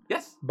Biden.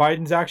 Yes.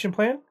 Biden's action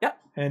plan. Yeah.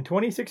 And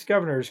 26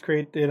 governors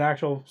create an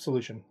actual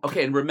solution.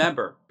 Okay, and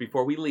remember,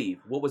 before we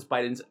leave, what was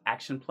Biden's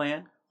action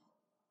plan?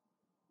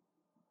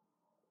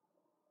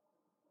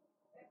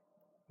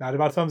 That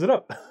about sums it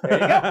up. There you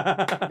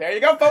go. There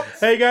you go, folks.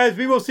 Hey, guys,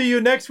 we will see you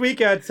next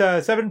week at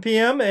 7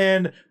 p.m.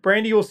 And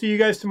Brandy will see you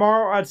guys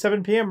tomorrow at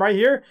 7 p.m. right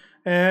here.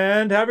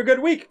 And have a good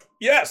week.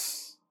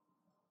 Yes.